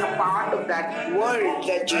and being a part of that world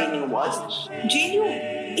that JNU was,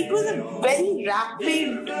 it was a very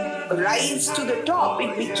rapid rise to the top.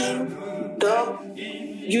 It became the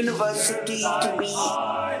university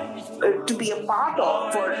to be a part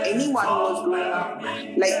of for anyone who was growing up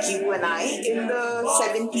like you and I in the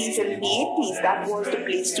 70s and the 80s. That was the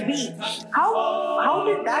place to be. How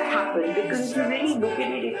did that happen? Because if you really look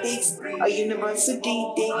at it, it takes a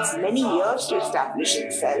university takes many years to establish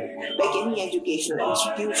itself, like any educational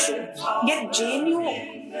institution. Yet JNU,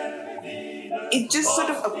 it just sort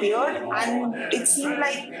of appeared, and it seemed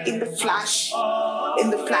like in the flash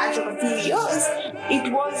of a few years,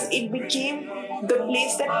 it became the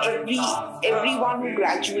place that everyone who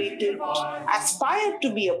graduated aspired to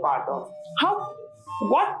be a part of.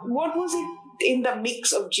 What was it in the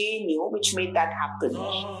mix of JNU which made that happen?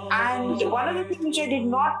 And one of the things which I did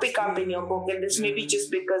not pick up in your book, and this may be just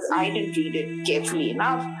because I didn't read it carefully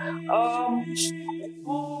enough,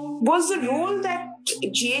 was the role that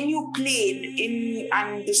JNU played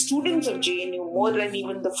and the students of JNU, more than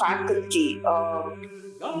even the faculty,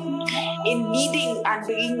 in leading and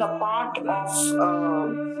being a part of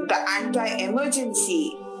the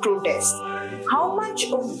anti-emergency protest. How much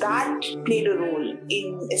of that played a role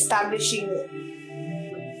in establishing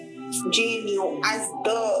JNU as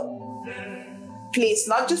the place,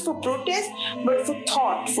 not just for protest, but for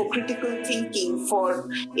thought, for critical thinking, for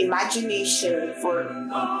imagination, for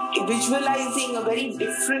visualizing a very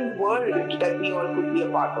different world that we all could be a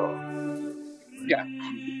part of? Yeah.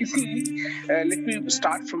 You see, let me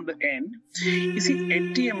start from the end. You see,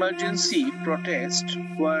 anti-emergency protests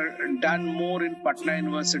were done more in Patna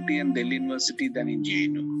University and Delhi University than in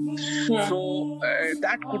JNU. Yeah. So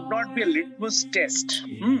that could not be a litmus test.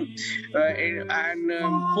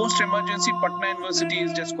 Post-emergency, Patna University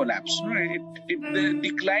is just collapsed. The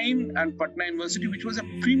decline and Patna University, which was a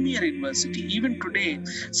premier university, even today,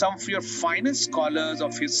 some of your finest scholars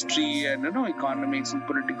of history and economics and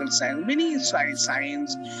political science, many science,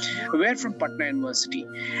 were from Patna University.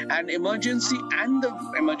 And emergency and the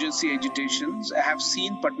emergency agitations have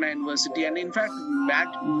seen Patna University, and in fact,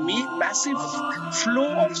 massive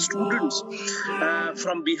flow of students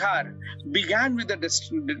from Bihar began with the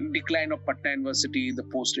decline of Patna University, the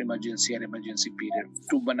post-emergency and emergency period,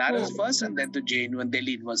 to Banaras first and then to JNU and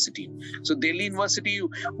Delhi University. So Delhi University,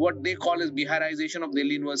 what they call as Biharization of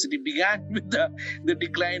Delhi University, began with the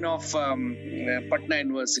decline of Patna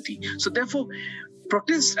University. So therefore,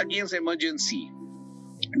 protest against emergency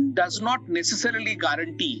does not necessarily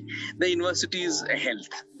guarantee the university's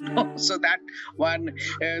health. So that one,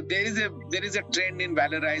 there is a trend in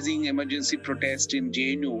valorizing emergency protest in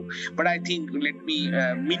JNU, but I think let me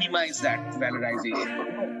minimize that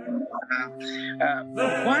valorization.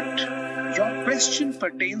 What your question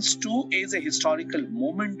pertains to is a historical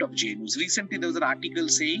moment of JNU's. Recently, there was an article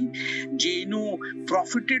saying JNU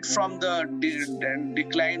profited from the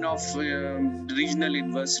decline of regional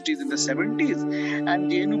universities in the 70s,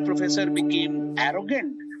 and JNU professor became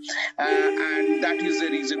arrogant. And that is the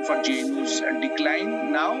reason for JNU's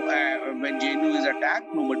decline. Now, when JNU is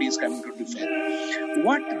attacked, nobody is coming to defend.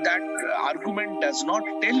 What that argument does not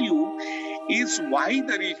tell you is why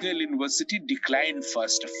the regional university declined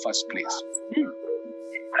first place.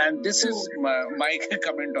 And this is my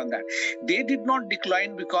comment on that. They did not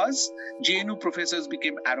decline because JNU professors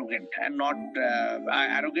became arrogant and not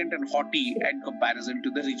arrogant and haughty in comparison to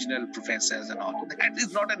the regional professors and all. That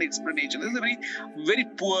is not an explanation. It's a very, very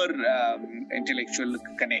poor intellectual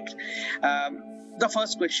connect. The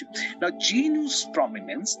first question. Now, JNU's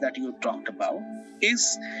prominence that you talked about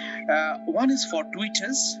is, one is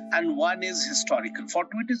fortuitous and one is historical.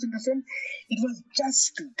 Fortuitous in the sense, it was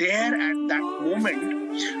just there at that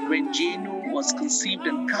moment when JNU was conceived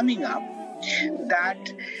and coming up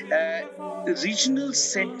that regional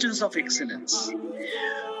centers of excellence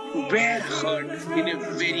were heard in a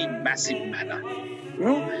very massive manner.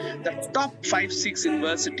 The top 5-6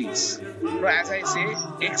 universities. As I say,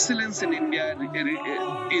 excellence in India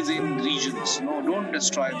is in regions. Don't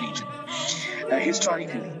destroy region.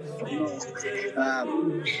 Historically.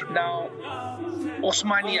 Now,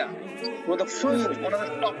 Osmania was the first, one of the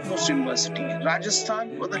topmost university.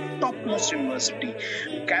 Rajasthan was the topmost university.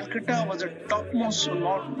 Calcutta was the topmost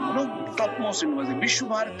university.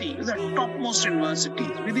 Vishwabharati is the topmost university.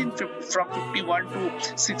 From 51 to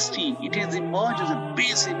 60, it has emerged as a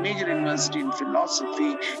basic major university in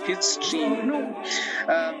philosophy, history,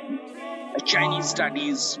 Chinese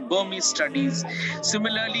studies, Burmese studies.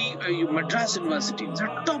 Similarly, Madras University is the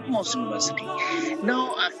topmost university.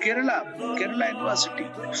 Now, Kerala University,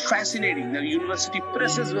 fascinating. The university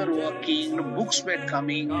presses were working, books were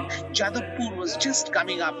coming. Jadavpur was just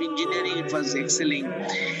coming up, engineering, it was excelling.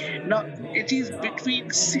 Now, it is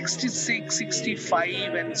between 66,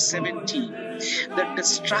 65 and 70. The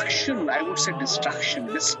destruction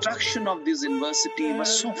of this university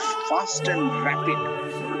was so fast and rapid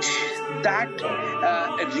that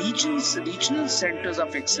regional centers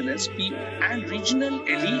of excellence and regional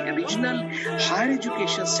higher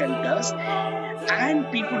education centers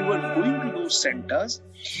and people who were going to those centers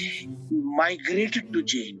migrated to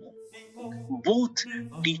JNU, both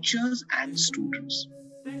teachers and students.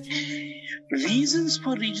 Reasons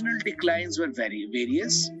for regional declines were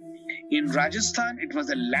various. In Rajasthan, it was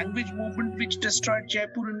the language movement which destroyed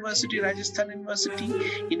Jaipur University, Rajasthan University.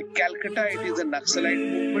 In Calcutta, it is the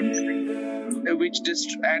Naxalite movement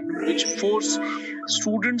which forced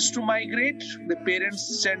students to migrate. The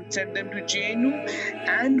parents sent them to JNU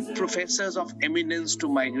and professors of eminence to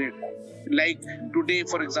migrate. Like today,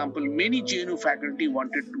 for example, many JNU faculty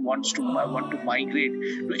want to migrate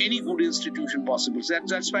to any good institution possible. So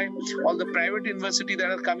that's why all the private universities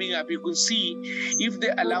that are coming up, you can see if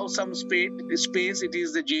they allow some space, it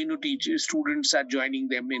is the JNU teachers, students are joining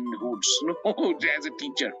them in hoods, as a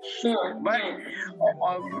teacher. But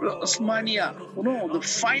Osmania,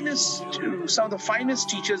 some of the finest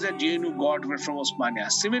teachers that JNU got were from Osmania.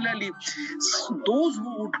 Similarly, those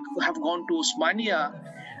who would have gone to Osmania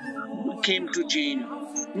came to JNU.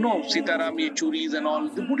 Sitaram Yechuris and all,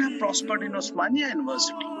 they would have prospered in Osmania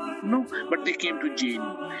University. But they came to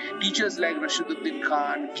JNU. Teachers like Rashiduddin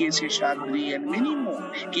Khan, K. Seshadri and many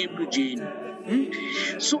more came to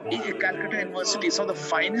JNU. So in Calcutta University, some of the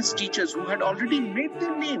finest teachers who had already made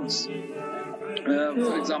their names.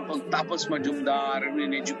 For example, Tapas Majumdar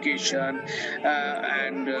in education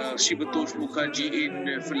and Shibatosh Mukherjee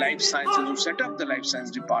in life sciences, who set up the life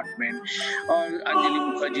science department, or Anjali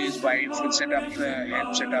Mukherjee's wife who helped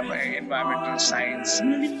set up environmental science,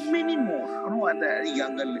 many more. The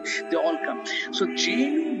younger, they all come. So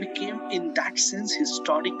JNU became, in that sense,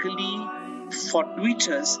 historically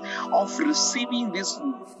fortuitous of receiving these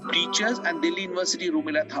teachers. And Delhi University,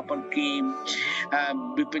 Rumila Thapar came,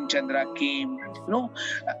 Bipin Chandra came,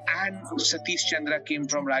 and Satish Chandra came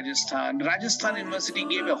from Rajasthan. Rajasthan University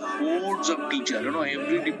gave a hordes of teachers.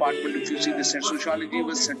 Every department, if you see the sociology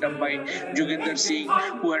was set up by Joginder Singh,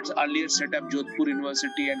 who had earlier set up Jodhpur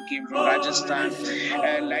University and came from Rajasthan.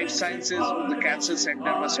 Life sciences, the cancer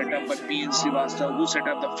center was set up by P.N. Srivastava, who set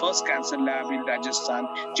up the first cancer lab in Rajasthan,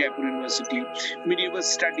 Jaipur University. Medieval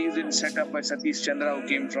studies is set up by Satish Chandra, who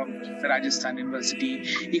came from Rajasthan University.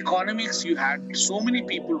 Economics, you had so many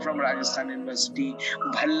people from Rajasthan University.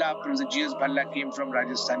 Bhalla, Professor G.S. Bhalla came from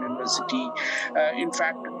Rajasthan University. In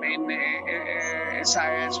fact, in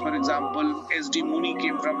SIS, for example, S.D. Mooney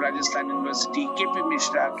came from Rajasthan University. K.P.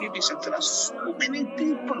 Mishra, K.P. Saktara, so many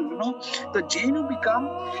people, The JNU become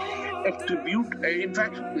a tribute. In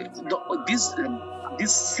fact,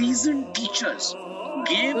 these seasoned teachers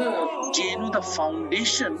gave JNU the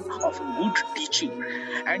foundation of good teaching.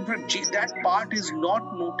 And that part is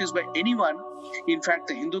not noticed by anyone. In fact,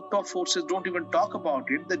 the Hindutva forces don't even talk about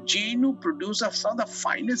it. The JNU produces some of the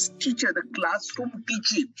finest teacher. The classroom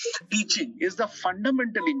teaching is the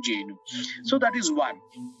fundamental in JNU. So that is one.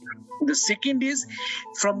 The second is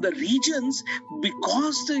from the regions,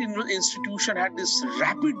 because the institution had this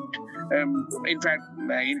rapid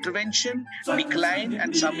intervention, decline,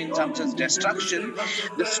 and in some sense destruction,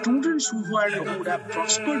 the students who would have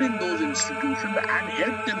prospered in those institutions and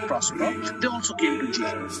helped them prosper, they also came to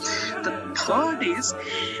JNU. The third is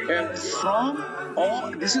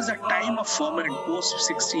this is a time of ferment,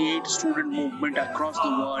 post-68 student movement across the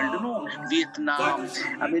world, Vietnam,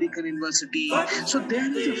 American University. So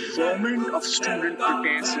there is a ferment of student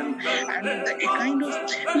protests and a kind of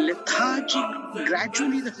lethargic,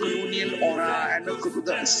 gradually the colonial colonial aura and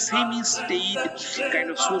the semi-state kind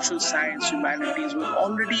of social science, humanities was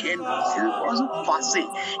already was a passe.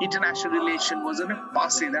 International relation was in a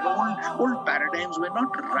passe. That old paradigms were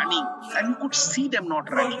not running, and you could see them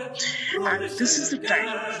not running. And this is the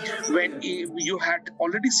time when you had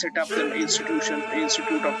already set up the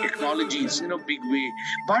Institute of Technologies in a big way,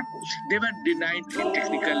 but they were denied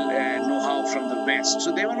technical know-how from the West.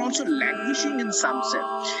 So they were also languishing in some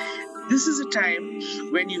sense. This is a time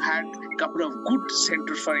when you had a couple of good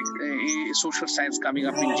centers for social science coming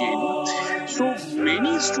up in JNU. So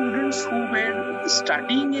many students who were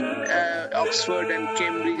studying in Oxford and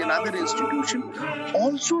Cambridge and other institutions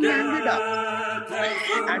also landed up.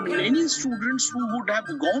 And many students who would have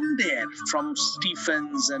gone there from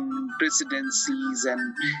Stephens and Presidencies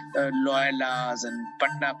and Loyolas and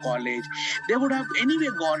Patna College, they would have anyway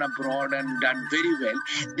gone abroad and done very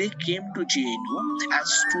well. They came to JNU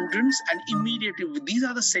as students, and immediately these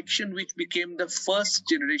are the section which became the first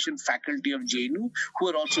generation faculty of JNU who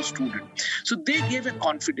are also students. So they gave a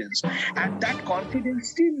confidence, and that confidence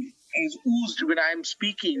still is oozed when I am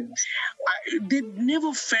speaking. They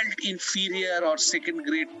never felt inferior or second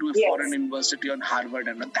grade to a foreign university on Harvard,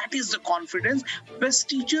 and that is the confidence. Best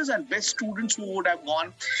teachers and best students who would have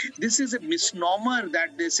gone. This is a misnomer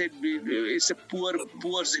that they said it's a poor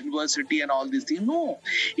university and all these things. No,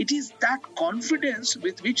 it is that confidence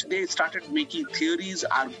with which they started making theories,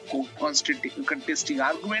 contesting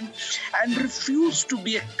argument, and refused to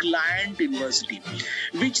be a client university,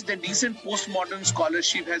 which the decent postmodern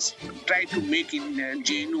scholarship has tried to make in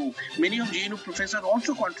JNU. Many of JNU professors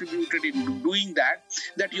also contributed in doing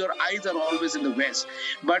that your eyes are always in the West.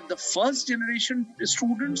 But the first generation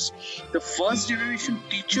students, the first generation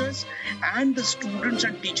teachers, and the students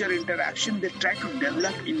and teacher interaction, they try to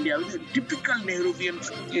develop India with a typical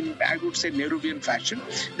Nehruvian, I would say Nehruvian fashion,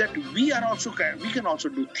 that we can also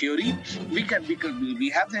do theory, we have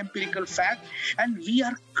the empirical fact, and we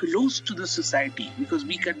are close to the society because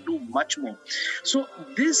we can do much more. So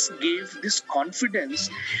this confidence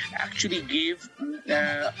actually gave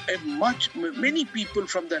many people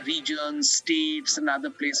from the regions, states, and other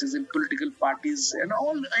places in political parties and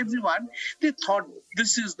everyone, they thought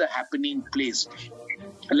this is the happening place.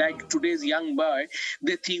 Like today's young boy,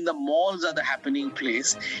 they think the malls are the happening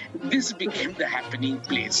place. This became the happening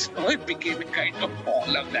place. It became a kind of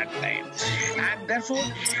mall of that time. And therefore,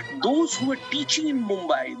 those who were teaching in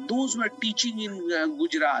Mumbai, those who were teaching in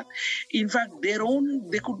Gujarat, in fact, they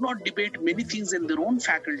could not debate many things in their own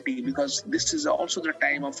faculty, because this is also the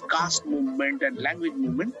time of caste movement and language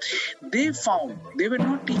movement. They were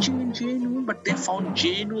not teaching in JNU, but they found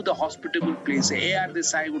JNU the hospitable place. A.R.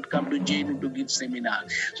 Desai would come to JNU to give seminar.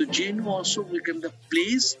 So JNU also became the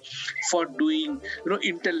place for doing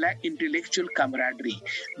intellectual camaraderie.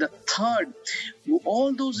 The third,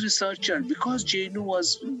 all those researchers, because JNU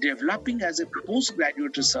was developing as a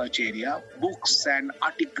postgraduate research area, books and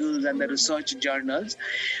articles and the research journals,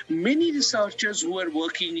 many researchers who were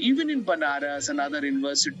working even in Banaras and other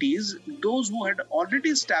universities, those who had already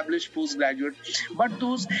established postgraduate, but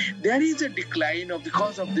there is a decline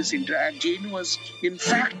because of this JNU was in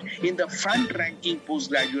fact in the front ranking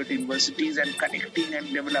postgraduate universities and connecting and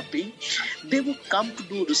developing. They would come to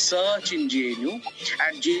do research in JNU,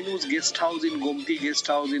 and JNU's guest house in Gomti guest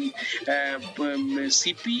house in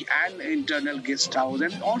CP and internal guest house,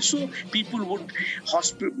 and also people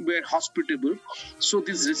were hospitable. So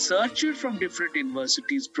these researchers from different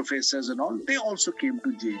universities, professors and all, they also came to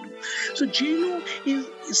JNU. So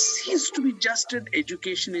JNU ceased to be just an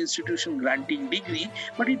education institution granting degree,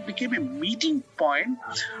 but it became a meeting point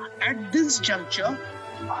at this juncture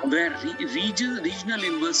where regional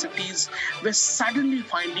universities were suddenly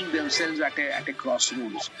finding themselves at a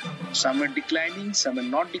crossroads. Some were declining, some were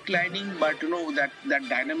not declining, but that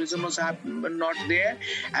dynamism was not there.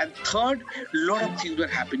 And third, a lot of things were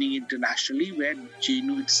happening internationally, where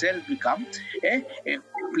JNU itself became a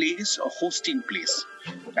place, a hosting place.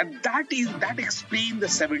 And that explains the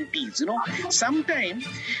 70s. Sometimes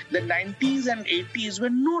the 90s and 80s were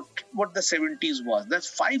not what the 70s was.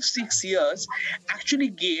 That's 5-6 years actually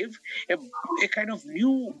gave a kind of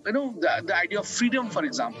new, the idea of freedom, for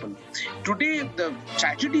example. Today, the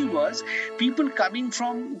tragedy was people coming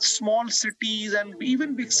from small cities and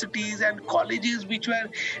even big cities and colleges which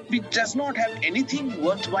does not have anything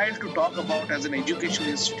worthwhile to talk about as an educational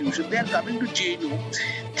institution. They are coming to JNU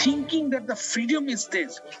thinking that the freedom is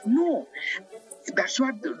this. No. That's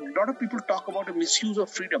what a lot of people talk about, a misuse of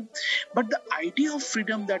freedom. But the idea of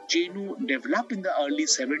freedom that JNU developed in the early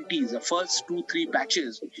 70s, the first 2-3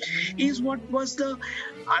 batches, is what was the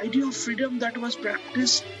idea of freedom that was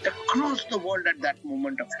practiced across the world at that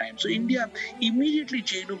moment of time. So India, immediately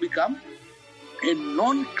JNU became a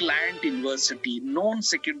non-client university,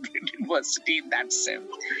 non-secondary university in that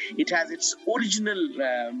sense. It has its original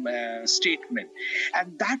statement,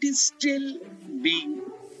 and that is still being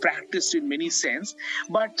practiced in many sense,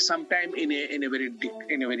 but sometimes in a very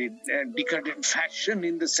decadent fashion,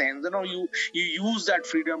 in the sense you use that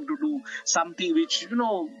freedom to do something which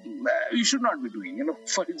you should not be doing.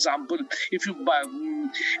 For example, if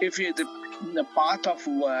you're the path of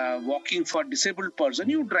walking for disabled person,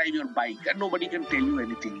 you drive your bike and nobody can tell you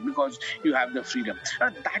anything because you have the freedom.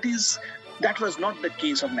 That was not the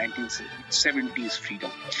case of 1970s freedom.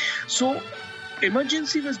 So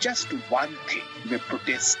emergency was just one thing. They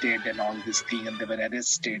protested and all this thing, and they were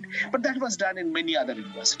arrested. But that was done in many other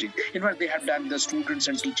universities. In fact, the students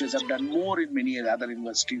and teachers have done more in many other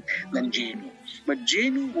universities than JNU. But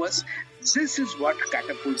this is what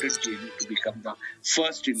catapulted JNU to become the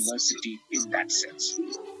first university in that sense.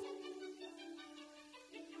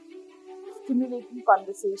 Stimulating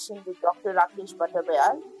conversation with Dr. Rakesh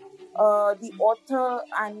Bhattabayal, the author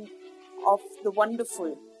and of the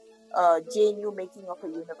wonderful JNU Making of a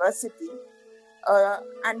University,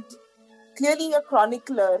 and clearly a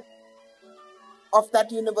chronicler of that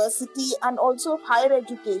university and also of higher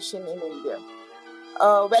education in India.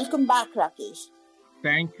 Welcome back, Rakesh.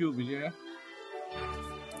 Thank you, Vijaya.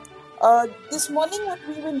 This morning what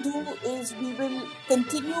we will do is we will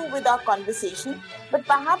continue with our conversation, but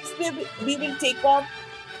perhaps we will take up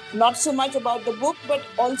not so much about the book, but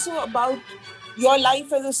also about your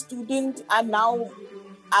life as a student and now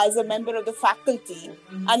as a member of the faculty,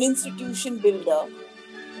 an institution builder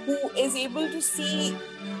who is able to see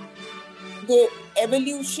the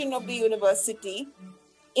evolution of the university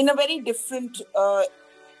in a very different,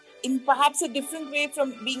 in perhaps a different way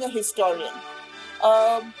from being a historian.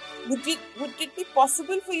 Would it be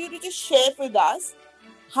possible for you to just share with us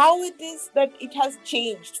how it is that it has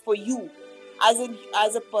changed for you as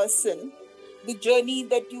a person, the journey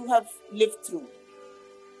that you have lived through?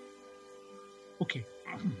 Okay.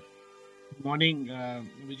 Morning,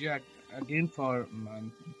 Vijay. Again,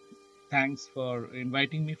 thanks for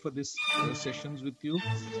inviting me for this sessions with you.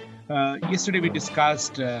 Yesterday we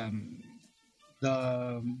discussed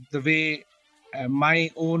the way my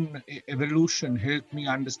own evolution helped me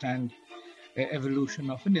understand the evolution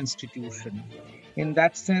of an institution. In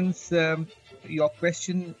that sense, your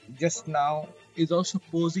question just now is also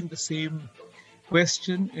posing the same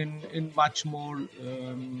question in much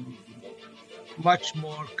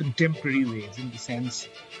more contemporary ways, in the sense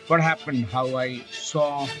what happened, how I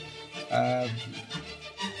saw,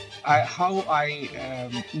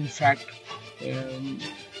 in fact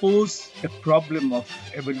pose a problem of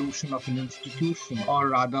evolution of an institution, or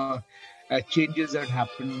rather changes that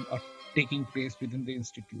happen or taking place within the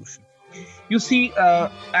institution. You see,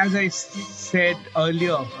 as I said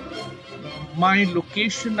earlier, my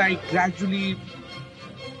location I gradually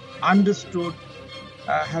understood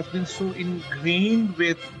has been so ingrained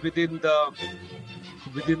within the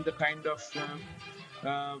kind of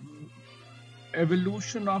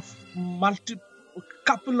evolution of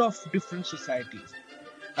couple of different societies.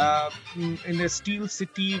 In a steel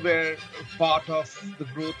city, where part of the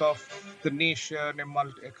growth of the nation,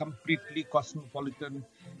 a completely cosmopolitan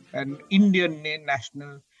and Indian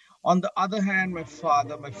national. On the other hand, my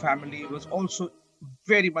family was also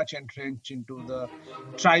very much entrenched into the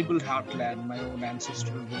tribal heartland. My own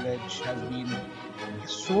ancestral village has been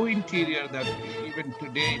so interior that even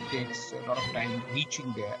today it takes a lot of time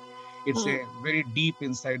reaching there. It's a very deep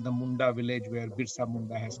inside the Munda village where Birsa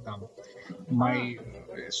Munda has come.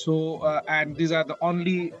 And these are the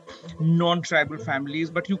only non-tribal families,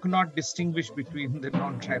 but you cannot distinguish between the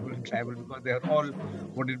non-tribal and tribal because they are all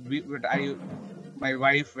my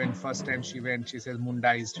wife, when first time she went, she says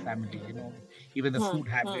Mundaized family, even the food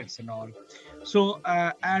habits and all. So,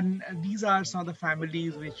 and these are some of the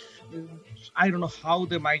families which, I don't know how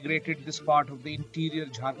they migrated this part of the interior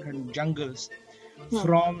Jharkhand jungles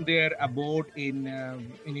from their abode in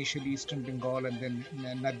initially Eastern Bengal and then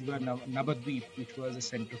Navadvip, which was a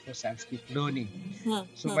center for Sanskrit learning.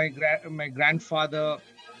 So my grandfather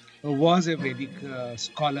was a Vedic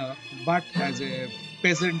scholar, but as a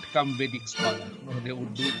peasant come Vedic scholar. They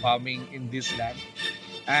would do farming in this land.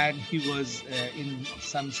 And he was, in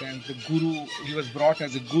some sense, the guru. He was brought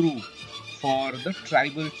as a guru for the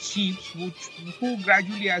tribal chiefs, who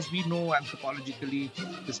gradually, as we know anthropologically,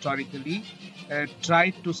 historically,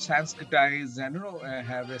 tried to Sanskritize and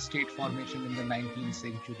have a state formation in the 19th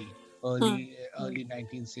century, early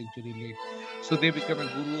 19th century late. So they become a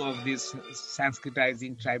guru of these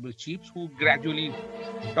Sanskritizing tribal chiefs who gradually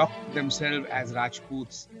talk themselves as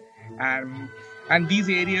Rajputs. And these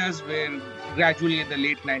areas were gradually in the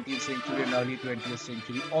late 19th century and early 20th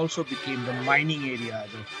century also became the mining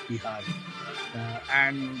areas of Bihar.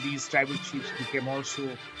 And these tribal chiefs became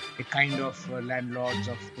also a kind of landlords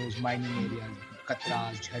of those mining areas,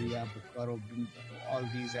 Katras, Jharia, Bukar, all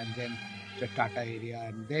these, and then the Tata area,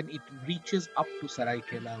 and then it reaches up to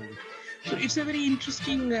Saraikela. So it's a very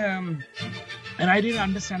interesting, and I didn't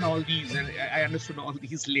understand all these, and I understood all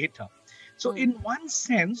these later. So in one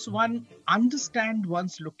sense, one understands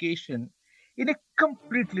one's location in a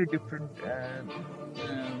completely different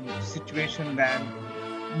situation than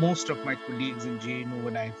most of my colleagues in JNU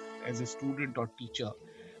when I, as a student or teacher,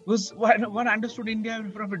 was one understood India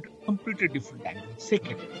from a completely different angle.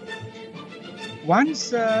 Second,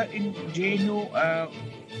 once in JNU,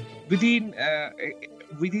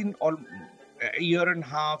 within all a year and a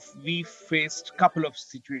half, we faced a couple of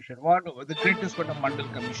situations. One, the greatest one, a Mandal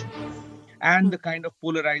Commission, and the kind of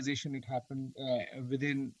polarization it happened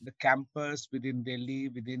within the campus, within Delhi,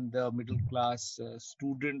 within the middle class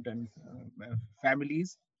student and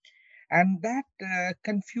families. And that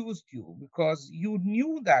confused you because you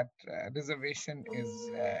knew that reservation is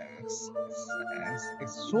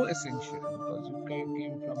so essential, because you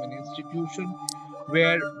came from an institution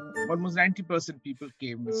where almost 90% people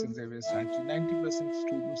came since they were started. 90%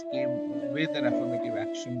 students came with an affirmative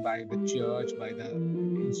action by the church, by the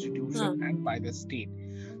institution, and by the state.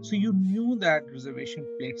 So you knew that reservation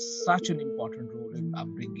played such an important role in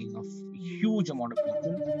upbringing of huge amount of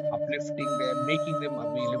people, uplifting them, making them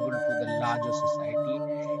available to the larger society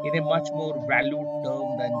in a much more valued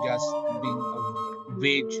term than just being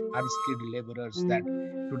wage unskilled laborers that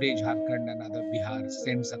today Jharkhand and other Bihar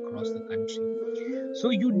sends across the country.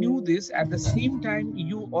 So you knew this. At the same time,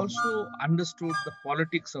 you also understood the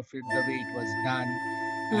politics of it, the way it was done,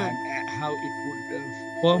 and how it would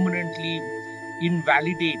permanently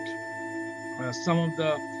invalidate some of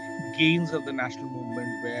the gains of the national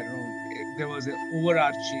movement, where there was an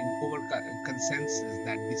overarching consensus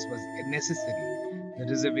that this was necessary. The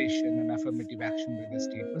reservation and affirmative action by the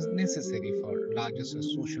state was necessary for larger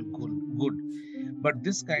social good. But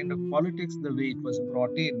this kind of politics, the way it was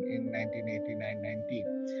brought in 1989-90,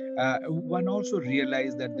 one also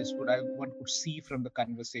realized that one could see from the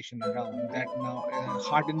conversation around that now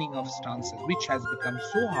hardening of stances, which has become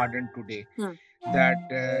so hardened today, that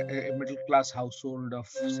a middle class household of,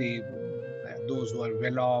 say, those who are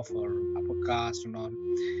well off or upper caste and all,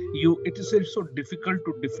 it is so difficult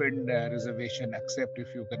to defend reservation, except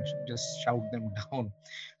if you can just shout them down.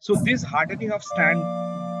 So this hardening of stand,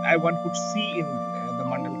 one could see in the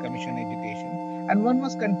Mandal Commission agitation, and one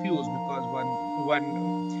was confused because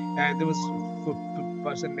there was, for a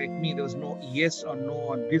person like me, there was no yes or no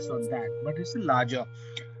on this or that, but it's a larger.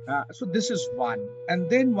 So this is one. And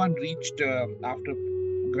then one reached, after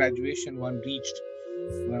graduation, one reached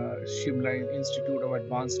Shimla Institute of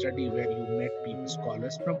Advanced Study, where you met people,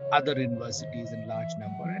 scholars from other universities in large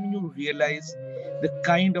number, and you realize the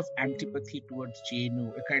kind of antipathy towards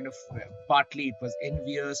JNU, a kind of, partly it was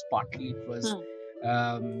envious, partly it was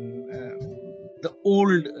the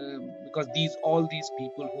old, because all these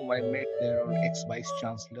people whom I met, they're all ex-vice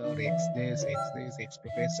chancellor,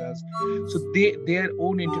 ex-professors. So their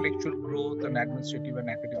own intellectual growth and administrative and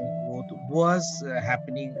academic growth was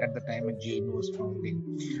happening at the time when JNU was founding.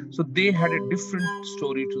 So they had a different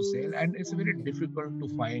story to tell, and it's very difficult to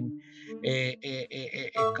find a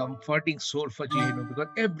comforting soul for JNU because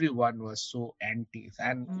everyone was so anti,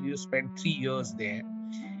 and you spent 3 years there.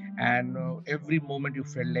 And every moment you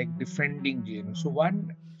felt like defending JNU. So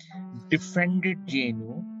one defended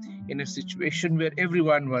JNU in a situation where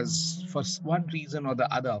everyone was, for one reason or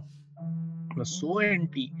the other, was so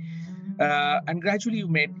anti. And gradually you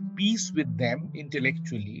made peace with them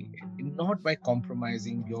intellectually, not by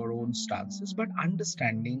compromising your own stances, but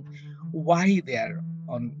understanding why they are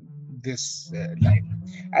on this line.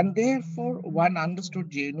 And therefore one understood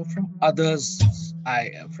JNU from others'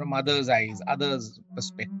 eyes, others'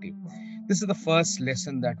 perspective. This is the first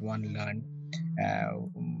lesson that one learned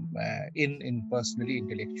in personally,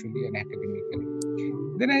 intellectually, and academically.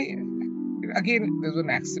 Then again, there was an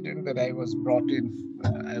accident that I was brought in.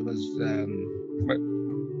 My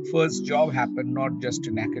first job happened not just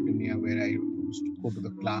in academia, where I used to go to the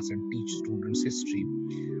class and teach students history,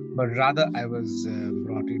 but rather I was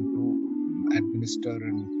brought in to administer and run the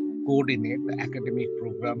Shimla Institute of Advanced Study, where you met people, scholars from other universities in large number, and you realize the kind of antipathy towards JNU, a kind of, partly it was envious, partly it was the old, because administer and coordinate the academic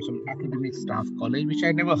programs from Academic Staff College, which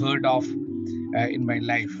I never heard of in my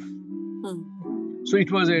life. So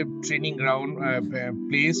it was a training ground,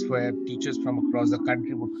 place where teachers from across the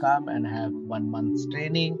country would come and have 1 month's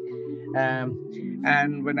training.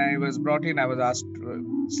 And when I was brought in, I was asked,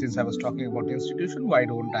 since I was talking about the institution, why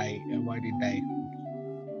didn't I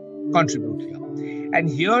contribute here? And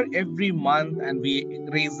here every month, and we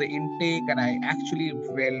raise the intake, and I actually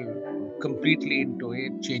fell completely into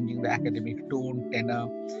it, changing the academic tone, tenor.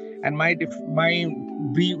 And my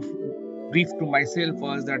brief to myself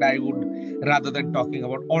was that I would, rather than talking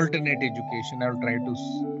about alternate education, I would try to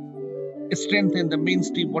strengthen the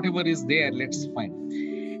mainstream, whatever is there, let's find.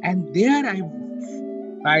 And there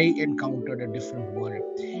I encountered a different world.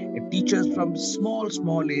 Teachers from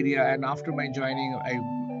small area, and after my joining,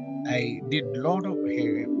 I did a lot of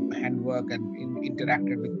handwork and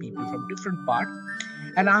interacted with people from different parts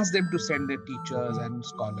and asked them to send their teachers and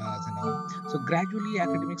scholars and all. So gradually,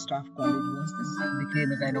 Academic Staff College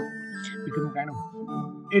became a kind of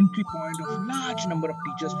entry point of large number of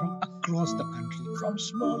teachers from across the country, from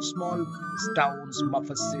small towns,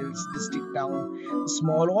 mufassils, district town,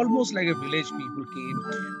 small, almost like a village people came.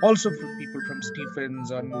 Also people from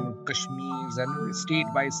Stephens and Kashmir and state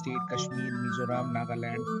by state, Kashmir, Mizoram,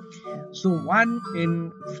 Nagaland. So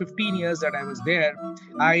in 15 years that I was there,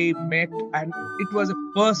 I met, and it was a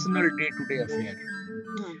personal day-to-day affair.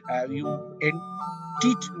 You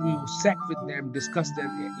sat with them, discussed their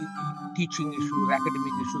teaching issues,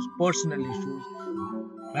 academic issues, personal issues.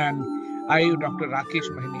 And Dr. Rakesh,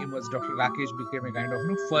 my name was Dr. Rakesh, became a kind of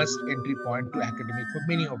first entry point to academic for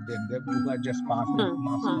many of them. They just passed with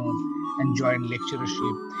masters and joined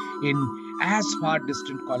lecturership in as far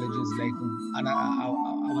distant colleges like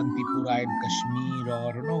Avantipura in Kashmir,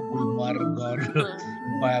 or Gulmarg, or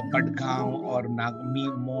Badgaon, or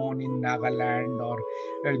Mon in Nagaland, or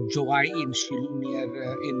Joai in Shilneer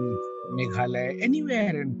in Meghalaya,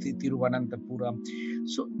 anywhere in Tiruvananthapuram.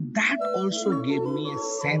 So that also gave me a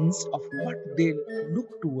sense of what they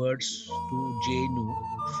look towards to JNU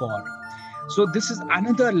for. So this is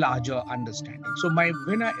another larger understanding. So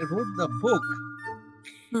when I wrote the book,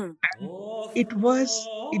 and it was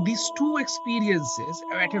these two experiences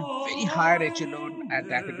at a very higher echelon at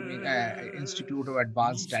the Academic Institute of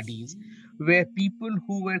Advanced Studies, where people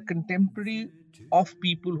who were contemporary of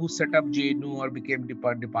people who set up JNU or became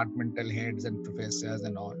departmental heads and professors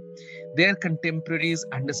and all, their contemporaries'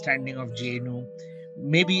 understanding of JNU,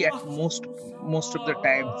 maybe at most of the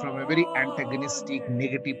time from a very antagonistic,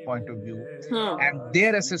 negative point of view, and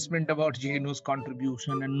their assessment about JNU's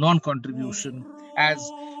contribution and non-contribution,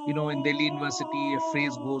 as in Delhi University, a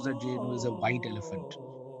phrase goes that JNU is a white elephant.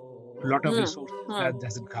 A lot of resources that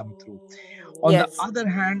doesn't come through. On the other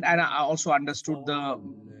hand, and I also understood the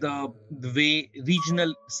way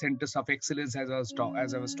regional centers of excellence, as I was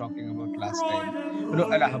talking about last time,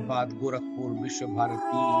 Allahabad, Gorakhpur,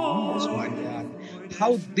 Vishwabharati, Osmania,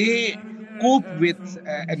 how they cope with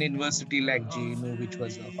an university like JNU, which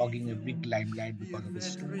was hogging a big limelight because of its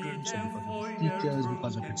students, or because of its teachers,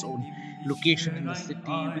 because of its own location in the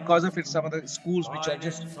city, because of some of the schools which are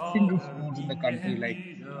just single schools in the country, like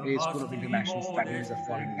a School of International Studies or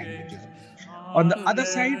Foreign Languages. On the other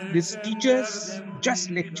side, these teachers, just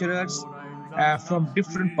lecturers from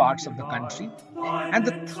different parts of the country. And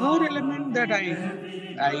the third element that I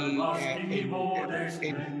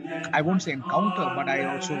won't say encounter, but I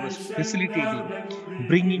also was facilitating,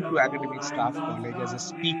 bringing to Academic Staff College as a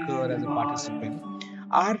speaker, as a participant,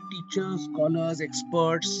 are teachers, scholars,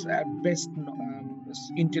 experts, best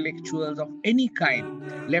intellectuals of any kind,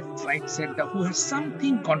 left, right, center, who has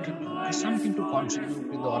something to contribute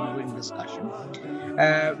in the ongoing discussion,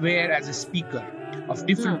 where as a speaker of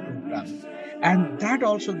different programs. And that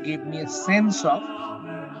also gave me a sense of,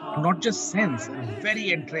 not just sense, a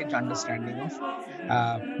very entrenched understanding of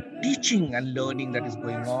teaching and learning that is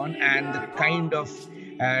going on, and the kind of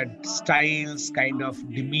styles, kind of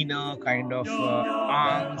demeanor, kind of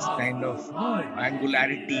arms, kind of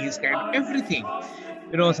angularities, kind of everything.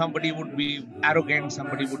 Somebody would be arrogant,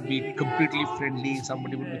 somebody would be completely friendly,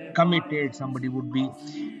 somebody would be committed, somebody would be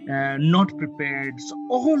not prepared. So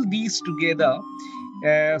all these together,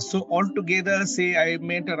 altogether, say I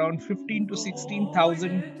met around 15 to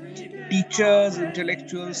 16,000 teachers,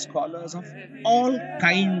 intellectuals, scholars of all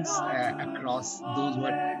kinds across, those who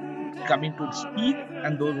are coming to speak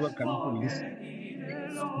and those who are coming to listen.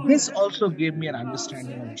 This also gave me an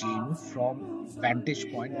understanding of JNU from vantage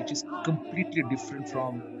point, which is completely different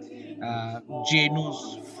from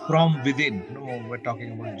JNU's from within. We're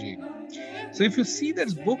talking about JNU. So if you see,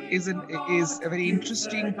 this book is a very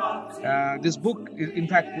interesting. This book, in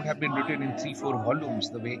fact, could have been written in 3-4 volumes.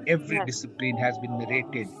 The way every discipline has been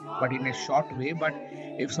narrated, but in a short way. But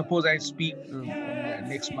if suppose I speak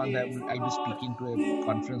next month, I'll be speaking to a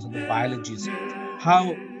conference on the biologists.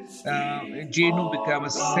 How JNU became a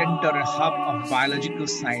center, a hub of biological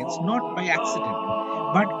science, not by accident,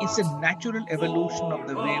 but it's a natural evolution of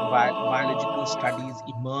the way biological studies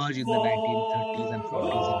emerged in the 1930s and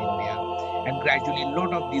 40s in India. And gradually, a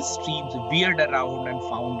lot of these streams veered around and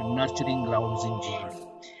found nurturing grounds in JNU.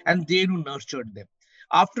 And JNU nurtured them.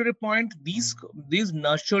 After a point, these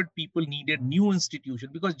nurtured people needed new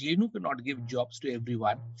institutions because JNU cannot give jobs to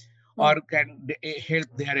everyone or can help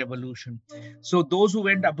their evolution. So those who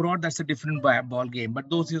went abroad, that's a different ball game. But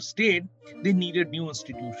those who stayed, they needed new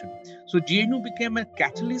institutions. So JNU became a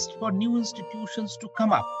catalyst for new institutions to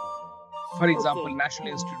come up. For example, National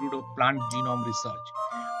Institute of Plant Genome Research.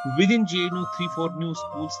 Within JNU, 3-4 new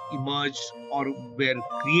schools emerged or were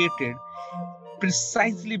created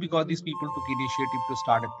precisely because these people took initiative to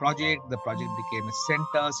start a project. The project became a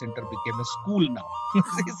center became a school now.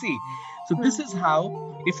 You see, so this is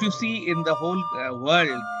how, if you see in the whole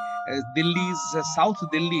world, South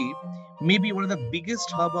Delhi may be one of the biggest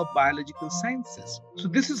hub of biological sciences. So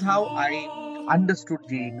this is how I understood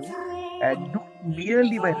JNU, and not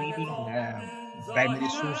merely by reading primary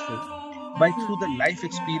sources, but through the life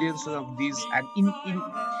experiences of these. And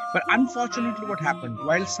but unfortunately, what happened?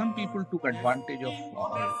 While some people took advantage of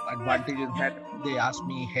in fact, they asked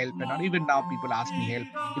me help, and even now people ask me help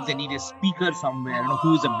if they need a speaker somewhere,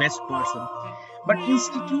 who is the best person. But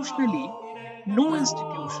institutionally, no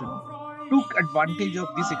institution took advantage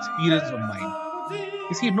of this experience of mine.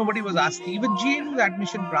 You see, nobody was asking. Even JNU's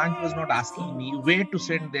admission branch was not asking me where to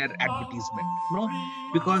send their advertisement.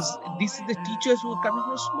 Because these are the teachers who are coming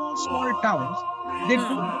from small towns. They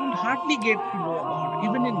don't hardly get to know about.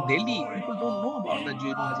 Even in Delhi, people don't know about the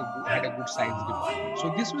JNU had a good science department.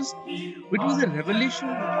 So it was a revelation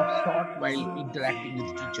of sort while interacting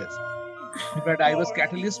with teachers. In fact, I was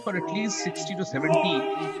catalyst for at least 60 to 70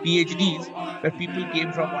 PhDs where people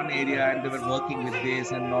came from one area and they were working with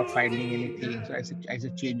this and not finding anything. So as a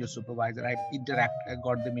change of supervisor, I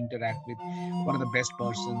got them interact with one of the best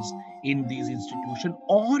persons in these institutions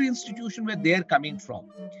or institution where they're coming from.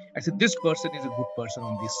 I said, this person is a good person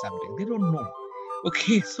on this subject. They don't know.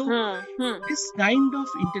 Okay, so this kind of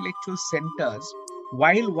intellectual centers,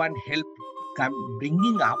 while one helped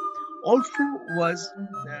bringing up, also was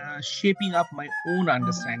shaping up my own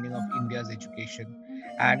understanding of India's education.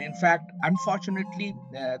 And in fact, unfortunately,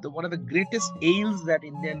 one of the greatest ails that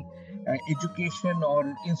Indian education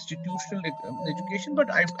or institutional education, but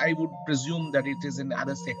I would presume that it is in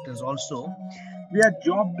other sectors also, we are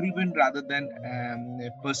job driven rather than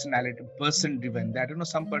person driven. That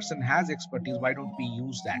some person has expertise, why don't we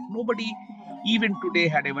use that? Nobody even today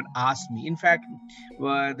had ever asked me. In fact,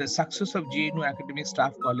 the success of JNU Academic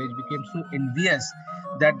Staff College became so envious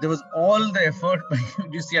that there was all the effort by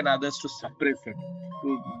UGC and others to suppress it.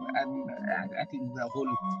 And I think the whole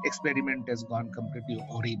experiment has gone completely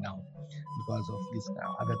awry now because of these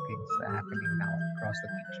other things happening now across the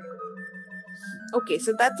country. Okay,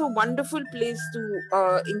 so that's a wonderful place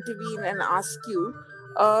to intervene and ask you.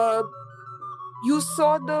 You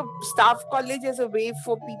saw the staff college as a way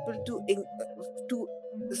for people to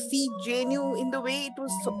see JNU in the way it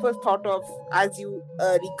was first thought of, as you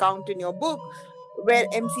recount in your book, where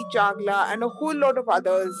MC Chagla and a whole lot of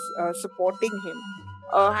others supporting him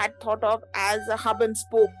had thought of as a hub and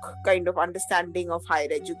spoke kind of understanding of higher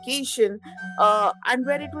education, and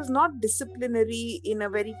where it was not disciplinary in a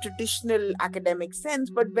very traditional academic sense,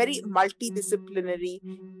 but very multidisciplinary,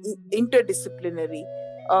 interdisciplinary,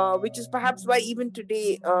 which is perhaps why even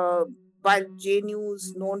today, while JNU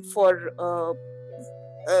is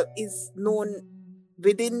known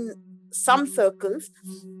within some circles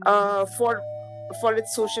for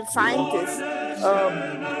its social scientists,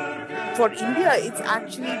 for India, it's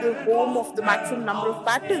actually the home of the maximum number of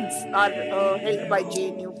patents are held by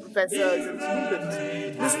JNU professors and students.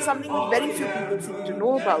 This is something that very few people seem to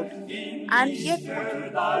know about. And yet,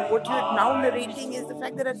 what you're now narrating is the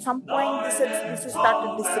fact that at some point this has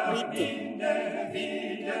started dissipating.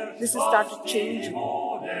 This has started changing.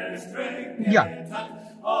 Yeah.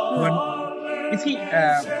 You see,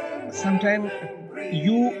 sometimes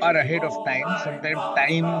you are ahead of time. Sometimes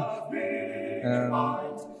time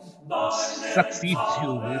succeeds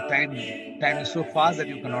you. Time is so fast that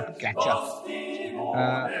you cannot catch up.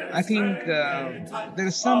 I think there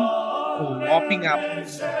is some warping up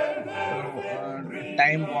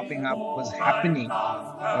time warping up was happening.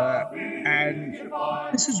 And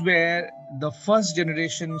this is where the first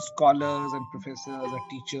generation scholars and professors or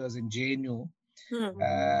teachers in JNU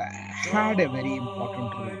had a very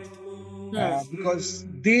important role because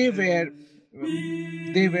they were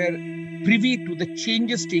privy to the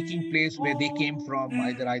changes taking place where they came from,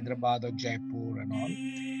 either Hyderabad or Jaipur and all,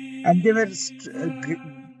 and they were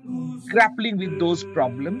grappling with those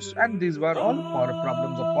problems, and these were all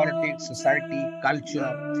problems of politics, society,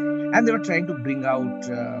 culture, and they were trying to bring out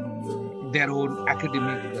their own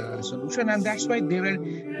academic solution, and that's why they were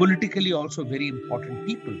politically also very important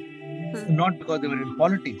people. Not because they were in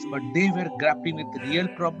politics, but they were grappling with the real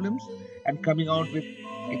problems and coming out with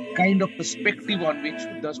a kind of perspective on which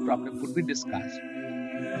those problems could be discussed.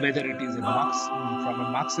 Whether it is from a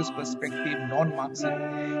Marxist perspective, non-Marxist.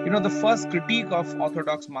 The first critique of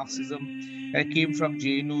orthodox Marxism came from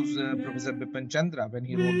JNU's Professor Bipin Chandra when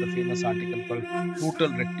he wrote the famous article called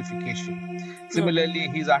Total Rectification. Similarly,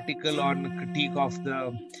 his article on critique of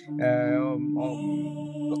the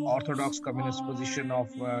orthodox communist position of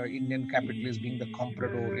Indian capitalists being the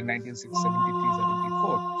comprador in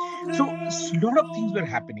 1973-74. So a lot of things were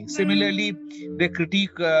happening. Similarly, they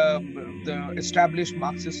critique the established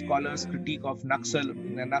Marxist scholars' critique of Naxal,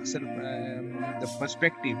 the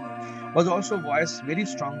perspective was also voiced very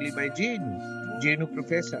strongly by JNU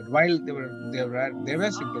professor. While there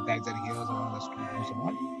were sympathizer here among the students and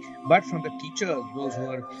all, but from the teachers, those who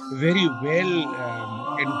were very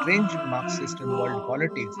well entrenched in Marxist and world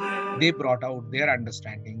politics, they brought out their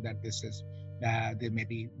understanding that this is there may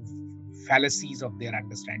be fallacies of their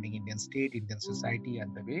understanding Indian state, Indian society,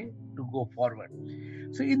 and the way to go forward.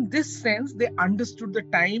 So in this sense, they understood the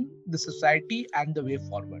time, the society, and the way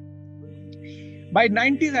forward. By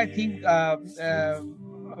 90s, I think,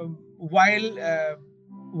 while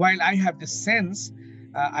I have this sense,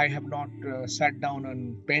 I have not sat down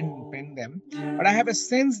and penned them, but I have a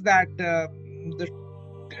sense that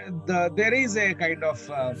there is a kind of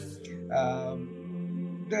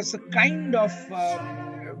there's a kind of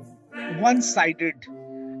one-sided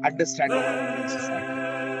understanding of Indian society,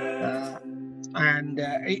 and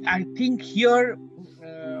I think here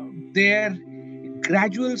their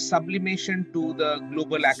gradual sublimation to the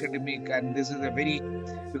global academic, and this is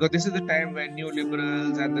because this is the time when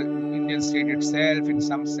neoliberals and the Indian state itself, in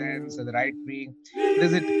some sense, the right wing,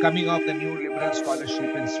 there's it coming of the new liberal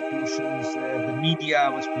scholarship institutions, the media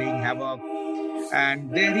was playing havoc,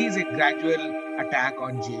 and there is a gradual attack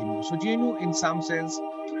on JNU. So JNU, in some sense,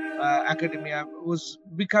 academia was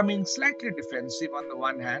becoming slightly defensive on the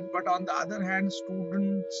one hand, but on the other hand,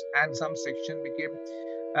 students and some section became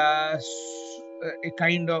a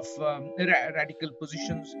kind of radical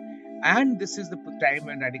positions, and this is the time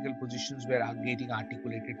when radical positions were getting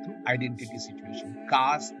articulated through identity situation.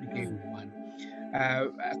 Caste became one,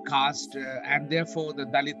 and therefore the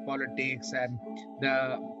Dalit politics and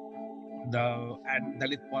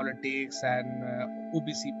Dalit politics and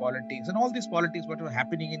OBC politics and all these politics what were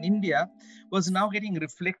happening in India was now getting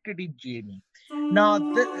reflected in JNU. Now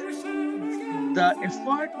the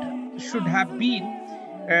effort should have been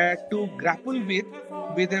to grapple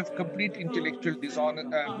with a complete intellectual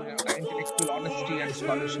honesty and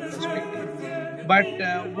scholarship perspective. But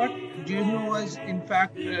what JNU was in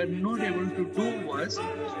fact not able to do was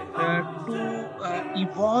to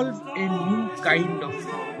evolve a new kind of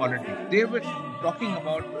politics. They were talking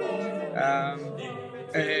about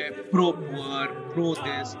pro-poor,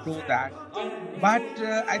 pro-this, pro-that. But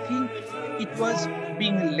I think it was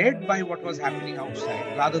being led by what was happening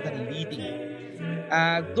outside rather than leading.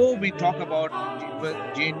 Though we talk about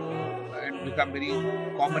JNU and become very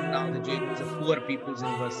common now, the JNU is a poor people's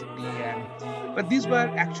university, but these were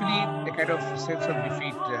actually a kind of sense of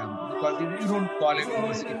defeat because you don't call a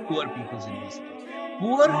university poor people's university.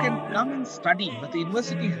 Poor can come and study, but the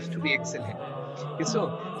university has to be excellent.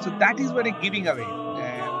 So that is what a giving away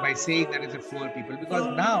by saying that it's a poor people, because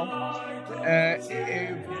now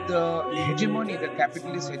the hegemony, the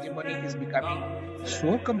capitalist hegemony is becoming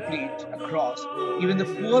so complete across. Even the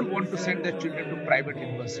poor want to send their children to private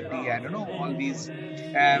university and all these.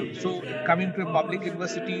 So coming to a public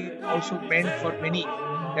university also meant for many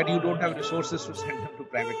that you don't have resources to send them to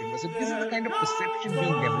private university. This is the kind of perception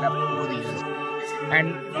being developed over the years.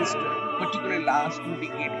 And this particularly last 2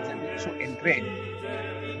 decades have been so entrenched.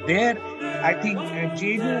 There, I think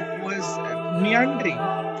JNU was meandering,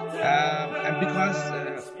 and because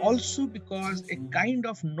also because a kind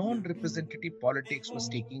of non-representative politics was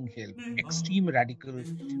taking hold, extreme radical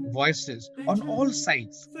voices on all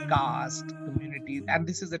sides, caste, community, and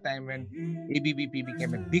this is the time when ABVP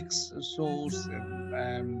became a big source.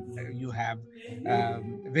 You have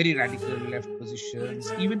very radical left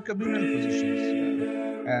positions, even communal positions.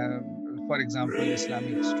 For example,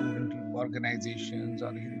 Islamic student organizations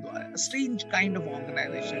or Hindu, a strange kind of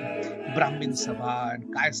organization, Brahmin Sabha and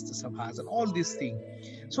Kayastha Sabhas and all these things.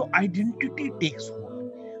 So identity takes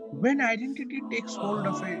hold. When identity takes hold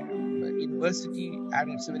of a university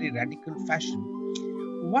and it's a very radical fashion,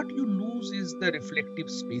 what you lose is the reflective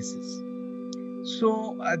spaces.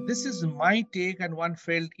 So this is my take, and one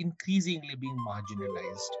felt increasingly being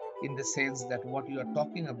marginalized in the sense that what you are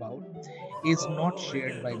talking about is not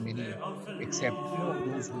shared by many, except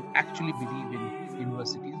those who actually believe in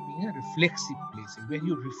universities being a reflexive place where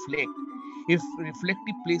you reflect. If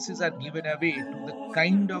reflective places are given away to the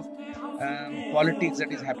kind of politics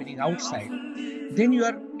that is happening outside, then you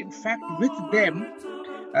are in fact with them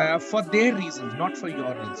for their reasons, not for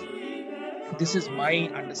your reasons. This is my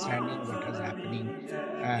understanding of what is happening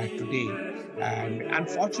today, and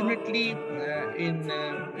unfortunately, in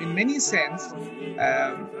many sense,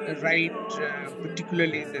 right,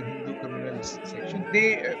 particularly in the Hindu communal section,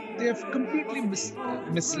 they have completely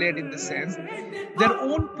misled in the sense their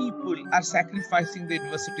own people are sacrificing the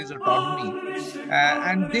university's autonomy,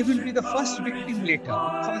 and they will be the first victim later,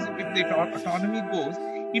 because if the autonomy goes,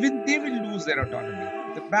 even they will lose their autonomy.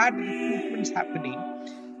 The bad recruitments happening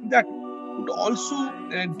that would also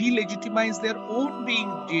delegitimize their own being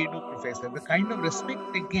JNU professor. The kind of respect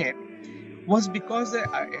they get was because the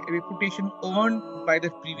reputation earned by the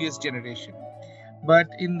previous generation. But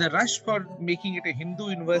in the rush for making it a Hindu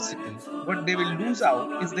university, what they will lose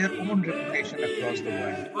out is their own reputation across the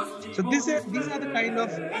world. So these are the kind of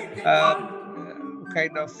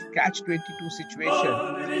catch-22 situation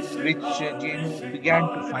which JNU began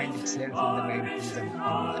to find itself in the 90s and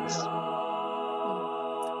onwards.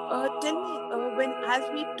 Tell me, as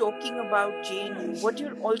we're talking about JNU, what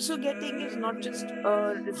you're also getting is not just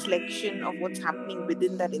a reflection of what's happening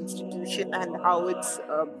within that institution and how it's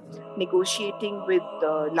negotiating with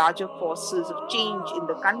larger forces of change in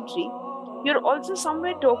the country. You're also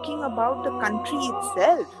somewhere talking about the country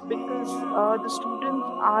itself, because the students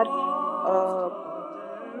are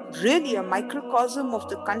really a microcosm of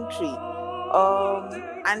the country.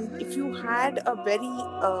 And if you had a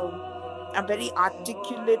very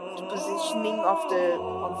articulate positioning of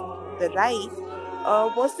the right,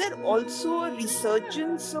 was there also a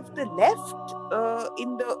resurgence of the left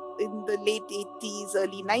in the late 80s,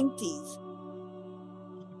 early 90s?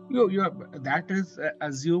 That is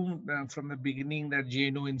assumed from the beginning that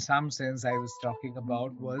JNU, in some sense, I was talking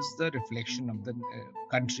about, was the reflection of the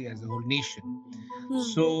country as a whole nation.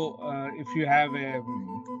 So if you have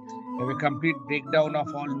a complete breakdown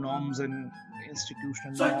of all norms and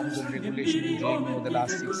institutional norms and regulation in JNU over the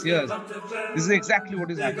last 6 years, this is exactly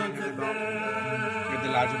what is happening at the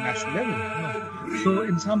larger national level. So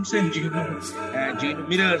in some sense, JNU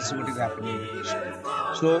mirrors what is happening in the nation.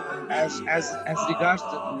 So as regards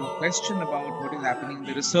the question about what is happening,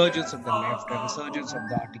 the resurgence of the left, the resurgence of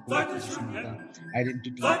the articulate position of the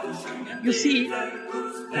identity, you see,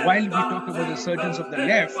 while we talk about the resurgence of the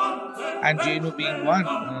left and JNU being one,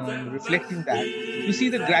 reflecting that, you see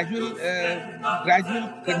the gradual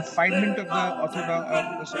confinement of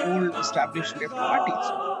the old established left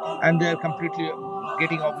parties, and they're completely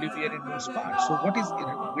getting oblivion in those parts. So what is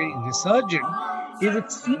very resurgent is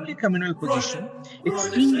extremely communal position,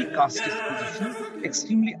 extremely casteist position,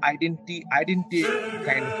 extremely identity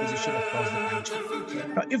kind of position across the country.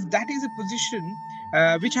 Now, if that is a position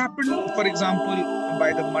which happened, for example,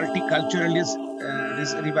 by the multiculturalist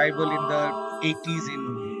this revival in the 80s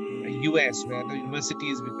in US, where the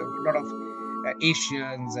universities with a lot of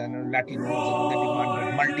Asians and Latinos, and they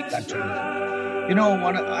demanded multiculturalism.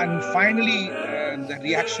 And finally the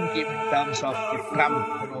reaction came in terms of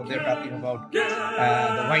Trump. They're talking about the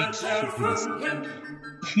white supremacy.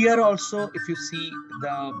 Here also, if you see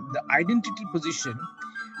the identity position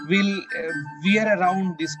will veer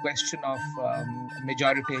around this question of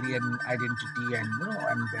majoritarian identity and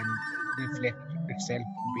then reflect itself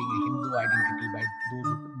being a Hindu identity by those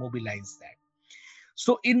who mobilize that.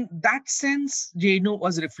 So in that sense, JNU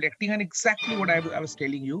was reflecting, and exactly what I was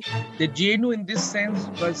telling you, the JNU in this sense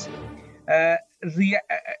was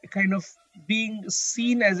kind of being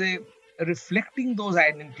seen as a reflecting those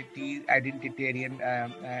identitarian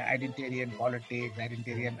politics,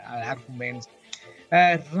 identitarian arguments,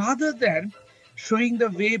 rather than showing the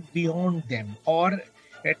way beyond them or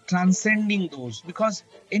transcending those, because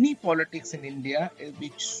any politics in India,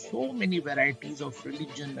 with so many varieties of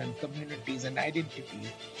religion and communities and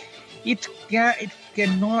identities, it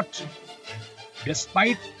cannot,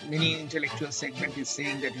 despite many intellectual segment is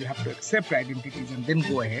saying that you have to accept identities and then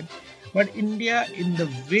go ahead. But India, in the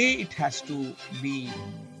way it has to be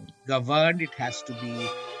governed, it has to be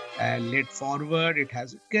led forward, it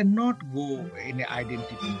cannot go in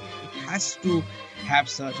identity. It has to have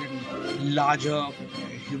certain larger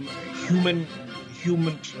human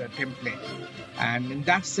template. And in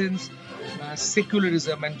that sense,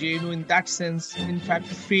 secularism and JNU in that sense, in fact,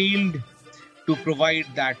 failed to provide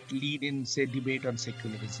that lead in, say, debate on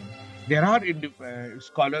secularism. There are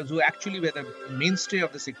scholars who actually were the mainstay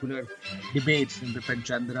of the secular debates in the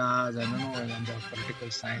Chandras and and the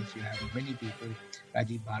political science. You have many people,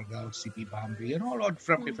 Rajiv Bhargav, C.P. Bhambre, all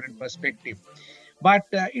from different perspectives. But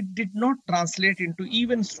it did not translate into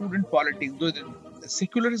even student politics. Though the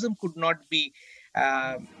secularism could not be.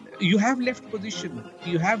 You have left position,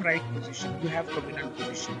 you have right position, you have communal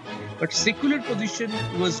position, but secular position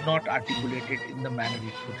was not articulated in the manner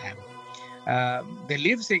it could have. They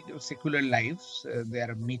live secular lives, they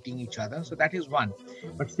are meeting each other, so that is one.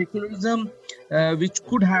 But secularism, which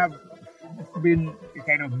could have been a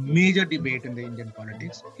kind of major debate in the Indian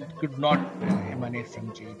politics, it could not emanate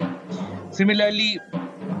from JNU. Similarly,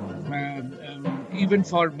 even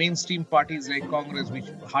for mainstream parties like Congress, which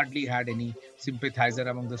hardly had any sympathizer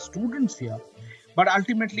among the students here, but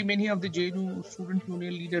ultimately many of the JNU student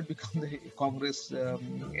union leaders become the Congress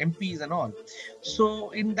MPs and all. So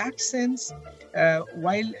in that sense,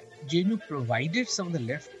 while JNU provided some of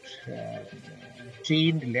the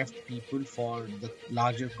trained left people for the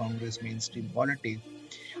larger Congress mainstream politics,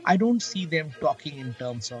 I don't see them talking in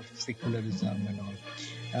terms of secularism and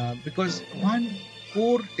all, because one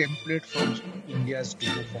core template for India's to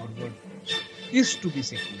go forward is to be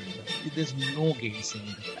secularism. There's no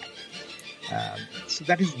gainsaying the fact. So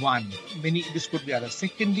that is one. This could be other.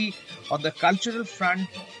 Secondly, on the cultural front,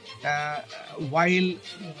 while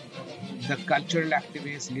the cultural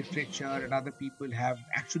activists, literature, and other people have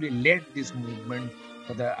actually led this movement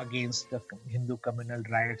against the Hindu communal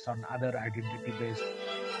rights on other identity-based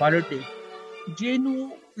politics,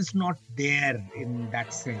 JNU is not there in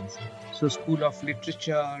that sense. So School of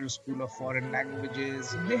Literature, School of Foreign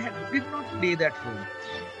Languages, did not play that role.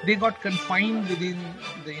 They got confined within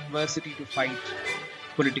the university to fight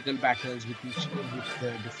political battles with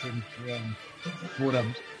different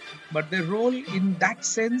forums. But their role in that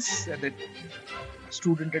sense, the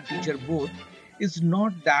student and teacher both, is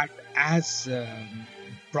not that as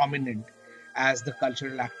prominent as the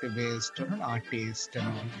cultural activist or an artist and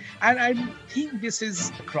all. And I think this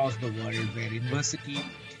is across the world, where university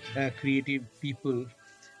creative people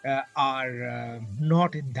are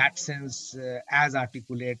not in that sense as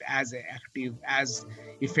articulate, as active, as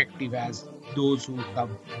effective as those who are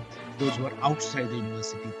outside the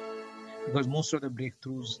university. Because most of the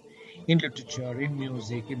breakthroughs in literature, in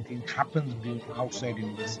music, in things happens outside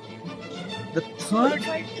university. The third,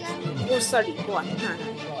 go on.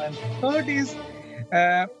 And third is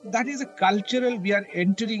that is a cultural. We are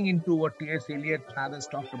entering into what T.S. Eliot and others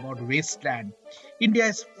talked about, wasteland. India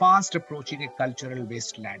is fast approaching a cultural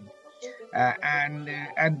wasteland,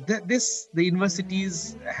 the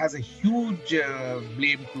universities has a huge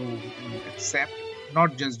blame to accept,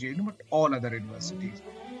 not just JNU but all other universities.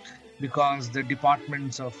 Because the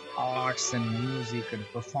departments of arts and music and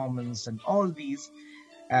performance and all these,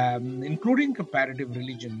 including comparative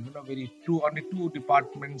religion, only two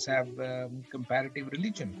departments have comparative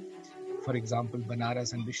religion. For example,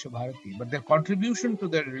 Banaras and Vishwabharati. But their contribution to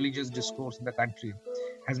the religious discourse in the country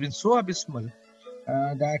has been so abysmal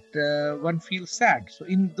that one feels sad. So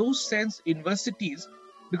in those sense, universities,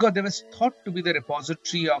 because they were thought to be the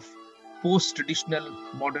repository of post-traditional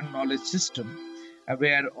modern knowledge system,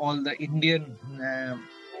 where all the Indian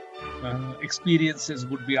experiences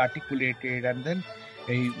would be articulated and then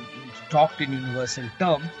talked in universal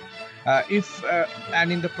terms.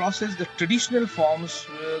 And in the process, the traditional forms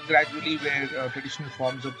gradually traditional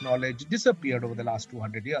forms of knowledge disappeared over the last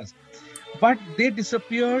 200 years. But they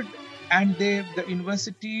disappeared, and the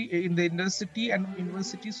university and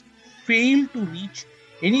universities failed to reach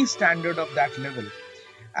any standard of that level.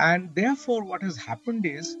 And therefore, what has happened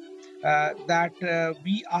is that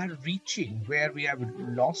we are reaching where we have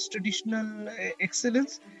lost traditional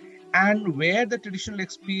excellence, and where the traditional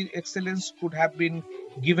excellence could have been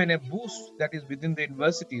given a boost, that is within the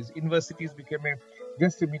universities. Universities became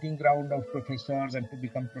just a meeting ground of professors and to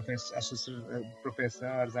become associate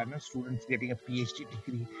professors and students getting a PhD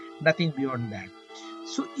degree, nothing beyond that.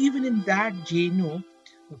 So even in that JNU,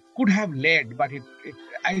 could have led, but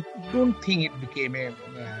I don't think it became a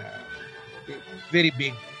very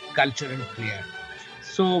big cultural prayer.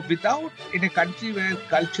 So without, in a country where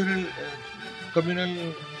cultural,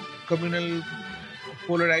 communal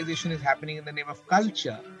polarization is happening in the name of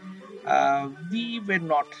culture, we were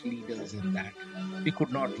not leaders in that. We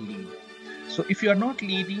could not lead. So if you are not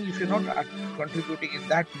leading, if you're not contributing in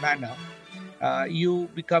that manner, you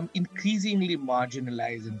become increasingly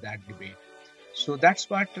marginalized in that debate. So that's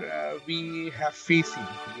what we have facing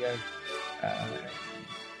here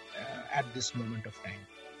at this moment of time.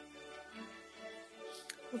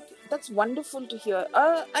 Okay, that's wonderful to hear.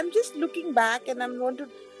 I'm just looking back, and I want to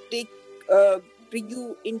bring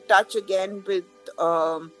you in touch again with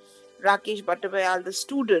Rakesh Bhattabayal, the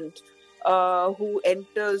student who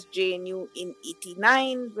enters JNU in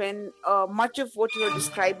 '89, when much of what you're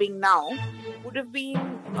describing now would have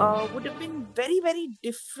been very, very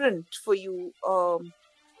different for you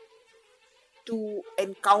to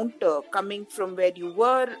encounter, coming from where you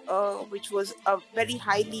were, which was a very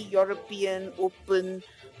highly European, open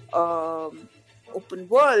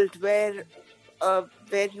world, where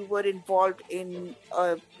you were involved in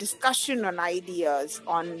discussion on ideas,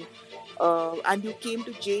 and you came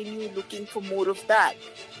to JNU looking for more of that.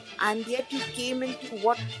 And yet you came into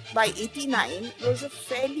what by '89 was a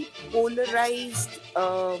fairly polarized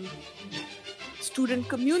student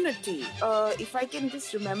community. If I can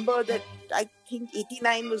just remember that, I think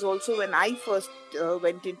 '89 was also when I first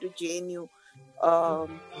went into JNU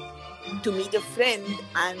to meet a friend,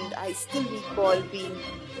 and I still recall being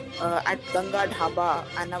at Ganga Dhaba,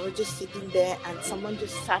 and I was just sitting there, and someone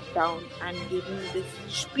just sat down and gave me this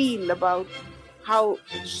spiel about how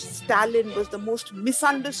Stalin was the most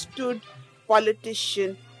misunderstood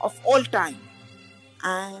politician of all time.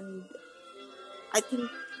 And I think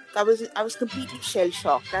I was completely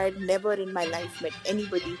shell-shocked. I had never in my life met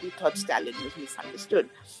anybody who thought Stalin was misunderstood.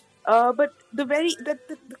 But the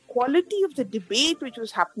quality of the debate which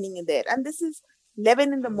was happening in there, and this is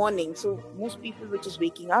 11 in the morning, so most people were just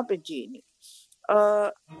waking up at JNU.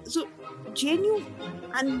 So JNU,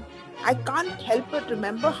 and I can't help but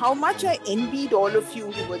remember how much I envied all of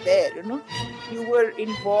you who were there. You were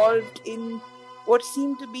involved in what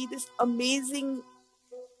seemed to be this amazing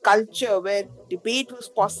culture where debate was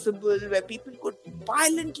possible, where people could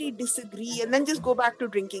violently disagree and then just go back to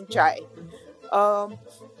drinking chai.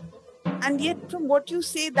 And yet, from what you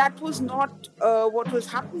say, that was not what was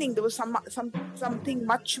happening. There was something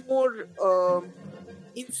much more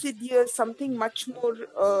insidious, something much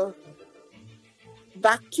more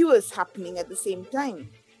vacuous happening at the same time.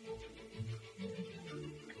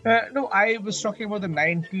 No, I was talking about the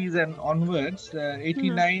 90s and onwards.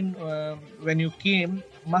 89, when you came,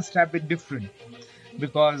 must have been different,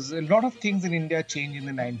 because a lot of things in India changed in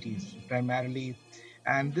the 90s primarily.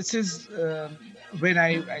 And this is when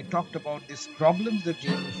I talked about these problems that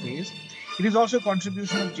JNU faced. It is also a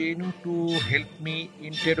contribution of JNU to help me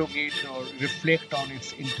interrogate or reflect on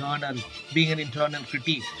its being an internal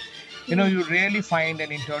critique. You rarely find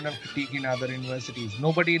an internal critique in other universities.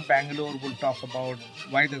 Nobody in Bangalore will talk about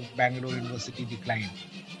why the Bangalore University declined,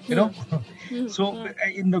 So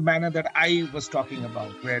in the manner that I was talking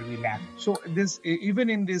about, where we lack. So even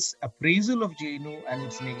in this appraisal of JNU and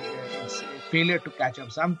its failure to catch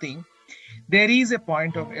up something, there is a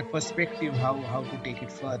point of a perspective how to take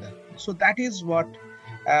it further. So that is what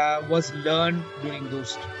was learned during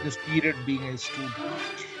this period being a student.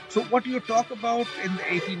 So what you talk about in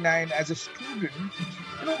the '89 as a student,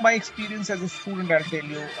 my experience as a student, I'll tell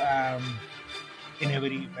you in a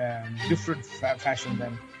very different fashion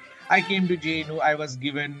than I came to JNU. I was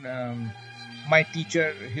given my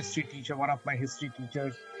teacher, history teacher, one of my history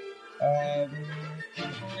teachers,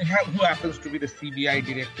 who happens to be the CBI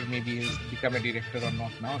director, maybe he's become a director or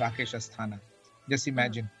not now, Rakesh Asthana. Just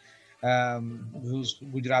imagine, who's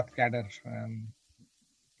Gujarat cadre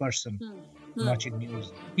person, watching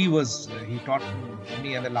news. He taught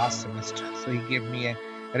me in the last semester. So he gave me a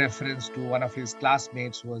reference to one of his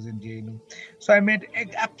classmates who was in JNU. So I met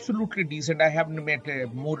absolutely decent. I haven't met a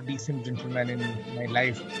more decent gentleman in my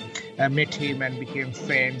life. I met him and became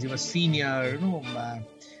friends. He was senior,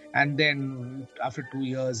 and then after 2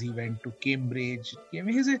 years, he went to Cambridge.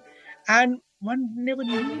 And one never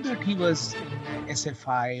knew that he was in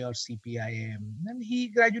SFI or CPIM. And he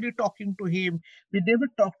gradually talking to him, we never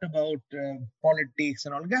talked about politics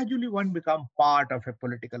and all. Gradually, one become part of a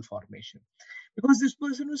political formation. Because this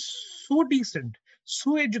person was so decent,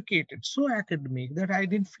 so educated, so academic, that I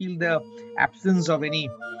didn't feel the absence of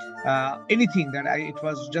anything, it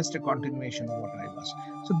was just a continuation of what I was.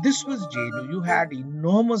 So this was JNU. You had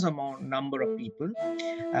enormous number of people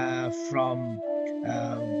from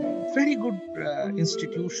Very good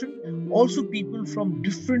institution. Also people from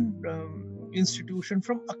different institutions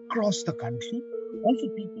from across the country. Also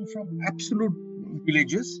people from absolute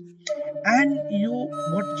villages. And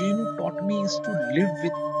what JNU taught me is to live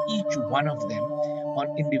with each one of them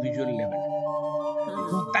on individual level.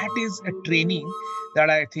 So that is a training that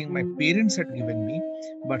I think my parents had given me,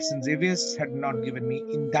 but St. Xavier's had not given me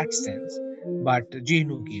in that sense, but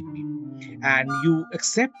JNU gave me. And you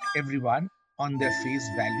accept everyone on their face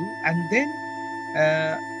value, and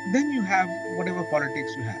then you have whatever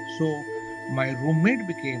politics you have. So my roommate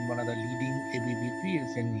became one of the leading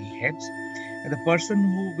ABVP in heads. And the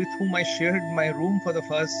person with whom I shared my room for the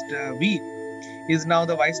first week is now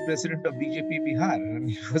the vice president of BJP Bihar,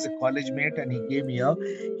 and he was a college mate, and he came here.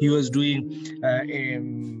 He was doing,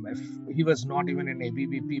 he was not even an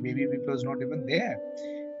ABVP was not even there.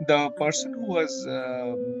 The person who was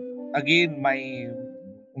again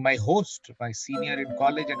my host, my senior in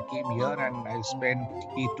college, and came here, and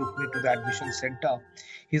he took me to the admission center.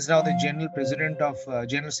 He's now the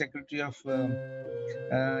general secretary of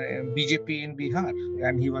BJP in Bihar,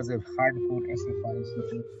 and he was a hardcore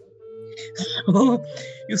SFI. So,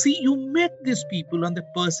 you see, you met these people on the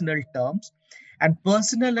personal terms, and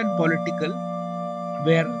personal and political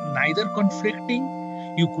were neither conflicting.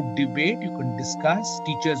 You could debate, you could discuss,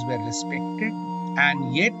 teachers were respected,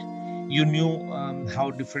 and yet you knew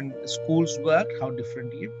how different schools work, how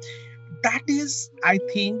different. That is, I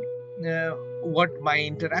think, what my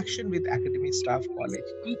interaction with academic staff, college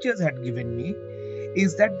teachers had given me,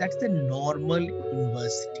 is that's the normal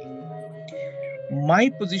university. My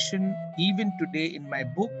position, even today in my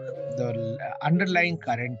book, the underlying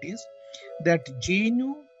current is that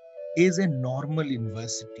JNU is a normal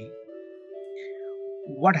university.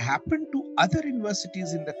 What happened to other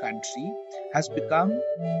universities in the country has become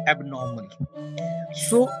abnormal.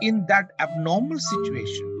 So in that abnormal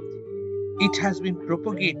situation, it has been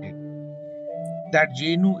propagated that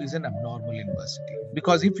JNU is an abnormal university.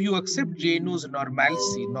 Because if you accept JNU's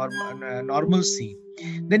normalcy,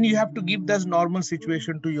 then you have to give this normal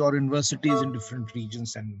situation to your universities in different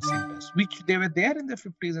regions and centers, which they were there in the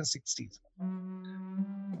 50s and 60s.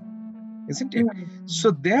 Isn't it?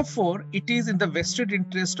 So therefore, it is in the vested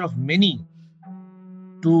interest of many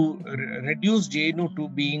to reduce JNU to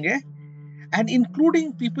being and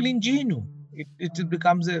including people in JNU. It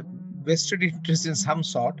becomes a vested interest in some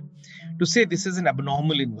sort to say this is an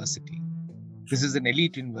abnormal university. This is an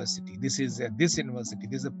elite university. This is this university.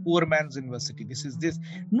 This is a poor man's university. This is this.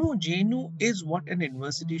 No, JNU is what an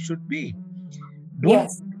university should be.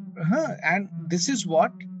 Yes. And this is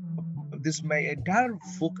what my entire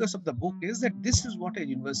focus of the book is, that this is what a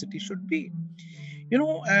university should be. You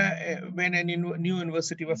know, when a new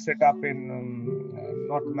university was set up in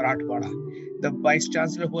North Marathwada, the vice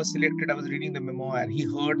chancellor who was selected, I was reading the memoir, he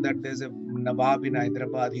heard that there's a Nawab in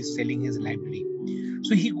Hyderabad, he's selling his library.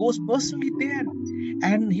 So he goes personally there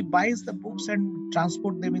and he buys the books and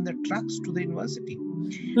transport them in the trucks to the university.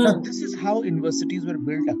 Now, this is how universities were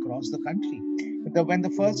built across the country. When the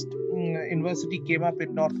first university came up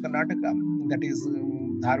in North Karnataka, that is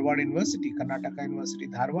Dharwad University, Karnataka University,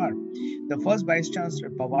 Dharwad, the first vice chancellor,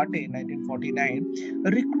 Pawate, in 1949,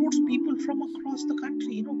 recruits people from across the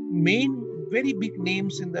country. You know, main very big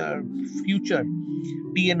names in the future,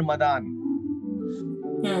 T.N. Madan,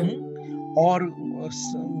 or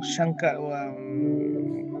Shankar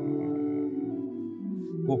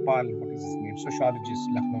Gopal, what is his name, sociologist,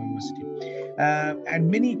 Lucknow University, and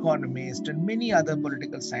many economists and many other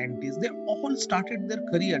political scientists. They all started their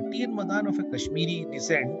career. T.N. Madan, of a Kashmiri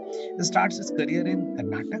descent, starts his career in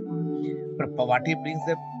Karnataka. But Pawate brings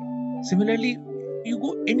them. Similarly, you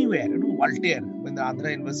go anywhere. You know, Voltaire, when the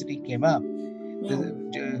Andhra University came up,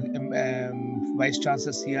 Vice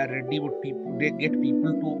Chancellor C.R. Reddy would get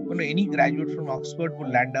people to, any graduate from Oxford would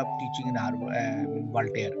land up teaching in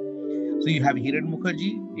Voltaire. So you have Hiran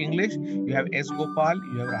Mukherjee, English, you have S. Gopal,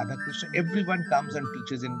 you have Radhakrishnan, everyone comes and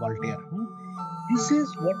teaches in Voltaire. This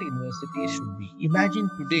is what university should be. Imagine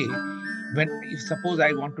today, if suppose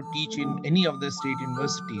I want to teach in any of the state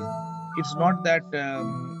universities, it's not that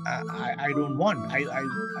I don't want, I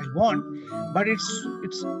want, but it's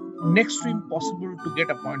next to impossible to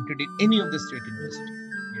get appointed in any of the state universities,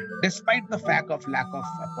 despite the fact of lack of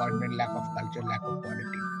appointment, lack of culture, lack of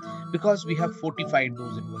quality. Because we have fortified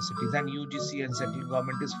those universities, and UGC and central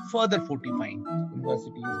government is further fortifying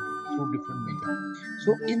universities through different measures.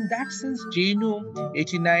 So in that sense, JNU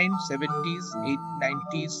 89, 70s,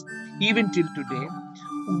 90s, even till today,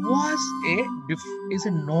 is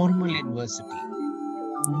a normal university.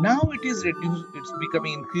 Now it is reduced, it's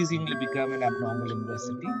increasingly become an abnormal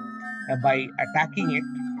university by attacking it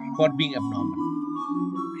for being abnormal.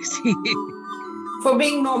 See, For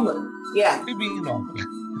being normal. Yeah. being normal.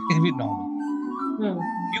 Be normal. Hmm.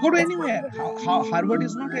 You go to anywhere. Harvard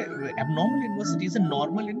is not an abnormal university, it's a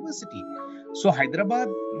normal university. So Hyderabad,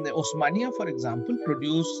 Osmania, for example,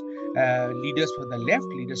 produce leaders for the left,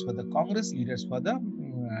 leaders for the Congress, leaders for the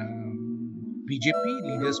BJP,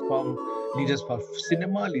 leaders for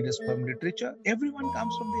cinema, leaders from literature. Everyone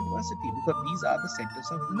comes from the university because these are the centers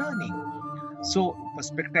of learning. So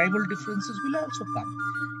perspectival differences will also come.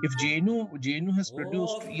 If JNU has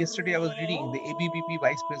produced, yesterday I was reading the ABVP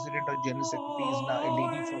Vice President or General Secretary is now a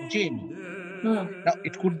lady from JNU. Now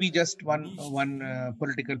it could be just one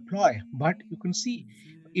political ploy, but you can see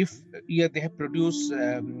if they have produced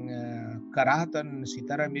Karat and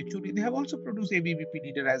Sitaram Yechuri, they have also produced ABVP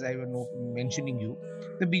leader, as I was mentioning you,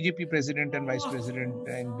 the BJP President and Vice President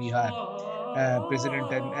in Bihar.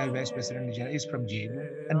 President and Vice President is from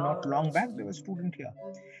JNU, and not long back there was a student here.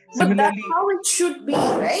 But that's how it should be,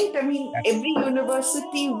 right? I mean, every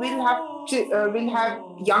university will have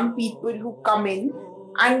young people who come in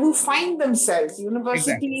and who find themselves.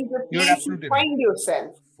 University is a place you find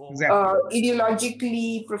yourself.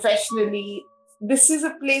 Ideologically, professionally. This is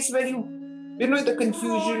a place where you know, the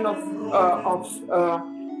confusion of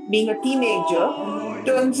being a teenager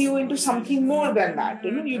turns you into something more than that.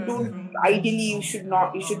 You know, you should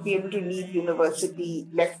be able to leave university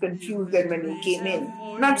less confused than when you came in.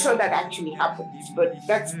 Not sure that actually happens, but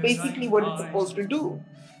that's basically what it's supposed to do.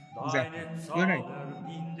 Exactly. You're right.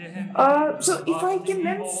 So if I can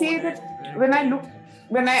then say that when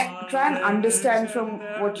I try and understand from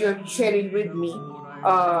what you're sharing with me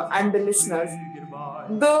and the listeners,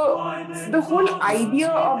 the whole idea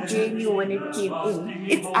of JNU when it came in,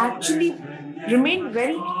 it actually remained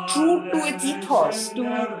very true to its ethos, to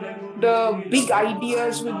the big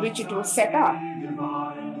ideas with which it was set up.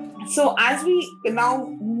 So as we now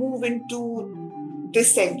move into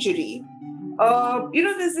this century,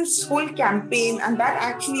 there's this whole campaign, and that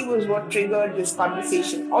actually was what triggered this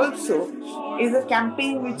conversation also, is a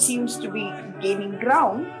campaign which seems to be gaining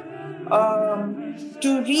ground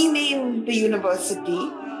to rename the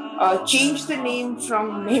university, change the name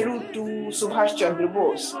from Nehru to Subhash Chandra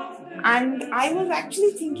Bose. And I was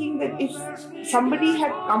actually thinking that if somebody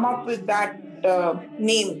had come up with that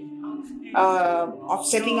name of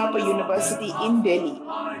setting up a university in Delhi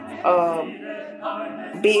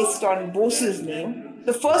based on Bose's name,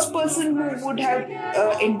 the first person who would have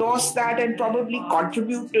endorsed that and probably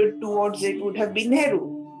contributed towards it would have been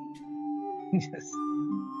Nehru. Yes.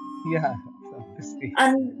 Yeah. Obviously.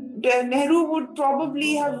 And Nehru would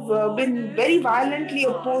probably have been very violently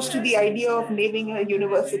opposed to the idea of naming a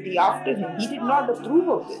university after him. He did not approve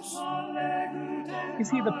of this. You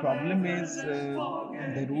see, the problem is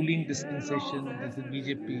the ruling dispensation is the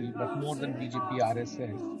BJP, but more than BJP,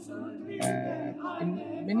 RSS, in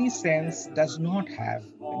many sense does not have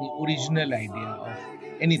any original idea of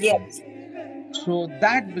anything. Yes. So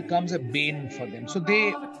that becomes a bane for them. So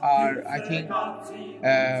they are, I think,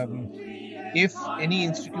 if any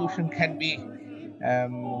institution can be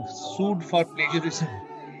sued for plagiarism,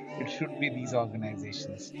 it should be these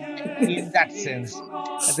organizations in that sense.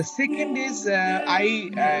 The second is I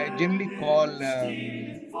generally call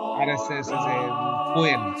RSS as a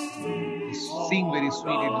poem. Sing very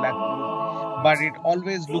sweet, but it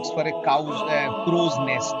always looks for a crow's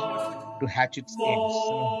nest to hatch its eggs,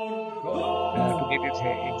 to get its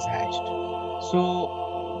eggs hatched. So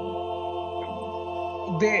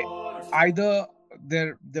they either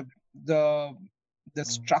the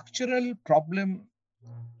structural problem,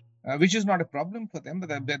 which is not a problem for them, but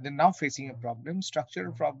they're now facing a problem.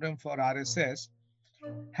 Structural problem for RSS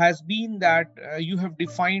has been that you have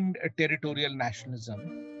defined a territorial nationalism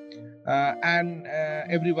and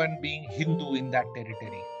everyone being Hindu in that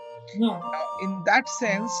territory. Yeah. Now, in that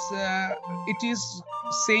sense, it is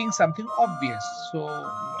saying something obvious. So,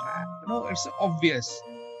 it's obvious.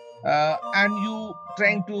 And you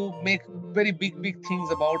trying to make very big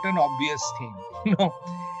things about an obvious thing,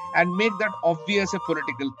 and make that obvious a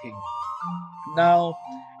political thing. Now,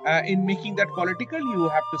 in making that political, you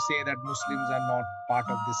have to say that Muslims are not part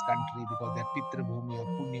of this country because their Pitra Bhumi or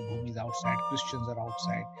Punya Bhumi is outside, Christians are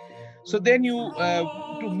outside. So then you,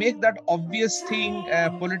 to make that obvious thing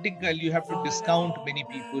political, you have to discount many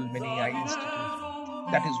people, many institutions.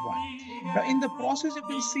 That is one. Now, in the process, you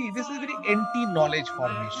can see this is very anti-knowledge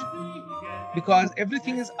formation because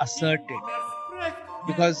everything is asserted.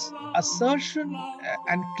 Because assertion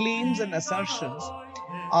and claims and assertions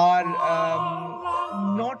are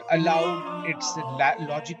not allowed its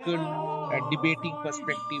logical debating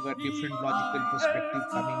perspective or different logical perspective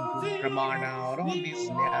coming to pramana or all these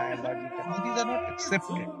nyaya, logic, and all these are not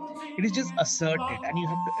accepted. It is just asserted, and you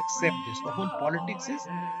have to accept this. The whole politics is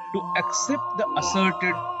to accept the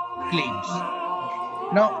asserted claims.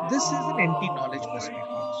 Now, this is an anti-knowledge perspective.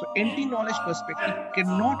 So, anti-knowledge perspective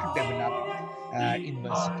cannot develop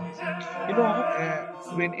universities.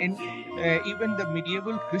 When even the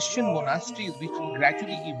medieval Christian monasteries, which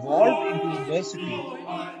gradually evolved into universities,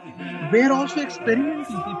 were also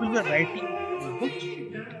experimenting. People were writing books.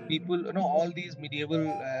 People, all these medieval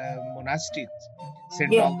monasteries,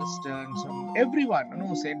 St. Augustine,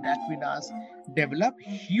 everyone, St. Aquinas, develop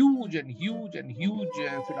huge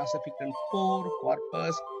philosophical core,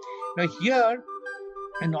 corpus. Now here,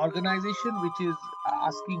 an organization which is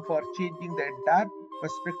asking for changing the entire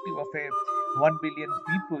perspective of 1 billion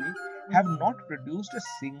people have not produced a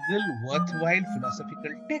single worthwhile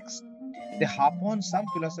philosophical text. They harp on some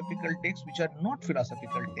philosophical texts which are not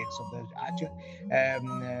philosophical texts of the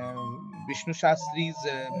Vishnu Shastri's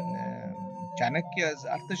Chanakya's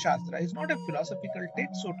Arthashastra is not a philosophical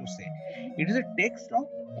text, so to say. It is a text of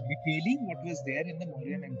detailing what was there in the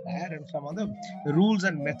Mauryan Empire and some other rules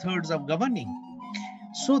and methods of governing.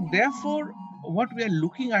 So therefore, what we are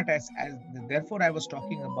looking at therefore I was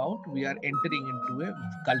talking about, we are entering into a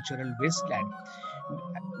cultural wasteland.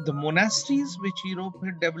 The monasteries which Europe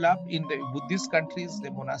had developed in the Buddhist countries,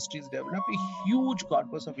 the monasteries develop a huge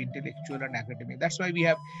corpus of intellectual and academic. That's why we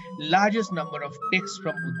have largest number of texts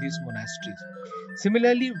from Buddhist monasteries.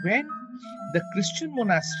 Similarly, when the Christian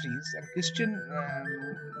monasteries and Christian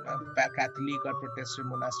Catholic or Protestant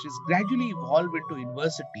monasteries gradually evolve into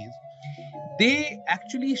universities, they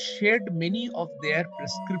actually shed many of their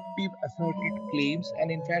prescriptive asserted claims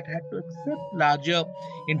and in fact had to accept larger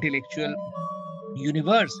intellectual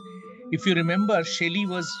universe. If you remember, Shelley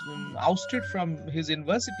was ousted from his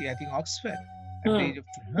university, I think Oxford, at the age of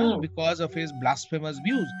 2, because of his blasphemous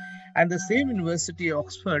views. And the same university,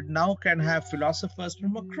 Oxford, now can have philosophers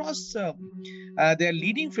from across. They are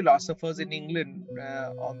leading philosophers in England,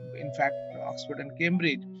 in fact, Oxford and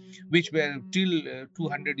Cambridge, which were till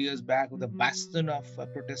 200 years back the bastion of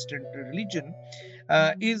Protestant religion,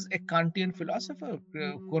 is a Kantian philosopher,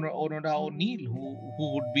 Onoda O'Neill,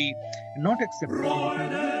 who would be not acceptable.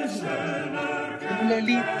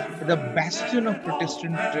 Similarly, the bastion of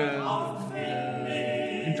Protestant,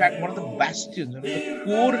 in fact, one of the bastions, the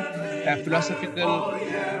core philosophical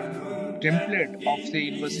template of, say,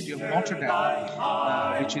 University of Notre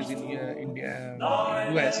Dame, which is in India,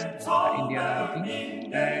 US, India, I think.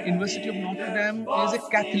 University of Notre Dame is a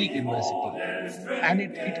Catholic university, and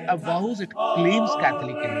it claims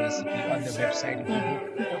Catholic university on the website.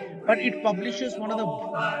 But it publishes one of the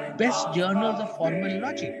best journals of formal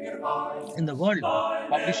logic in the world.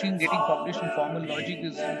 Getting published in formal logic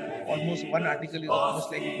is almost, one article is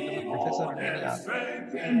almost like you become a professor on any other.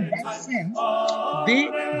 In that sense,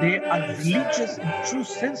 they are religious, in true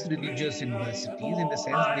sense, religious universities, in the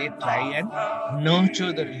sense they try and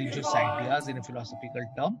nurture the religious ideas in a philosophical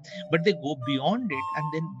term, but they go beyond it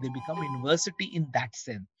and then they become university in that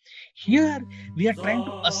sense. Here, we are trying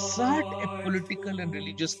to assert a political and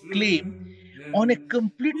religious claim on a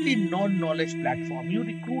completely non-knowledge platform. You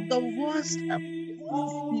recruit the worst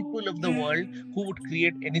people of the world who would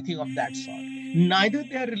create anything of that sort. Neither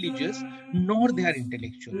they are religious nor they are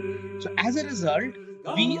intellectual. So as a result,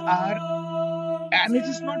 we are, and it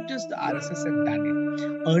is not just the RSS have done it.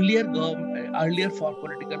 Earlier for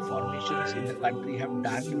political formations in the country have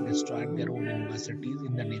destroyed their own universities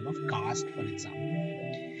in the name of caste, for example.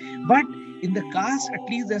 But in the caste, at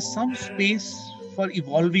least there's some space for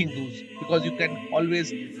evolving those, because you can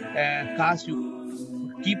always caste you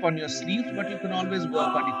keep on your sleeves, but you can always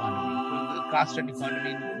work on economy. So the caste and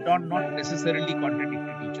economy not necessarily contradict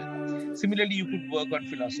each other. Similarly, you could work on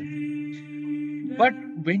philosophy. But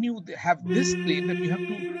when you have this claim that you have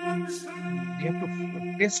to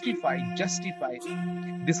justify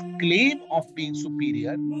this claim of being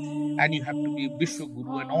superior, and you have to be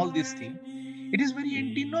Vishwaguru and all these things, it is very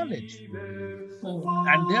anti-knowledge.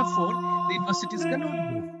 And therefore, the universities cannot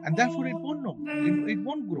grow. And therefore, it won't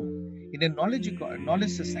grow. In a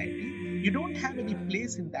knowledge society, you don't have any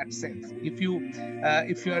place in that sense. If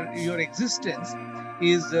your existence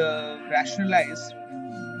is rationalized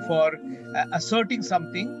for asserting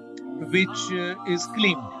something which is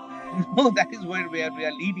claimed, that is where we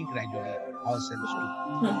are leading gradually ourselves to.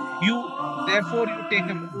 Therefore, you take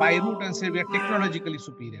a by route and say we are technologically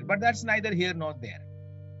superior, but that's neither here nor there.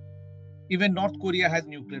 Even North Korea has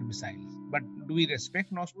nuclear missiles, but do we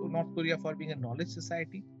respect North Korea for being a knowledge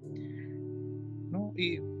society? No,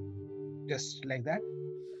 just like that.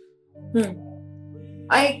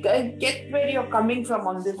 I get where you're coming from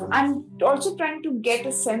on this. I'm also trying to get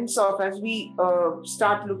a sense of, as we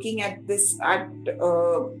start looking at this, at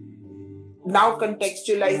now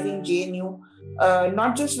contextualizing JNU,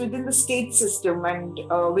 not just within the state system and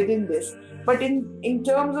within this, but in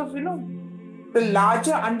terms of, the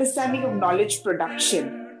larger understanding of knowledge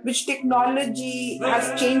production, which technology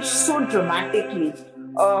has changed so dramatically.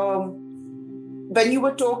 When you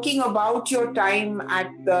were talking about your time at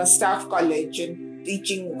the staff college and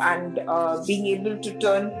teaching and being able to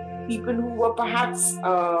turn people who were perhaps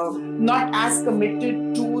not as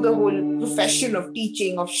committed to the whole profession of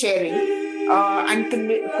teaching, of sharing, and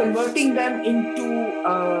converting them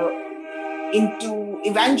into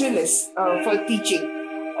evangelists for teaching.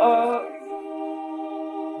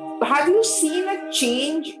 Have you seen a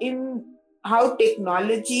change in how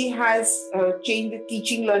technology has changed the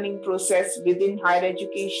teaching learning process within higher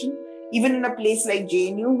education, even in a place like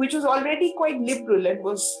JNU, which was already quite liberal and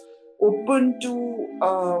was open to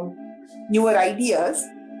newer ideas?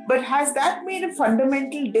 But has that made a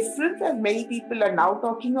fundamental difference that many people are now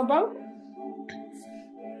talking about?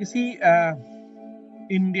 You see,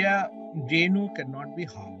 India, JNU cannot be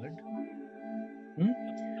Harvard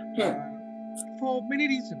for many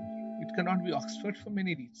reasons. It cannot be Oxford for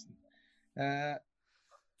many reasons.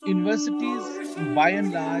 Universities, by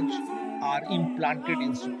and large, are implanted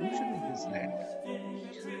institutions in this land.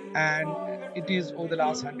 And it is over the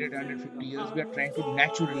last 100, 150 years, we are trying to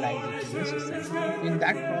naturalize it in the society. In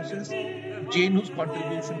that process, JNU's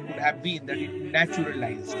contribution could have been that it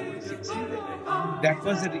naturalized in the 60s. That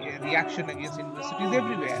was a reaction against universities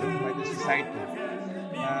everywhere by the society.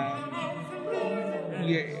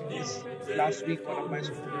 Yes, last week, one of my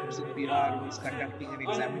students in Bihar was conducting an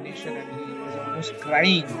examination and he was almost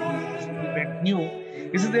crying. He went new.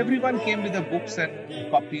 He said everyone came with the books and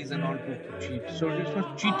copies and all to cheat. So it was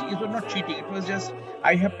cheating. It was not cheating. It was just,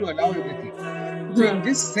 I have to allow everything. So in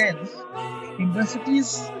this sense,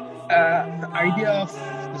 universities, the idea of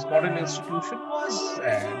this modern institution was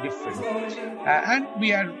different. And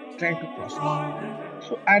we are trying to process.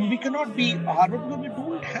 So, and we cannot be Harvard because we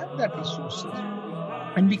don't have that resources.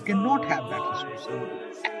 And we cannot have that resource.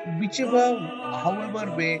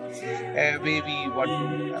 However way we want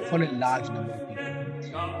to, for a large number of people.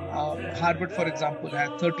 Harvard, for example,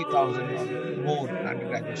 had 30,000 or more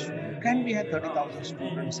undergraduate students. Can we have 30,000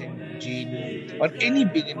 students in JNU or any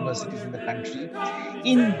big universities in the country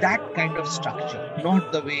in that kind of structure?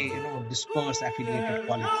 Not the way, dispersed affiliated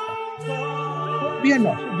college stuff. We are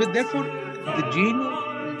not. But therefore, the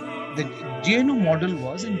JNU model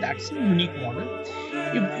was, in that's a unique model.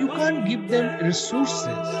 If you can't give them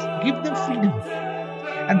resources, give them freedom.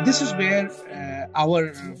 And this is where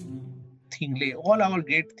our thing lay. All our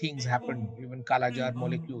great things happened, even Kalajar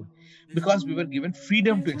molecule, because we were given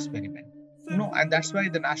freedom to experiment. And that's why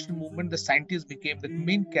the national movement, the scientists became the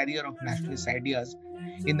main carrier of nationalist ideas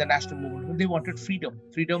in the national movement. They wanted freedom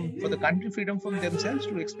for the country, freedom from themselves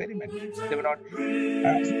to experiment. They were not.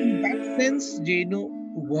 In that sense, JNU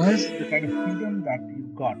was the kind of freedom that you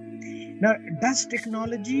got. Now, does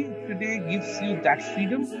technology today gives you that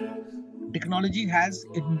freedom? Technology has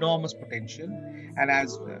enormous potential, and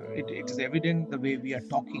as it is evident the way we are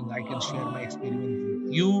talking, I can share my experience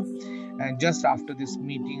with you. And just after this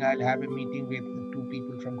meeting, I'll have a meeting with two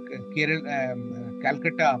people from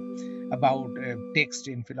Calcutta about text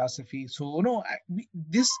in philosophy. So,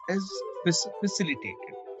 this is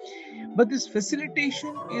facilitated. But this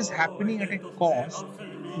facilitation is happening at a cost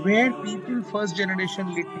where people, first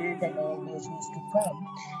generation literate and all those who to come.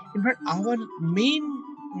 In fact, our main,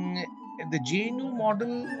 the JNU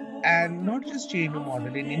model, and not just JNU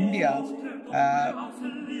model in India,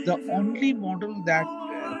 the only model that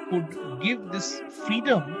could give this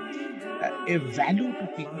freedom a value to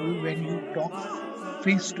people when you talk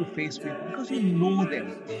face to face with them, because you know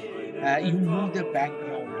them, you know their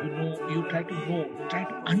background, you try to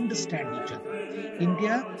understand each other.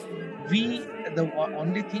 India, the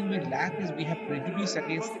only thing we lack is we have prejudice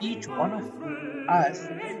against each one of us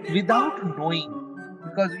without knowing,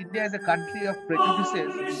 because India is a country of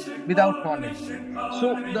prejudices without knowledge.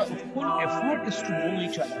 So the whole effort is to know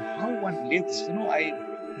each other, how one lives.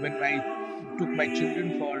 When I took my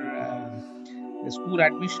children for school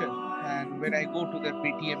admission, and when I go to the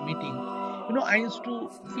PTM meeting, I used to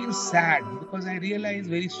feel sad because I realized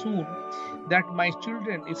very soon that my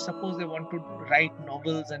children, if suppose they want to write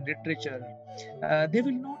novels and literature, they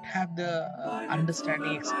will not have the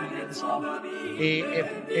understanding experience of a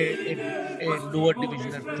lower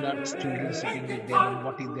divisional clerk's children sitting with them, and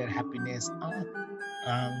what is their happiness, the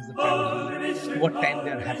family, what time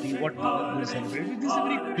they are happy, what they celebrate. This is a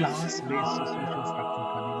very class-based social structure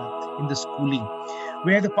coming up in the schooling.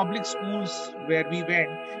 Where the public schools where we went,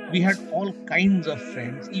 we had all kinds of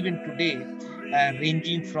friends, even today,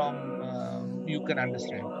 ranging from, you can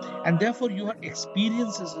understand. And therefore, your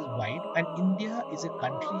experiences is wide. And India is a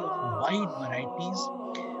country of wide varieties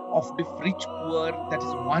of rich, poor. That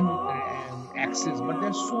is one axis, but there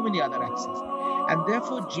are so many other axes. And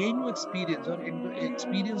therefore, JNU experience or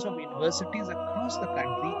experience of universities across the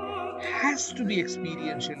country has to be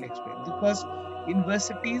experiential experience, because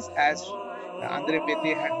universities, as Andre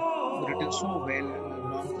Bede had written so well a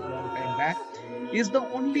long time back, is the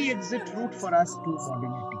only exit route for us to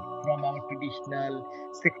modernity from our traditional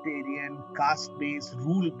sectarian, caste-based,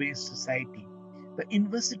 rule-based society. The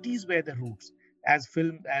universities were the roots. As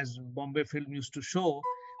Bombay Film used to show,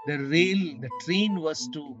 the train was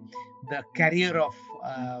to the carrier of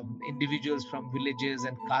individuals from villages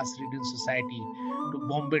and caste-ridden society to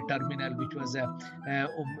Bombay Terminal, which was a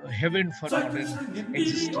heaven for modern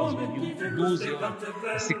existence, where you lose your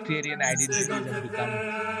sectarian identities and become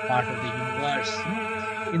part of the universe.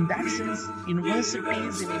 In that sense,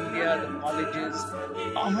 universities in India, the colleges,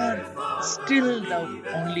 are still the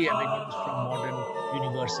only avenues from modern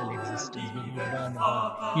universal existence, where you learn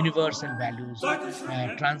about universal values,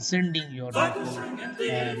 transcending your local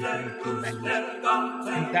values.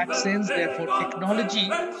 In that sense, therefore, technology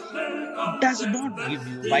does not give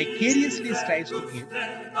you, vicariously strives to give,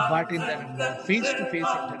 but in the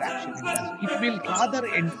face-to-face interaction, it will rather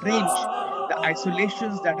entrench the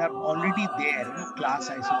isolations that are already there. Class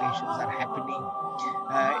isolations are happening,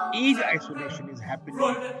 age isolation is happening.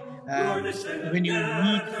 When you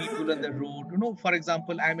meet people on the road, for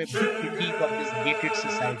example, I'm a big critique of this gated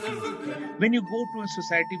societies. When you go to a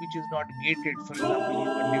society which is not gated, for example, you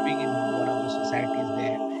are living in one of the societies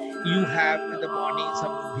there, you have in the morning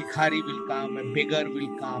some bhikhari will come, a beggar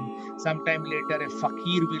will come, sometime later a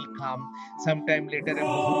fakir will come, sometime later a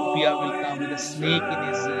bahurupia will come with a snake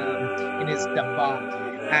in his dabba.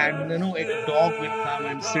 And a dog will come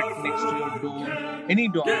and sit next to your door. Any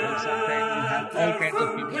dog, or sometimes you have all kinds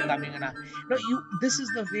of people coming and this is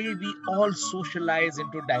the way we all socialize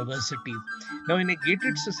into diversity. Now, in a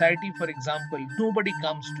gated society, for example, nobody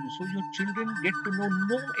comes to you, so your children get to know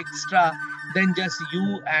no extra than just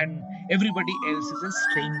you, and everybody else is a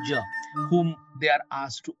stranger whom they are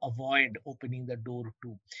asked to avoid opening the door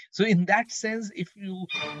to. So in that sense, if you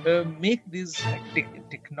make this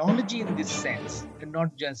technology in this sense, and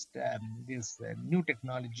not just this new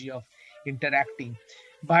technology of interacting,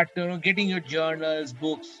 but getting your journals,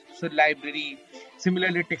 books, so library,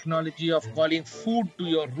 similarly technology of calling food to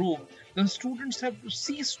your room, the students have to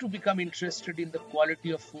cease to become interested in the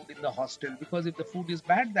quality of food in the hostel, because if the food is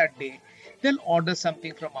bad that day, they'll order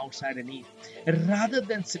something from outside and eat, rather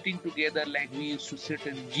than sitting together like we used to sit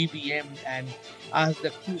in GBM and ask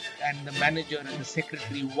the cook and the manager and the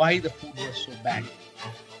secretary why the food was so bad.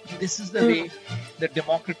 This is the way the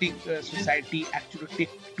democratic society actually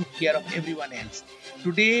took care of everyone else.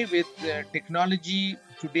 Today, with technology,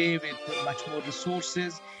 today with much more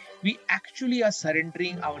resources, we actually are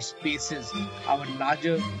surrendering our spaces, our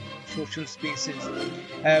larger social spaces.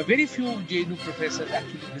 Very few JNU professors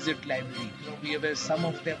actually visit library. Some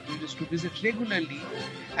of them we used to visit regularly,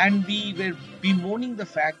 and we were bemoaning the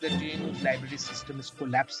fact that JNU's library system is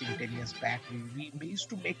collapsing 10 years back. We used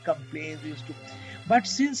to make complaints, but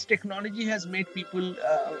since technology has made people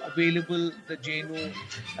available the JNU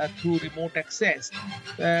through remote access,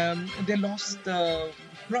 they lost the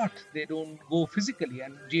plot. They don't go physically,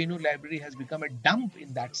 and JNU library has become a dump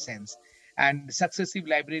in that sense. And successive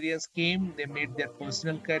librarians came, they made their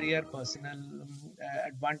personal career, personal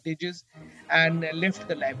advantages, and left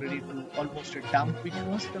the library to almost a dump, which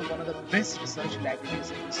was one of the best research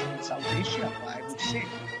libraries in South Asia, I would say.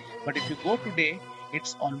 But if you go today,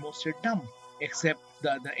 it's almost a dump, except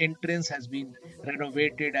the entrance has been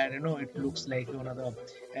renovated, and it looks like one of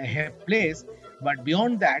the place. But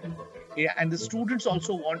beyond that, and the students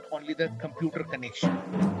also want only the computer connection.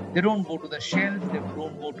 They don't go to the shelf, they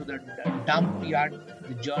don't go to the dump yard.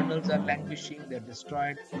 The journals are languishing, they're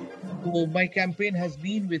destroyed. So my campaign has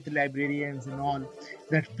been with librarians and all,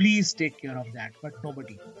 that please take care of that, but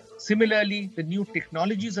nobody. Similarly, the new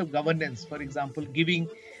technologies of governance, for example, giving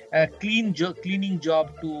a cleaning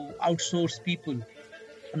job to outsource people.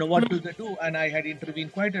 What do they do? And I had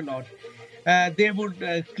intervened quite a lot. They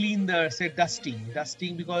would clean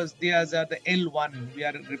dusting, because they are the L1. We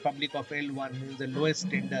are a Republic of L1, means the lowest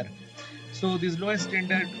tender. So this lowest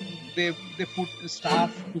tender they put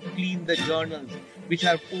staff to clean the journals, which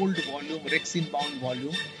are old volume, Rexin bound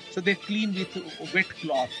volume. So they clean with wet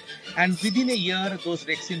cloth, and within a year, those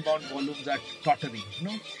Rexin bound volumes are tottering.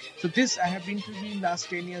 So this I have been interviewing last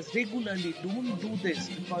 10 years regularly. Don't do this,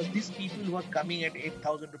 because these people who are coming at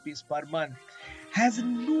 8,000 rupees per month has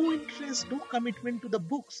no interest, no commitment to the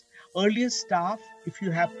books. Earlier staff, if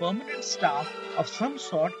you have permanent staff of some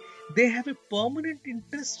sort, they have a permanent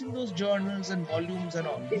interest in those journals and volumes and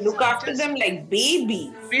all. They look after them like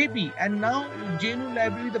babies. Baby. And now JNU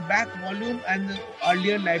Library, the back volume, and the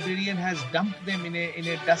earlier librarian has dumped them in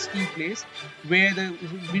a dusty place where the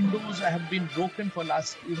windows have been broken for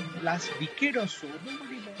last decade or so.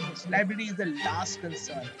 Nobody knows. Library is the last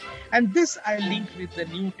concern. And this I link with the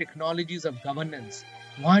new technologies of governance.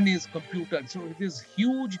 One is computer. So it is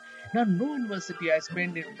huge. Now, no university, I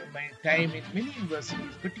spend my time in many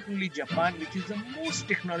universities, particularly Japan, which is the most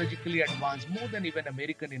technologically advanced, more than even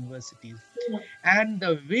American universities. And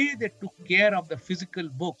the way they took care of the physical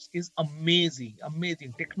books is amazing,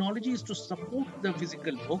 amazing. Technology is to support the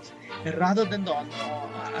physical books rather than the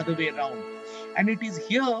other way around. And it is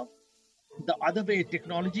here, the other way,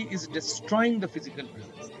 technology is destroying the physical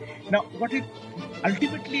presence. Now, what it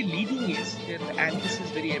ultimately leading is, and this is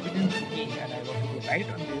very evident to me, and I want to write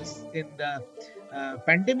on this, in the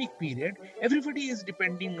pandemic period, everybody is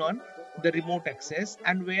depending on the remote access,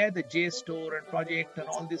 and where the JSTOR and project and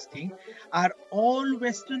all these things are all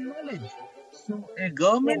Western knowledge. So a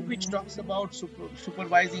government which talks about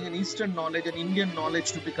supervising an Eastern knowledge and Indian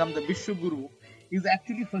knowledge to become the Vishwaguru is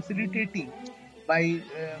actually facilitating by,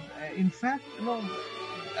 in fact,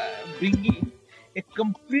 bringing a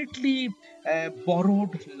completely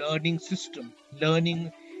borrowed learning system.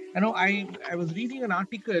 I was reading an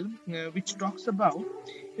article which talks about,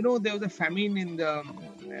 there was a famine in the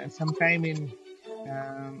sometime in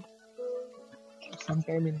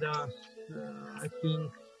the I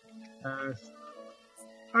think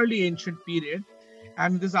early ancient period,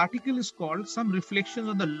 and this article is called "Some Reflections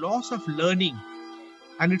on the Loss of Learning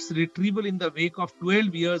and Its Retrieval in the Wake of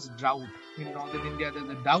 12 Years Drought." In northern India, there's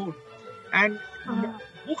a drought, and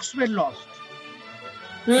books were lost.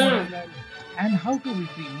 And how to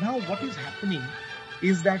retrieve? Now, what is happening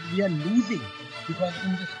is that we are losing, because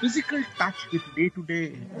in the physical touch with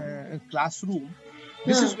day-to-day classroom,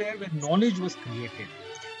 this is where knowledge was created.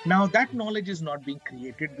 Now, that knowledge is not being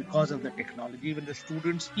created because of the technology. Even the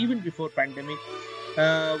students, even before pandemic,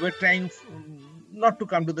 were trying not to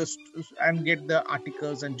come to this and get the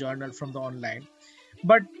articles and journal from the online.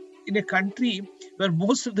 But in a country where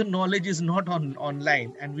most of the knowledge is not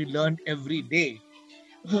online and we learn every day,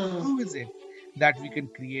 how is it that we can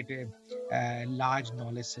create a large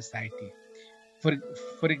knowledge society?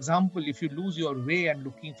 For example, if you lose your way and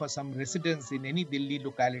looking for some residence in any Delhi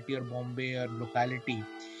locality or Bombay or locality,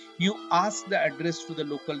 you ask the address to the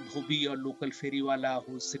local dhobi or local feriwala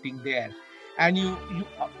who's sitting there, and you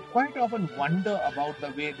quite often wonder about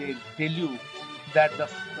the way they tell you that the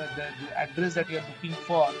address that you're looking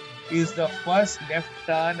for is the first left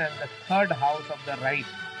turn and the third house of the right.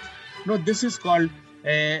 This is called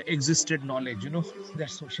existed knowledge, that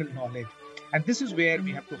social knowledge. And this is where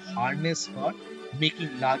we have to harness for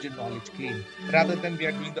making larger knowledge claim. Rather than we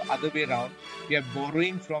are doing the other way around, we are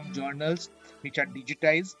borrowing from journals which are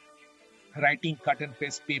digitized, writing cut and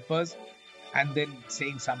paste papers, and then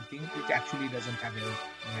saying something which actually doesn't have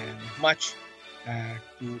any much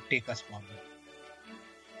to take us forward.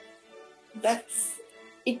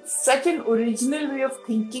 It's such an original way of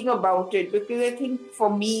thinking about it, because I think for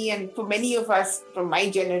me and for many of us from my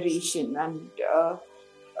generation, and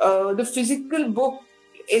the physical book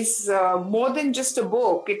is more than just a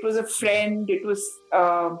book. It was a friend. It was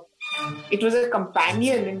a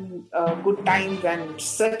companion in good times, and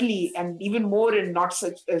certainly, and even more in not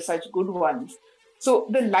such good ones. So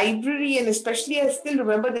the library, and especially I still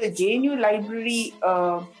remember the JNU library,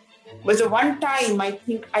 was the one time I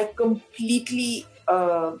think I completely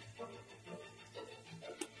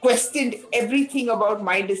questioned everything about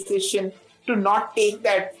my decision to not take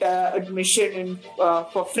that admission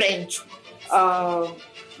for French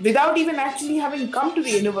without even actually having come to the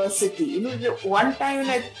university. The one time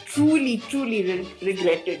I truly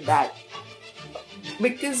regretted that,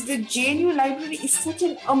 because the JNU library is such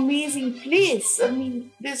an amazing place. I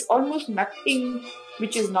mean, there's almost nothing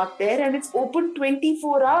which is not there, and it's open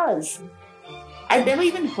 24 hours. I've never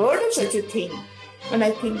even heard of such a thing when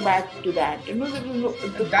I think back to that.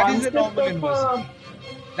 That is a normal university.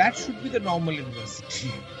 That should be the normal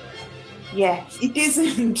university. Yes, it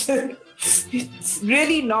isn't. It's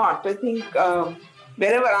really not. I think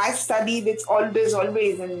wherever I've studied, it's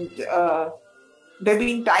always, and there have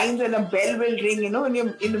been times when a bell will ring, when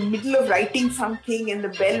you're in the middle of writing something and the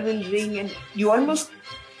bell will ring and you almost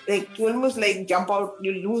jump out,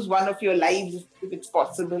 you lose one of your lives if it's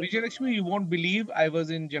possible. Vijayalakshmi, you won't believe I was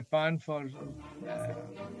in Japan for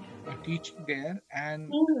teaching there,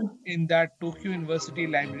 and in that Tokyo University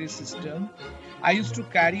library system, I used to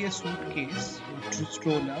carry a suitcase, a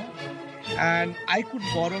stroller, and I could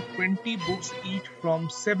borrow 20 books each from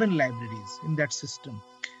 7 libraries in that system.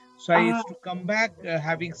 So I used to come back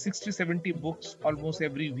having 60, 70 books almost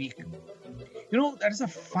every week. That is a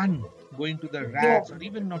fun going to the rats or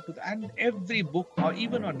even not to the, and every book or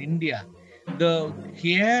even on India, the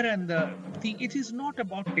care and the thing, it is not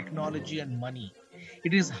about technology and money.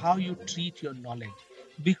 It is how you treat your knowledge.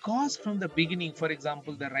 Because from the beginning, for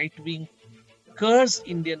example, the right-wing cursed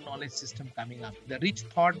Indian knowledge system coming up. The rich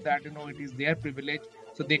thought that, it is their privilege,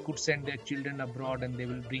 so they could send their children abroad and they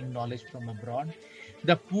will bring knowledge from abroad.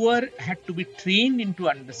 The poor had to be trained into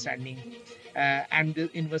understanding, and the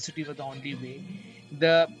university was the only way.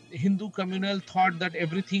 The Hindu communal thought that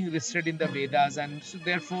everything rested in the Vedas, and so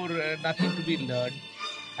therefore nothing to be learned.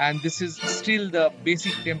 And this is still the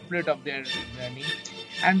basic template of their learning.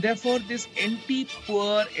 And therefore, this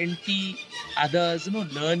anti-poor, anti-others,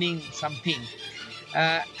 learning something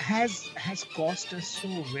has cost us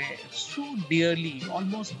so dearly.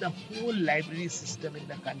 Almost the whole library system in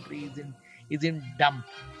the country is in dump,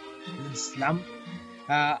 is in slump.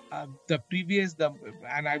 And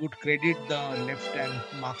I would credit the left and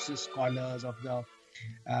Marxist scholars of the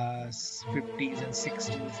 50s and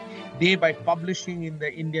 60s. They, by publishing in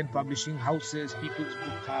the Indian publishing houses, People's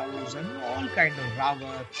Book House, and all kind of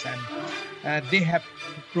Rawats, and they have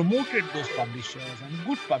promoted those publishers and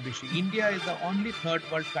good publishing. India is the only third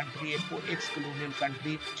world country, ex-colonial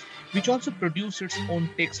country, which also produced its own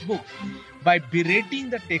textbook. By berating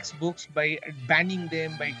the textbooks, by banning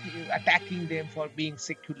them, by attacking them for being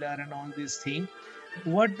secular and all these things,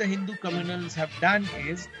 what the Hindu communals have done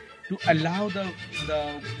is to allow the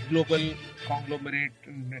global conglomerate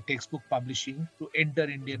textbook publishing to enter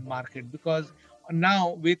Indian market. Because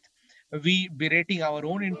now with we berating our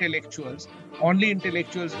own intellectuals, only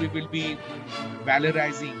intellectuals we will be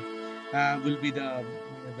valorizing will be the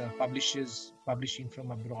publishers publishing from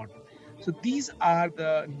abroad. So these are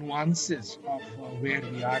the nuances of where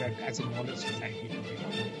we are as a knowledge society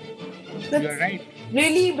today. You're right.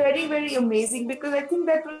 Really very, very amazing, because I think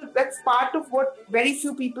that's part of what very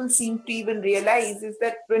few people seem to even realize, is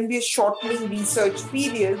that when we're shortening research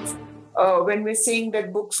periods, when we're saying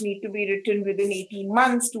that books need to be written within 18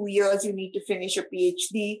 months, 2 years, you need to finish a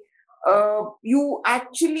PhD, you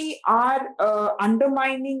actually are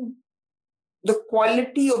undermining the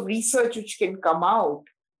quality of research which can come out.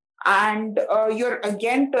 And you're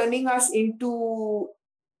again turning us into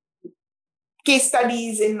case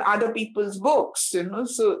studies in other people's books,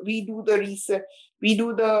 So we do the research, we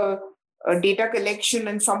do the data collection,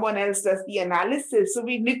 and someone else does the analysis. So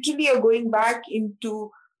we literally are going back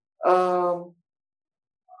into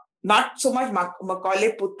not so much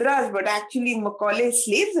Macaulay Putras, but actually Macaulay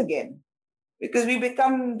slaves again, because we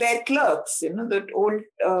become their clerks. That old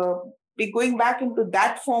we're going back into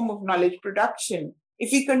that form of knowledge production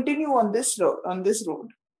if we continue on this road.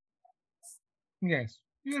 Yes,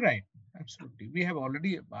 you're right. Absolutely. We have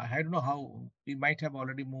already, I don't know how, we might have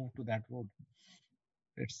already moved to that road.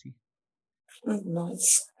 Let's see. No,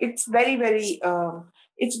 it's very, very,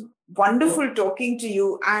 it's wonderful talking to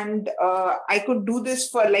you. And I could do this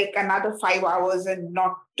for like another 5 hours and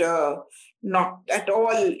not at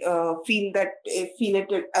all feel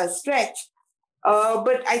it a stretch.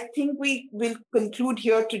 But I think we will conclude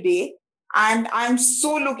here today. And I'm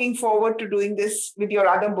so looking forward to doing this with your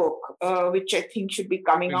other book, which I think should be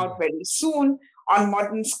coming out very soon, on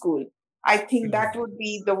modern school. I think that would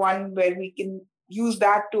be the one where we can use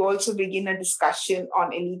that to also begin a discussion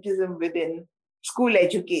on elitism within school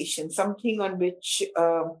education, something on which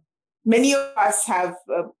many of us have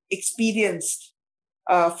experienced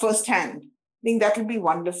firsthand. I think that would be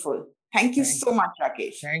wonderful. Thank you so much,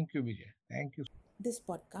 Rakesh. Thank you, Vijay. Thank you. This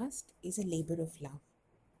podcast is a labor of love.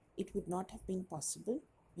 It would not have been possible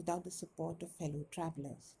without the support of fellow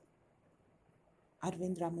travelers.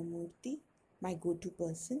 Arvind Ramamurthy, my go-to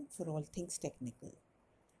person for all things technical.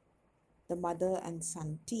 The mother and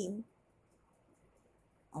son team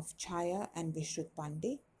of Chaya and Vishrut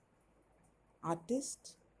Pandey.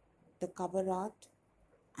 Artist, the cover art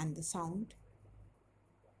and the sound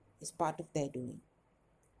is part of their doing.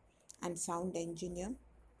 And sound engineer,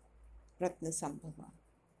 Ratna Sambhava.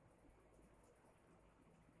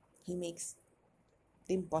 He makes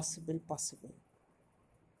the impossible possible.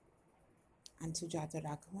 And Sujata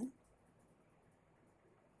Raghavan,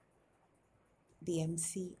 the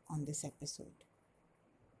MC on this episode.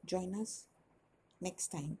 Join us next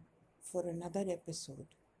time for another episode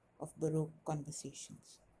of Baroque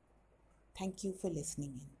Conversations. Thank you for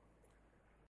listening in.